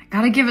 I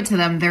Gotta give it to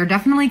them. They're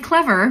definitely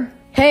clever.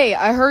 Hey,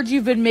 I heard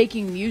you've been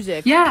making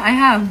music. Yeah, I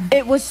have.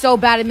 It was so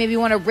bad it made me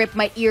want to rip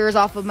my ears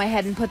off of my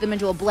head and put them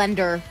into a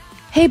blender.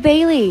 Hey,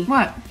 Bailey.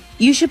 What?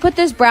 You should put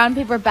this brown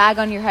paper bag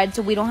on your head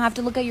so we don't have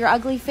to look at your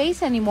ugly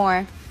face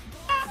anymore.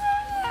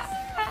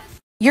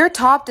 Your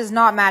top does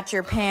not match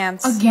your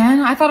pants.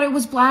 Again? I thought it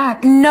was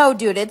black. No,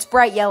 dude, it's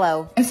bright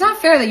yellow. It's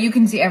not fair that you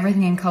can see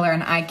everything in color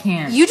and I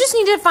can't. You just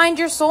need to find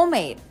your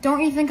soulmate. Don't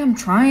you think I'm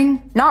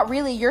trying? Not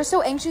really. You're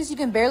so anxious you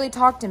can barely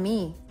talk to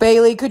me.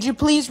 Bailey, could you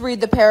please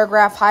read the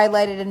paragraph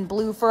highlighted in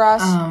blue for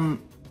us?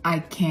 I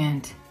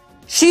can't.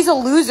 She's a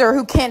loser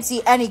who can't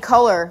see any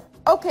color.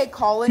 Okay,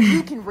 Colin,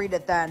 you can read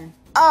it then.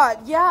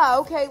 Yeah,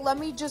 okay, let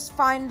me just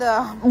find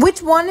the...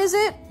 Which one is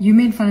it? You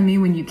made fun of me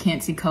when you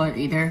can't see color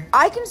either.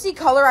 I can see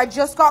color, I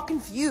just got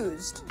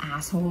confused.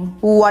 Asshole.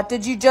 What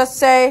did you just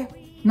say?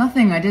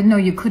 Nothing, I didn't know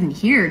you couldn't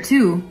hear,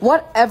 too.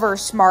 Whatever,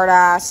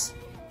 smartass.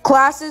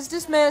 Class is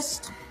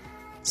dismissed.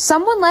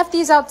 Someone left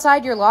these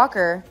outside your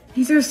locker.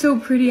 These are so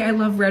pretty, I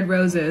love red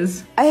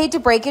roses. I hate to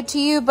break it to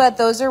you, but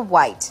those are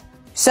white.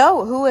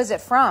 So, who is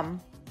it from?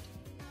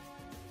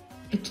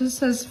 It just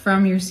says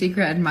from your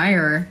secret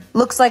admirer.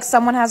 Looks like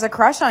someone has a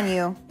crush on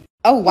you.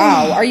 Oh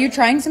wow, are you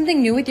trying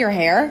something new with your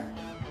hair?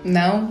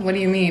 No? What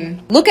do you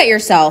mean? Look at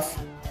yourself.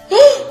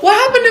 What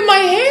happened to my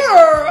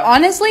hair?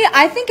 Honestly,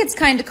 I think it's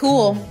kinda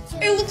cool.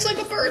 It looks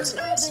like a bird's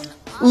nest.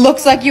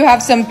 Looks like you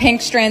have some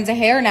pink strands of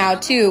hair now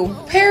too.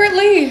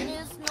 Apparently.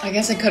 I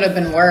guess it could have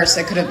been worse.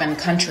 It could have been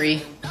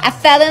country. I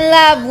fell in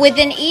love with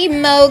an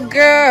emo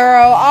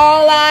girl.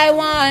 All I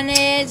want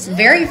is...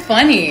 Very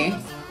funny.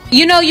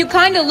 You know, you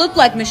kinda look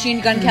like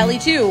Machine Gun Kelly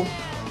too.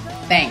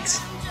 Thanks.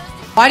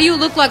 Why do you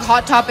look like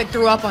Hot Topic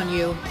threw up on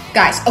you?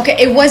 Guys, okay,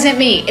 it wasn't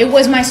me. It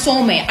was my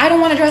soulmate. I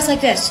don't want to dress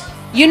like this.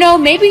 You know,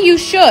 maybe you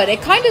should.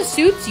 It kinda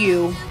suits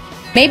you.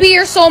 Maybe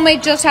your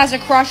soulmate just has a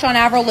crush on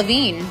Avril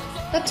Lavigne.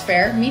 That's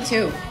fair. Me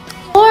too.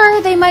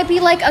 Or they might be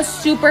like a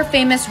super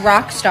famous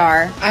rock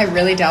star. I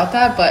really doubt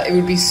that, but it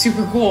would be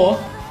super cool.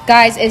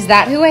 Guys, is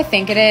that who I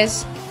think it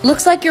is?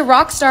 Looks like your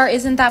rock star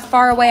isn't that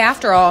far away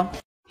after all.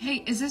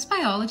 Hey, is this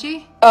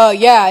biology?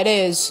 Yeah, it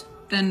is.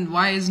 Then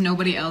why is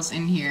nobody else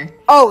in here?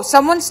 Oh,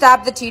 someone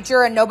stabbed the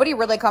teacher and nobody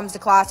really comes to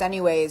class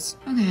anyways.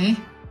 Okay.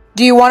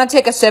 Do you want to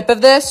take a sip of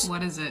this?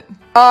 What is it?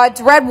 It's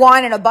red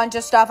wine and a bunch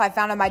of stuff I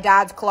found in my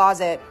dad's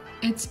closet.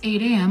 It's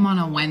 8 a.m. on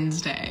a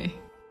Wednesday.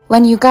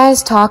 When you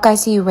guys talk, I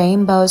see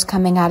rainbows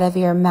coming out of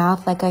your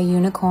mouth like a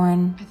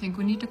unicorn. I think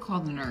we need to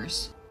call the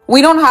nurse.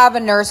 We don't have a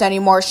nurse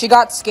anymore. She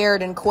got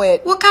scared and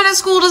quit. What kind of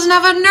school doesn't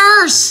have a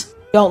nurse?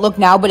 Don't look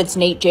now, but it's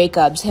Nate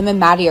Jacobs. Him and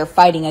Maddie are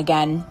fighting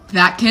again.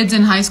 That kid's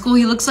in high school.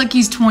 He looks like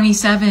he's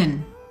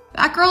 27.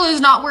 That girl is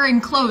not wearing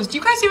clothes. Do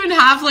you guys even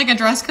have, like, a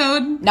dress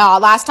code? Nah,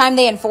 last time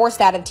they enforced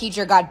that, a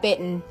teacher got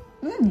bitten.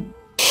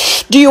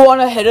 Do you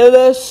want a hit of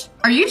this?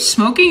 Are you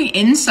smoking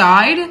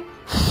inside?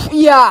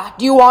 Yeah.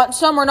 Do you want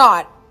some or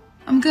not?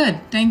 I'm good,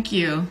 thank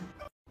you.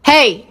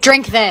 Hey,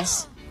 drink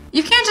this.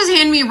 You can't just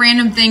hand me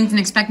random things and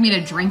expect me to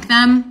drink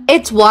them.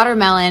 It's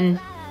watermelon.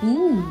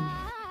 Ooh.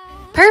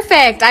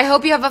 Perfect. I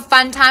hope you have a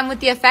fun time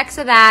with the effects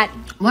of that.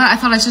 What? I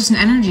thought it's just an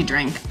energy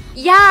drink.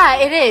 Yeah,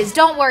 it is.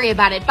 Don't worry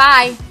about it.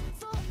 Bye.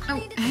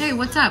 Oh, hey,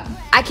 what's up?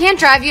 I can't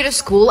drive you to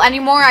school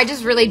anymore. I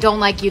just really don't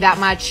like you that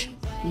much.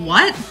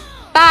 What?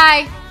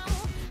 Bye.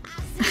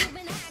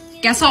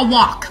 Guess I'll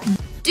walk.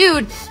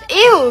 Dude,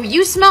 ew,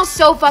 you smell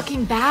so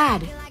fucking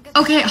bad.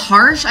 Okay,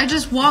 harsh. I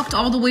just walked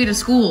all the way to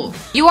school.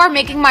 You are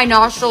making my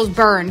nostrils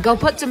burn. Go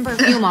put some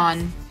perfume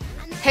on.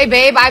 Hey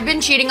babe, I've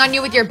been cheating on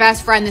you with your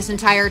best friend this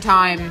entire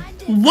time.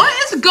 What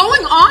is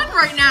going on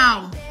right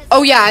now?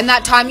 Oh yeah, and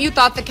that time you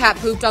thought the cat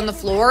pooped on the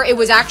floor, it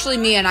was actually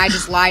me and I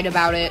just lied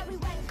about it.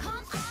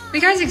 Will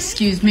you guys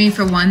excuse me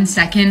for 1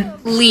 second?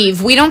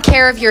 Leave. We don't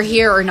care if you're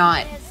here or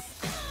not.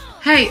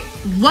 Hey,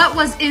 what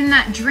was in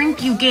that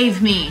drink you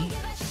gave me?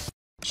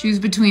 Choose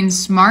between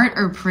smart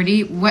or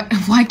pretty.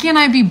 Why can't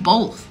I be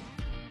both?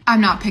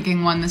 I'm not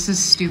picking one. This is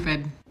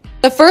stupid.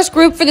 The first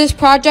group for this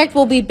project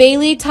will be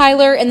Bailey,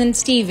 Tyler, and then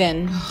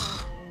Steven.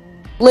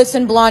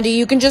 Listen, Blondie,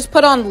 you can just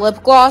put on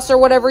lip gloss or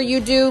whatever you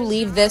do.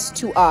 Leave this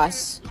to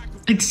us.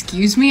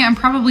 Excuse me? I'm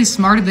probably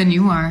smarter than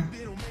you are.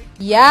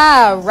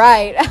 Yeah,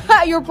 right.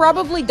 You're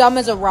probably dumb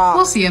as a rock.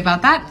 We'll see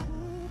about that.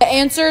 The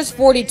answer is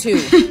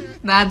 42.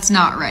 That's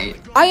not right.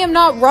 I am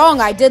not wrong.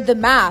 I did the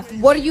math.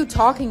 What are you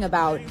talking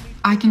about?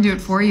 I can do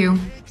it for you.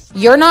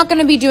 You're not going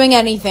to be doing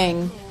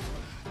anything.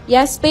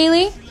 Yes,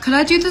 Bailey? Could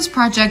I do this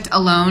project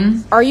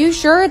alone? Are you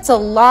sure? It's a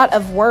lot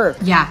of work.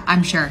 Yeah,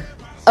 I'm sure.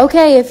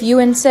 Okay, if you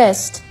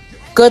insist.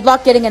 Good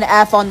luck getting an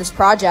F on this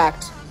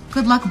project.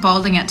 Good luck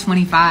balding at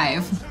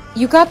 25.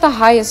 You got the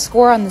highest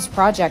score on this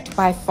project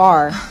by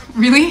far.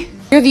 Really?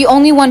 You're the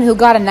only one who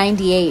got a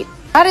 98.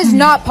 That is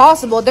not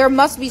possible. There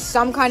must be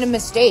some kind of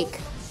mistake.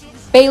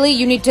 Bailey,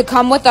 you need to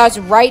come with us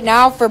right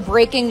now for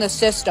breaking the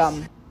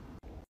system.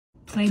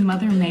 Play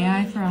Mother May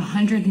I for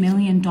 $100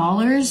 million?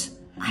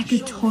 I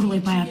could totally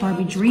buy a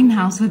Barbie dream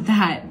house with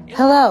that.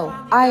 Hello,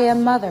 I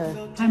am Mother.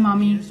 Hi,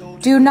 Mommy.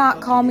 Do not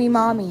call me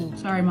Mommy.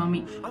 Sorry,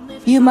 Mommy.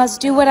 You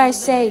must do what I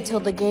say till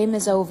the game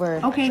is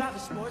over. Okay.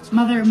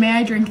 Mother, may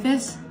I drink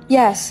this?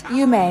 Yes,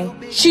 you may.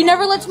 She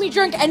never lets me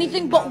drink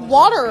anything but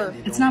water.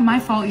 It's not my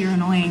fault you're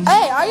annoying.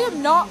 Hey, I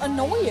am not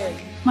annoying.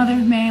 Mother,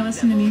 may I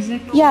listen to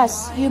music?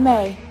 Yes, you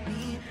may.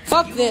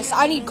 Fuck this,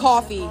 I need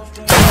coffee.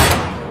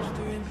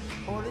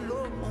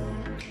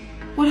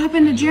 What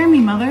happened to Jeremy,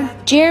 Mother?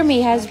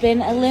 Jeremy has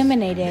been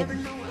eliminated.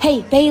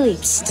 Hey, Bailey.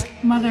 Psst.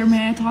 Mother,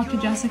 may I talk to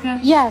Jessica?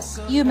 Yes,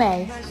 you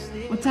may.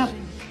 What's up?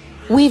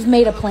 We've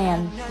made a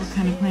plan. What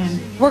kind of plan?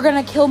 We're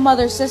gonna kill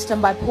Mother's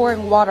system by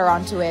pouring water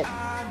onto it.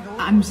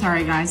 I'm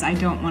sorry, guys. I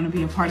don't want to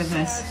be a part of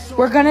this.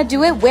 We're gonna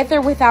do it with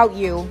or without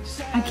you.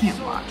 I can't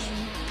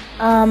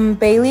watch.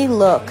 Bailey,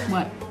 look.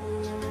 What?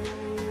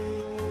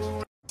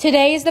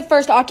 Today is the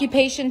first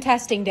occupation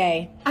testing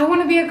day. I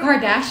want to be a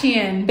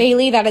Kardashian.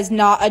 Bailey, that is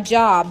not a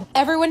job.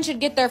 Everyone should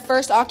get their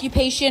first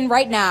occupation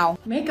right now.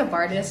 Makeup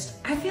artist.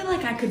 I feel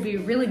like I could be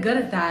really good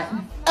at that.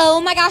 Oh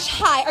my gosh,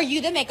 hi, are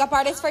you the makeup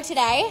artist for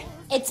today?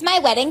 It's my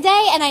wedding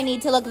day and I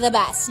need to look the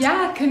best.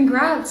 Yeah,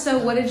 congrats. So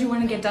what did you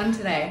want to get done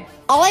today?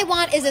 All I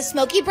want is a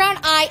smoky brown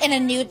eye and a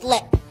nude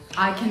lip.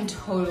 I can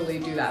totally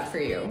do that for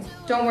you.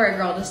 Don't worry,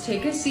 girl. Just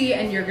take a seat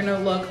and you're gonna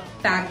look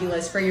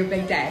fabulous for your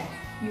big day.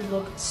 You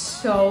look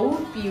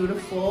so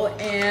beautiful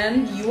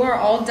and you are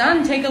all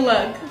done. Take a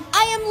look.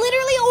 I am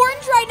literally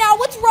orange right now.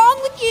 What's wrong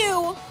with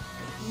you?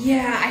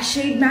 Yeah, I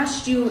shade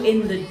matched you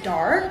in the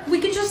dark. We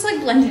could just like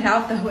blend it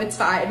out though. It's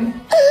fine.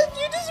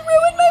 You just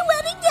ruined my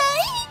wedding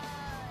day.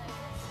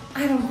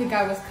 I don't think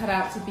I was cut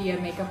out to be a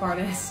makeup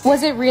artist.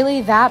 Was it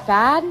really that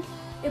bad?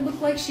 It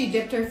looked like she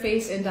dipped her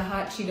face into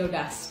hot Cheeto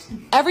dust.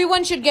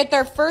 Everyone should get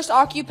their first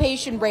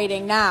occupation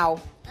rating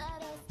now.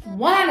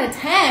 1 out of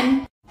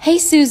 10? Hey,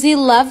 Susie,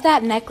 love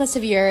that necklace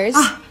of yours.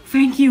 Ah,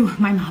 thank you.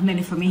 My mom made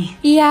it for me.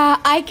 Yeah,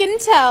 I can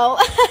tell.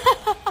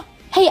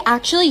 Hey,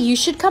 actually, you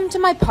should come to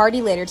my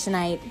party later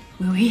tonight.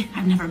 Louie,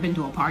 I've never been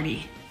to a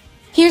party.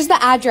 Here's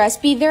the address.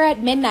 Be there at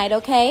midnight,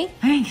 okay?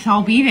 Thanks,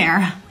 I'll be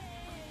there.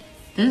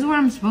 This is where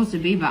I'm supposed to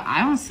be, but I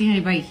don't see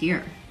anybody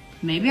here.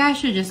 Maybe I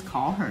should just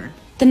call her.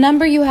 The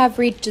number you have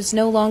reached is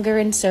no longer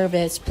in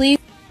service. Please.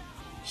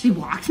 She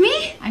blocked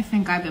me? I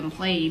think I've been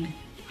played.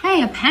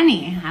 Hey, a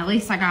penny. At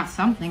least I got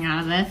something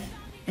out of this.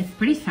 It's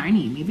pretty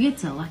shiny. Maybe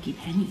it's a lucky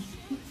penny.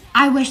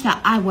 I wish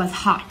that I was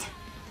hot.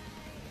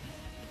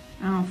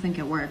 I don't think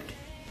it worked.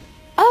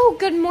 Oh,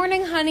 good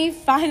morning, honey.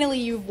 Finally,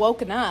 you've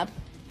woken up.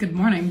 Good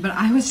morning, but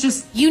I was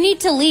just... You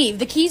need to leave.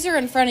 The keys are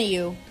in front of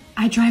you.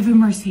 I drive a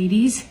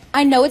Mercedes.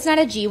 I know it's not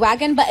a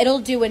G-Wagon, but it'll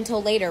do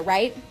until later,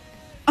 right?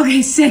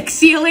 Okay, sick.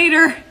 See you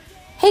later.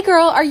 Hey,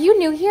 girl, are you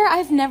new here?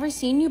 I've never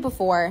seen you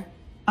before.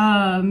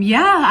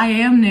 Yeah, I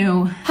am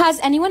new. Has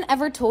anyone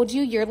ever told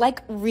you you're,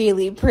 like,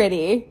 really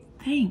pretty?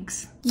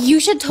 Thanks. You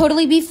should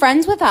totally be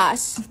friends with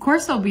us. Of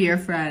course I'll be your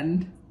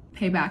friend.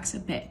 Payback's a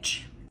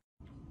bitch.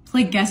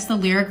 Play guess the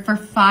lyric for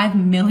 $5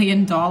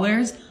 million?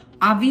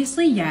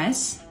 Obviously,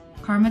 yes.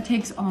 Karma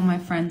takes all my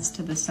friends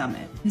to the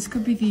summit. This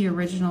could be the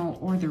original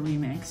or the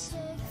remix.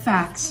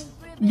 Facts.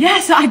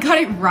 Yes, I got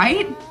it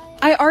right.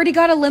 I already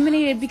got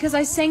eliminated because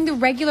I sang the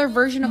regular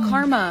version of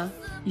Karma.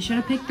 You should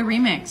have picked the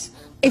remix.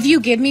 If you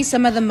give me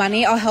some of the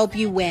money, I'll help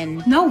you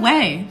win. No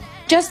way.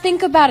 Just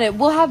think about it.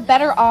 We'll have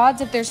better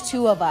odds if there's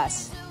 2 of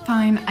us.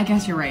 Fine, I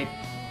guess you're right.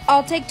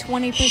 I'll take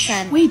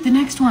 20%. Wait, the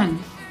next one.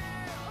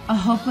 A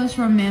hopeless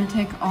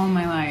romantic all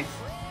my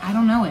life. I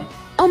don't know it.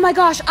 Oh my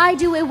gosh, I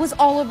do. It was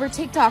all over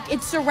TikTok.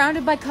 It's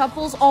surrounded by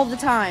couples all the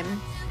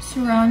time.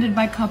 Surrounded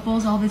by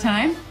couples all the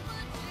time?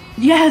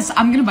 Yes,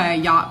 I'm gonna buy a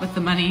yacht with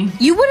the money.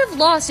 You would have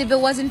lost if it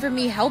wasn't for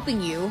me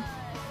helping you.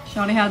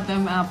 Shawty had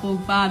them apple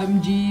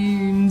bottom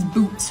jeans,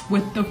 boots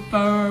with the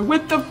fur,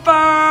 with the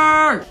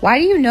fur! Why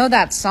do you know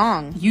that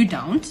song? You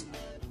don't?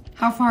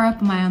 How far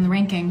up am I on the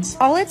rankings?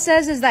 All it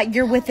says is that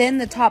you're within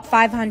the top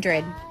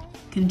 500.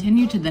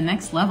 Continue to the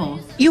next level.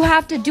 You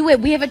have to do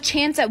it. We have a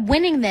chance at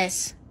winning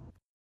this.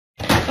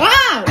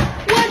 Wow!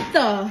 What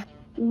the?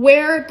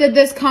 Where did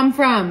this come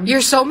from? Your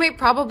soulmate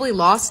probably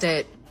lost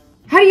it.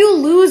 How do you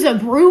lose a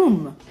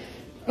broom?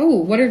 Oh,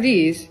 what are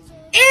these?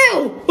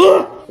 Ew!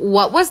 Ugh!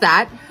 What was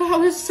that? That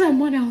was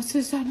someone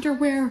else's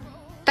underwear.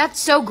 That's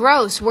so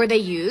gross. Were they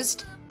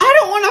used? I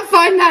don't want to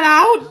find that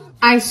out.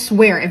 I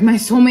swear, if my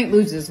soulmate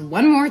loses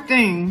one more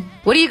thing.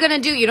 What are you gonna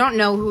do? You don't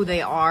know who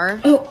they are.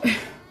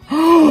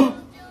 Oh.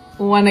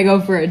 Want to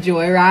go for a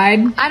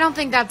joyride? I don't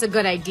think that's a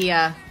good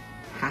idea.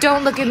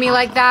 Don't look at me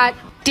like that.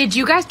 Did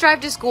you guys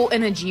drive to school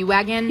in a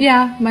G-Wagon?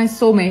 Yeah, my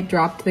soulmate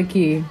dropped the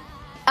key.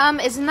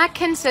 Isn't that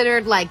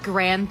considered like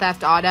Grand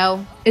Theft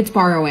Auto? It's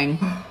borrowing.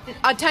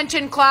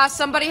 Attention class,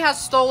 somebody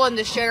has stolen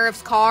the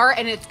sheriff's car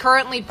and it's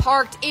currently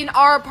parked in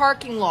our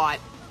parking lot.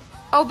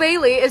 Oh,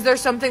 Bailey, is there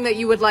something that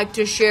you would like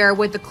to share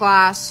with the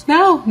class?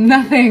 No,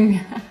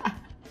 nothing.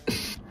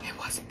 It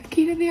wasn't the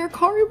key to their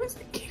car, it was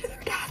the key to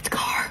their dad's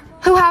car.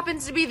 Who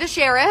happens to be the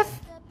sheriff?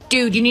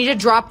 Dude, you need to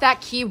drop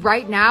that key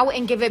right now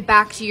and give it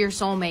back to your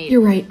soulmate.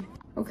 You're right.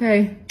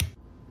 Okay.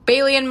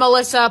 Bailey and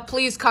Melissa,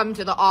 please come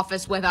to the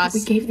office with us.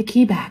 We gave the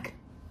key back.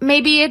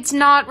 Maybe it's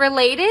not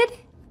related?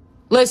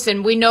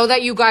 Listen, we know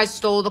that you guys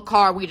stole the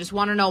car. We just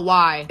want to know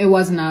why. It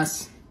wasn't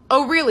us.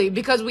 Oh, really?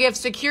 Because we have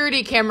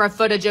security camera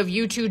footage of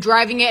you two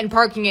driving it and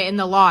parking it in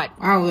the lot.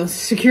 Wow, the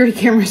security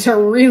cameras are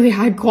really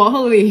high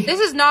quality. This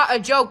is not a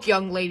joke,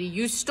 young lady.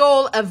 You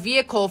stole a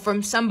vehicle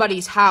from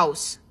somebody's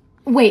house.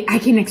 Wait, I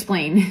can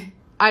explain.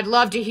 I'd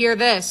love to hear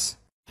this.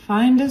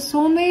 Find a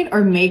soulmate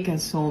or make a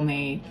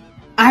soulmate?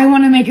 I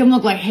want to make him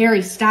look like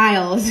Harry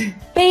Styles.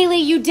 Bailey,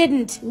 you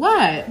didn't.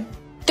 What?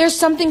 There's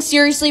something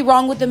seriously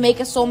wrong with the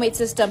Make a Soulmate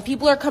system.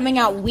 People are coming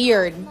out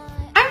weird.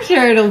 I'm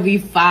sure it'll be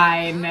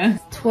fine.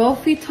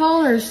 12 feet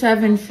tall or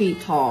 7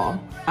 feet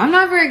tall? I'm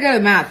not very good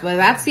at math, but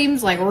that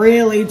seems like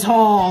really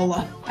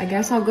tall. I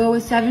guess I'll go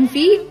with 7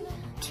 feet.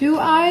 2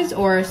 eyes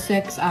or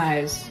 6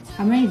 eyes?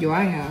 How many do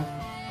I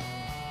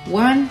have?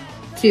 1,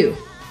 2.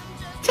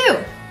 2.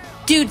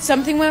 Dude,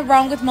 something went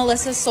wrong with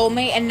Melissa's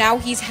soulmate and now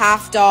he's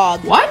half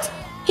dog. What?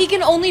 He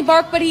can only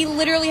bark, but he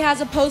literally has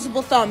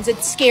opposable thumbs.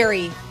 It's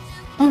scary.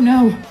 Oh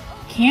no.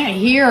 Can't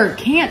hear,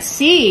 can't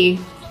see.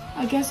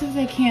 I guess if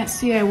they can't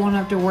see, I won't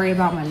have to worry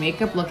about my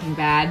makeup looking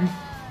bad.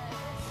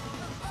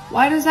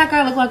 Why does that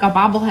guy look like a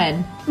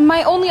bobblehead?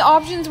 My only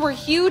options were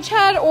huge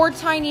head or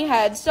tiny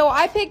head, so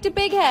I picked a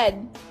big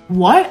head.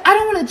 What? I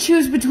don't want to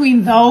choose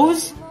between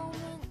those.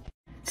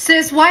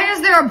 Sis, why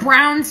is there a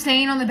brown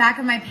stain on the back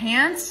of my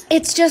pants?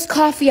 It's just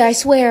coffee, I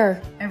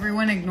swear.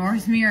 Everyone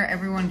ignores me or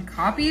everyone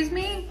copies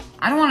me?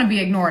 I don't want to be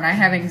ignored. I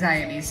have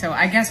anxiety, so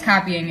I guess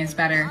copying is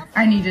better.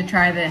 I need to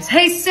try this.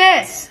 Hey,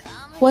 sis!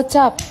 What's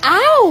up?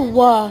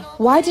 Ow!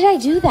 Why did I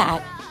do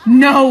that?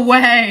 No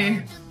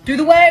way! Do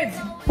the wave!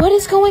 What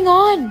is going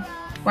on?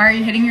 Why are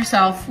you hitting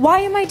yourself? Why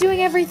am I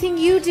doing everything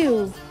you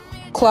do?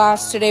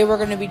 Class, today we're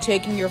going to be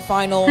taking your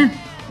final.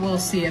 We'll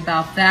see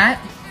about that.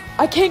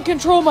 I can't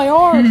control my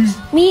arms.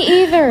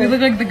 Me either. We look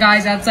like the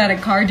guys outside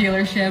of car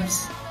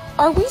dealerships.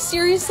 Are we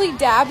seriously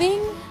dabbing?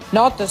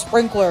 Not the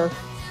sprinkler.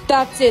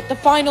 That's it. The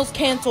final's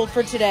canceled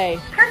for today.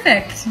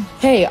 Perfect.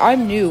 Hey,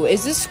 I'm new.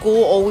 Is this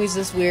school always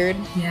this weird?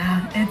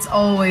 Yeah, it's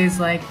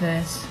always like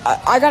this.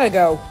 I gotta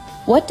go.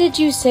 What did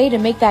you say to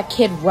make that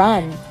kid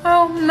run?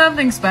 Oh,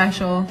 nothing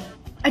special.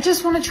 I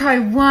just want to try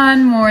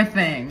one more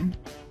thing.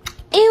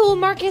 Ew,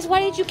 Marcus,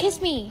 why did you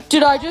kiss me?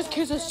 Did I just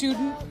kiss a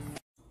student?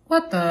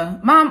 What the?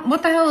 Mom,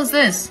 what the hell is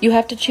this? You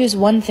have to choose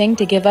one thing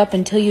to give up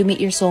until you meet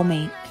your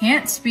soulmate.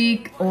 Can't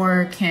speak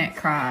or can't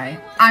cry.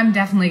 I'm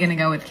definitely gonna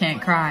go with can't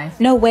cry.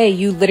 No way,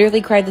 you literally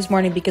cried this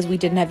morning because we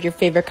didn't have your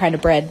favorite kind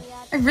of bread.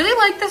 I really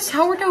like this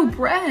sourdough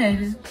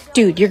bread.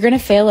 Dude, you're gonna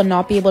fail and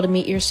not be able to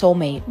meet your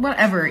soulmate.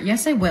 Whatever,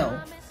 yes I will.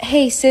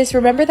 Hey sis,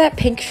 remember that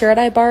pink shirt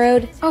I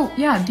borrowed? Oh,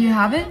 yeah, do you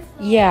have it?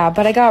 Yeah,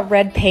 but I got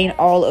red paint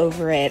all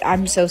over it.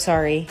 I'm so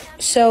sorry.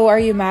 So, are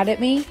you mad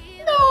at me?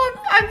 No,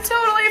 I'm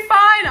totally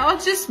fine. I'll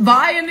just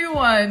buy a new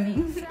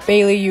one.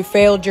 Bailey, you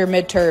failed your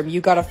midterm. You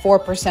got a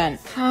 4%.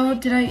 How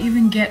did I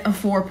even get a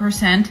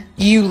 4%?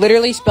 You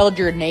literally spelled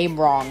your name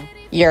wrong.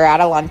 You're out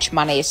of lunch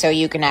money, so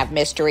you can have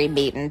mystery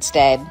meat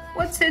instead.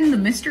 What's in the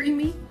mystery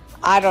meat?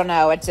 I don't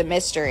know. It's a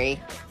mystery.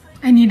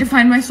 I need to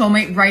find my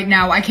soulmate right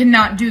now. I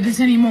cannot do this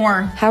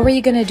anymore. How are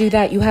you gonna do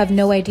that? You have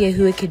no idea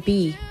who it could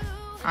be.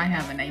 I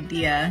have an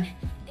idea.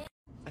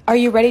 Are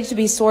you ready to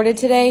be sorted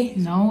today?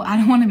 No, I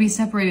don't want to be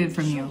separated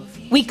from you.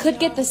 We could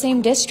get the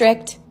same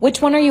district.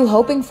 Which one are you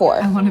hoping for?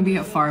 I want to be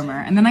a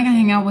farmer, and then I can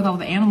hang out with all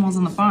the animals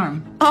on the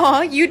farm.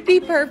 Aw, you'd be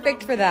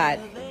perfect for that.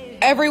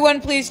 Everyone,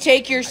 please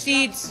take your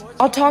seats.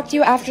 I'll talk to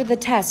you after the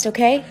test,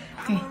 okay?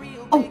 Okay.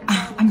 Oh,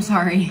 I'm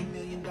sorry.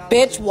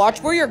 Bitch,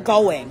 watch where you're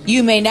going.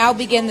 You may now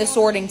begin the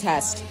sorting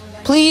test.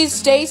 Please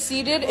stay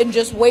seated and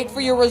just wait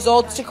for your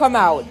results to come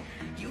out.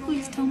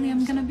 Please tell me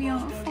I'm gonna be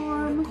on a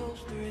farm.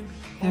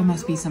 There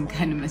must be some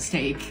kind of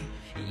mistake.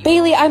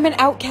 Bailey, I'm an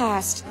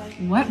outcast.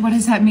 What? What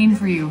does that mean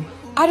for you?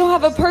 I don't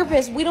have a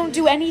purpose. We don't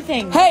do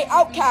anything. Hey,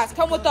 outcast,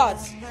 come with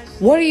us.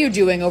 What are you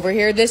doing over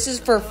here? This is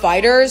for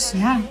fighters?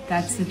 Yeah,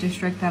 that's the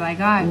district that I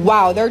got.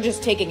 Wow, they're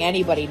just taking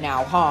anybody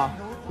now, huh?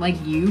 Like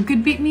you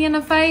could beat me in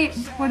a fight?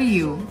 What are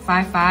you,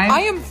 5'5"?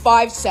 I am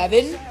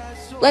 5'7".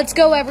 Let's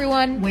go,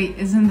 everyone. Wait,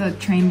 isn't the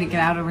train to get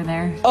out over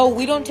there? Oh,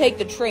 we don't take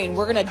the train.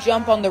 We're gonna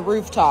jump on the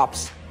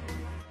rooftops.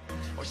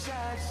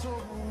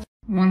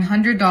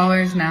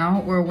 $100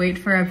 now or wait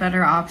for a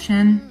better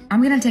option?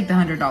 I'm gonna take the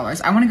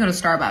 $100. I wanna go to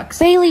Starbucks.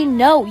 Bailey,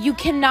 no, you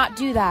cannot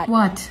do that.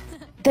 What?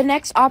 The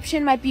next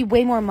option might be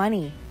way more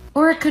money.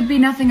 Or it could be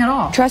nothing at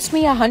all. Trust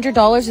me,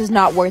 $100 is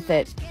not worth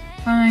it.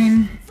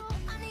 Fine.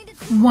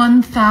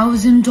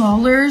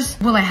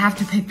 $1,000? Well, I have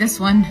to pick this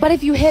one. But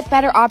if you hit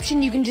better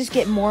option, you can just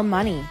get more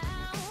money.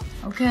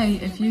 Okay,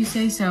 if you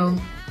say so.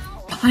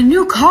 A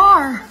new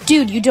car!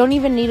 Dude, you don't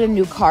even need a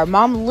new car.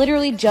 Mom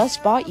literally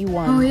just bought you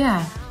one. Oh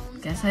yeah.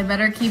 Guess I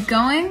better keep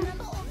going?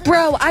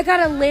 Bro, I got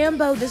a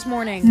Lambo this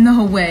morning.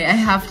 No way, I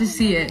have to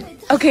see it.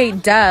 Okay,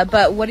 duh,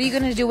 but what are you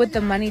gonna do with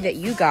the money that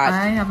you got?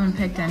 I haven't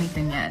picked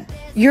anything yet.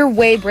 You're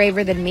way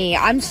braver than me.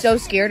 I'm so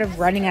scared of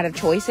running out of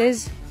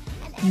choices.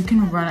 You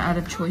can run out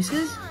of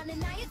choices?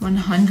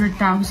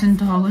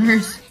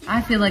 $100,000?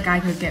 I feel like I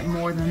could get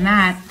more than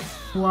that.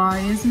 Why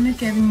isn't it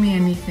giving me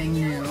anything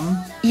new?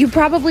 You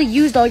probably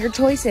used all your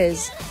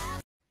choices.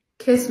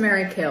 Kiss,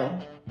 marry, kill.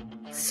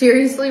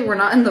 Seriously, we're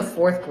not in the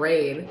 4th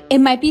grade. It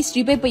might be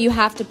stupid, but you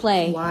have to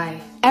play. Why?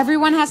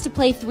 Everyone has to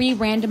play 3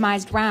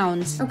 randomized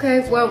rounds.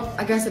 Okay, well,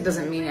 I guess it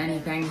doesn't mean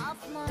anything.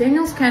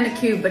 Daniel's kind of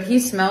cute, but he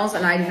smells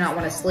and I do not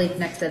want to sleep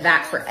next to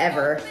that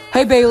forever.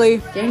 Hey,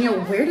 Bailey.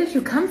 Daniel, where did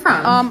you come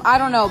from? I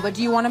don't know, but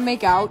do you want to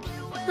make out?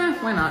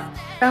 Why not?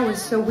 That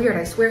was so weird,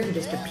 I swear he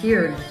just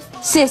appeared.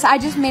 Sis, I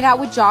just made out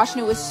with Josh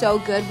and it was so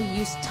good. We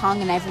used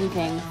tongue and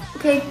everything.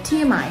 Okay,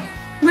 TMI.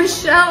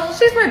 Michelle,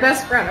 she's my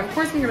best friend. Of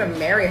course I'm gonna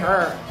marry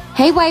her.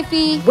 Hey,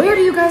 wifey. Where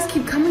do you guys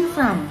keep coming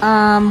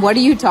from? What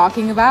are you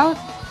talking about?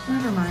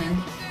 Never mind.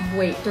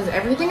 Wait, does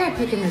everything I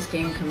pick in this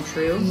game come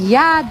true?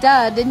 Yeah,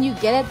 duh. Didn't you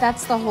get it?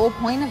 That's the whole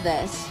point of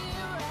this.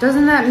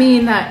 Doesn't that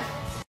mean that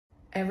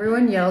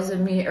everyone yells at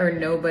me or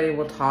nobody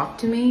will talk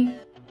to me?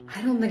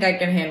 I don't think I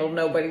can handle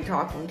nobody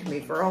talking to me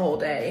for a whole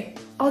day.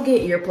 I'll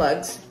get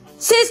earplugs.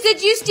 Sis,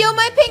 did you steal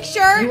my pink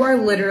shirt? You are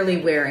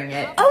literally wearing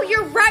it. Oh,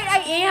 you're right, I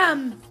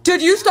am.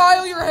 Did you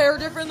style your hair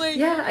differently?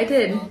 Yeah, I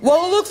did.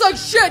 Well, it looks like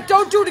shit.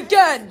 Don't do it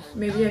again.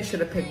 Maybe I should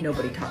have picked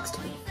nobody talks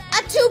to me.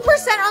 A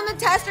 2% on the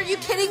test? Are you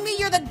kidding me?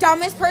 You're the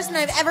dumbest person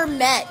I've ever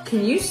met.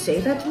 Can you say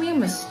that to me?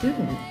 I'm a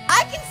student.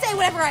 I can say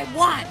whatever I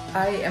want.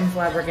 I am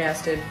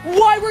flabbergasted.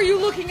 Why were you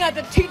looking at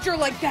the teacher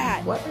like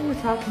that? What are you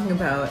talking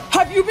about?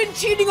 Have you been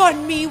cheating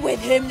on me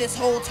with him this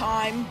whole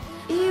time?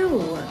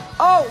 Ew.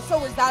 Oh,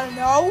 so is that a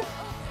no?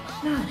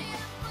 No.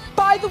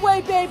 By the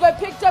way, babe, I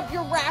picked up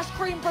your rash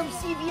cream from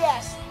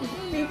CVS. You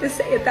don't need to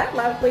say it that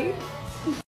loudly.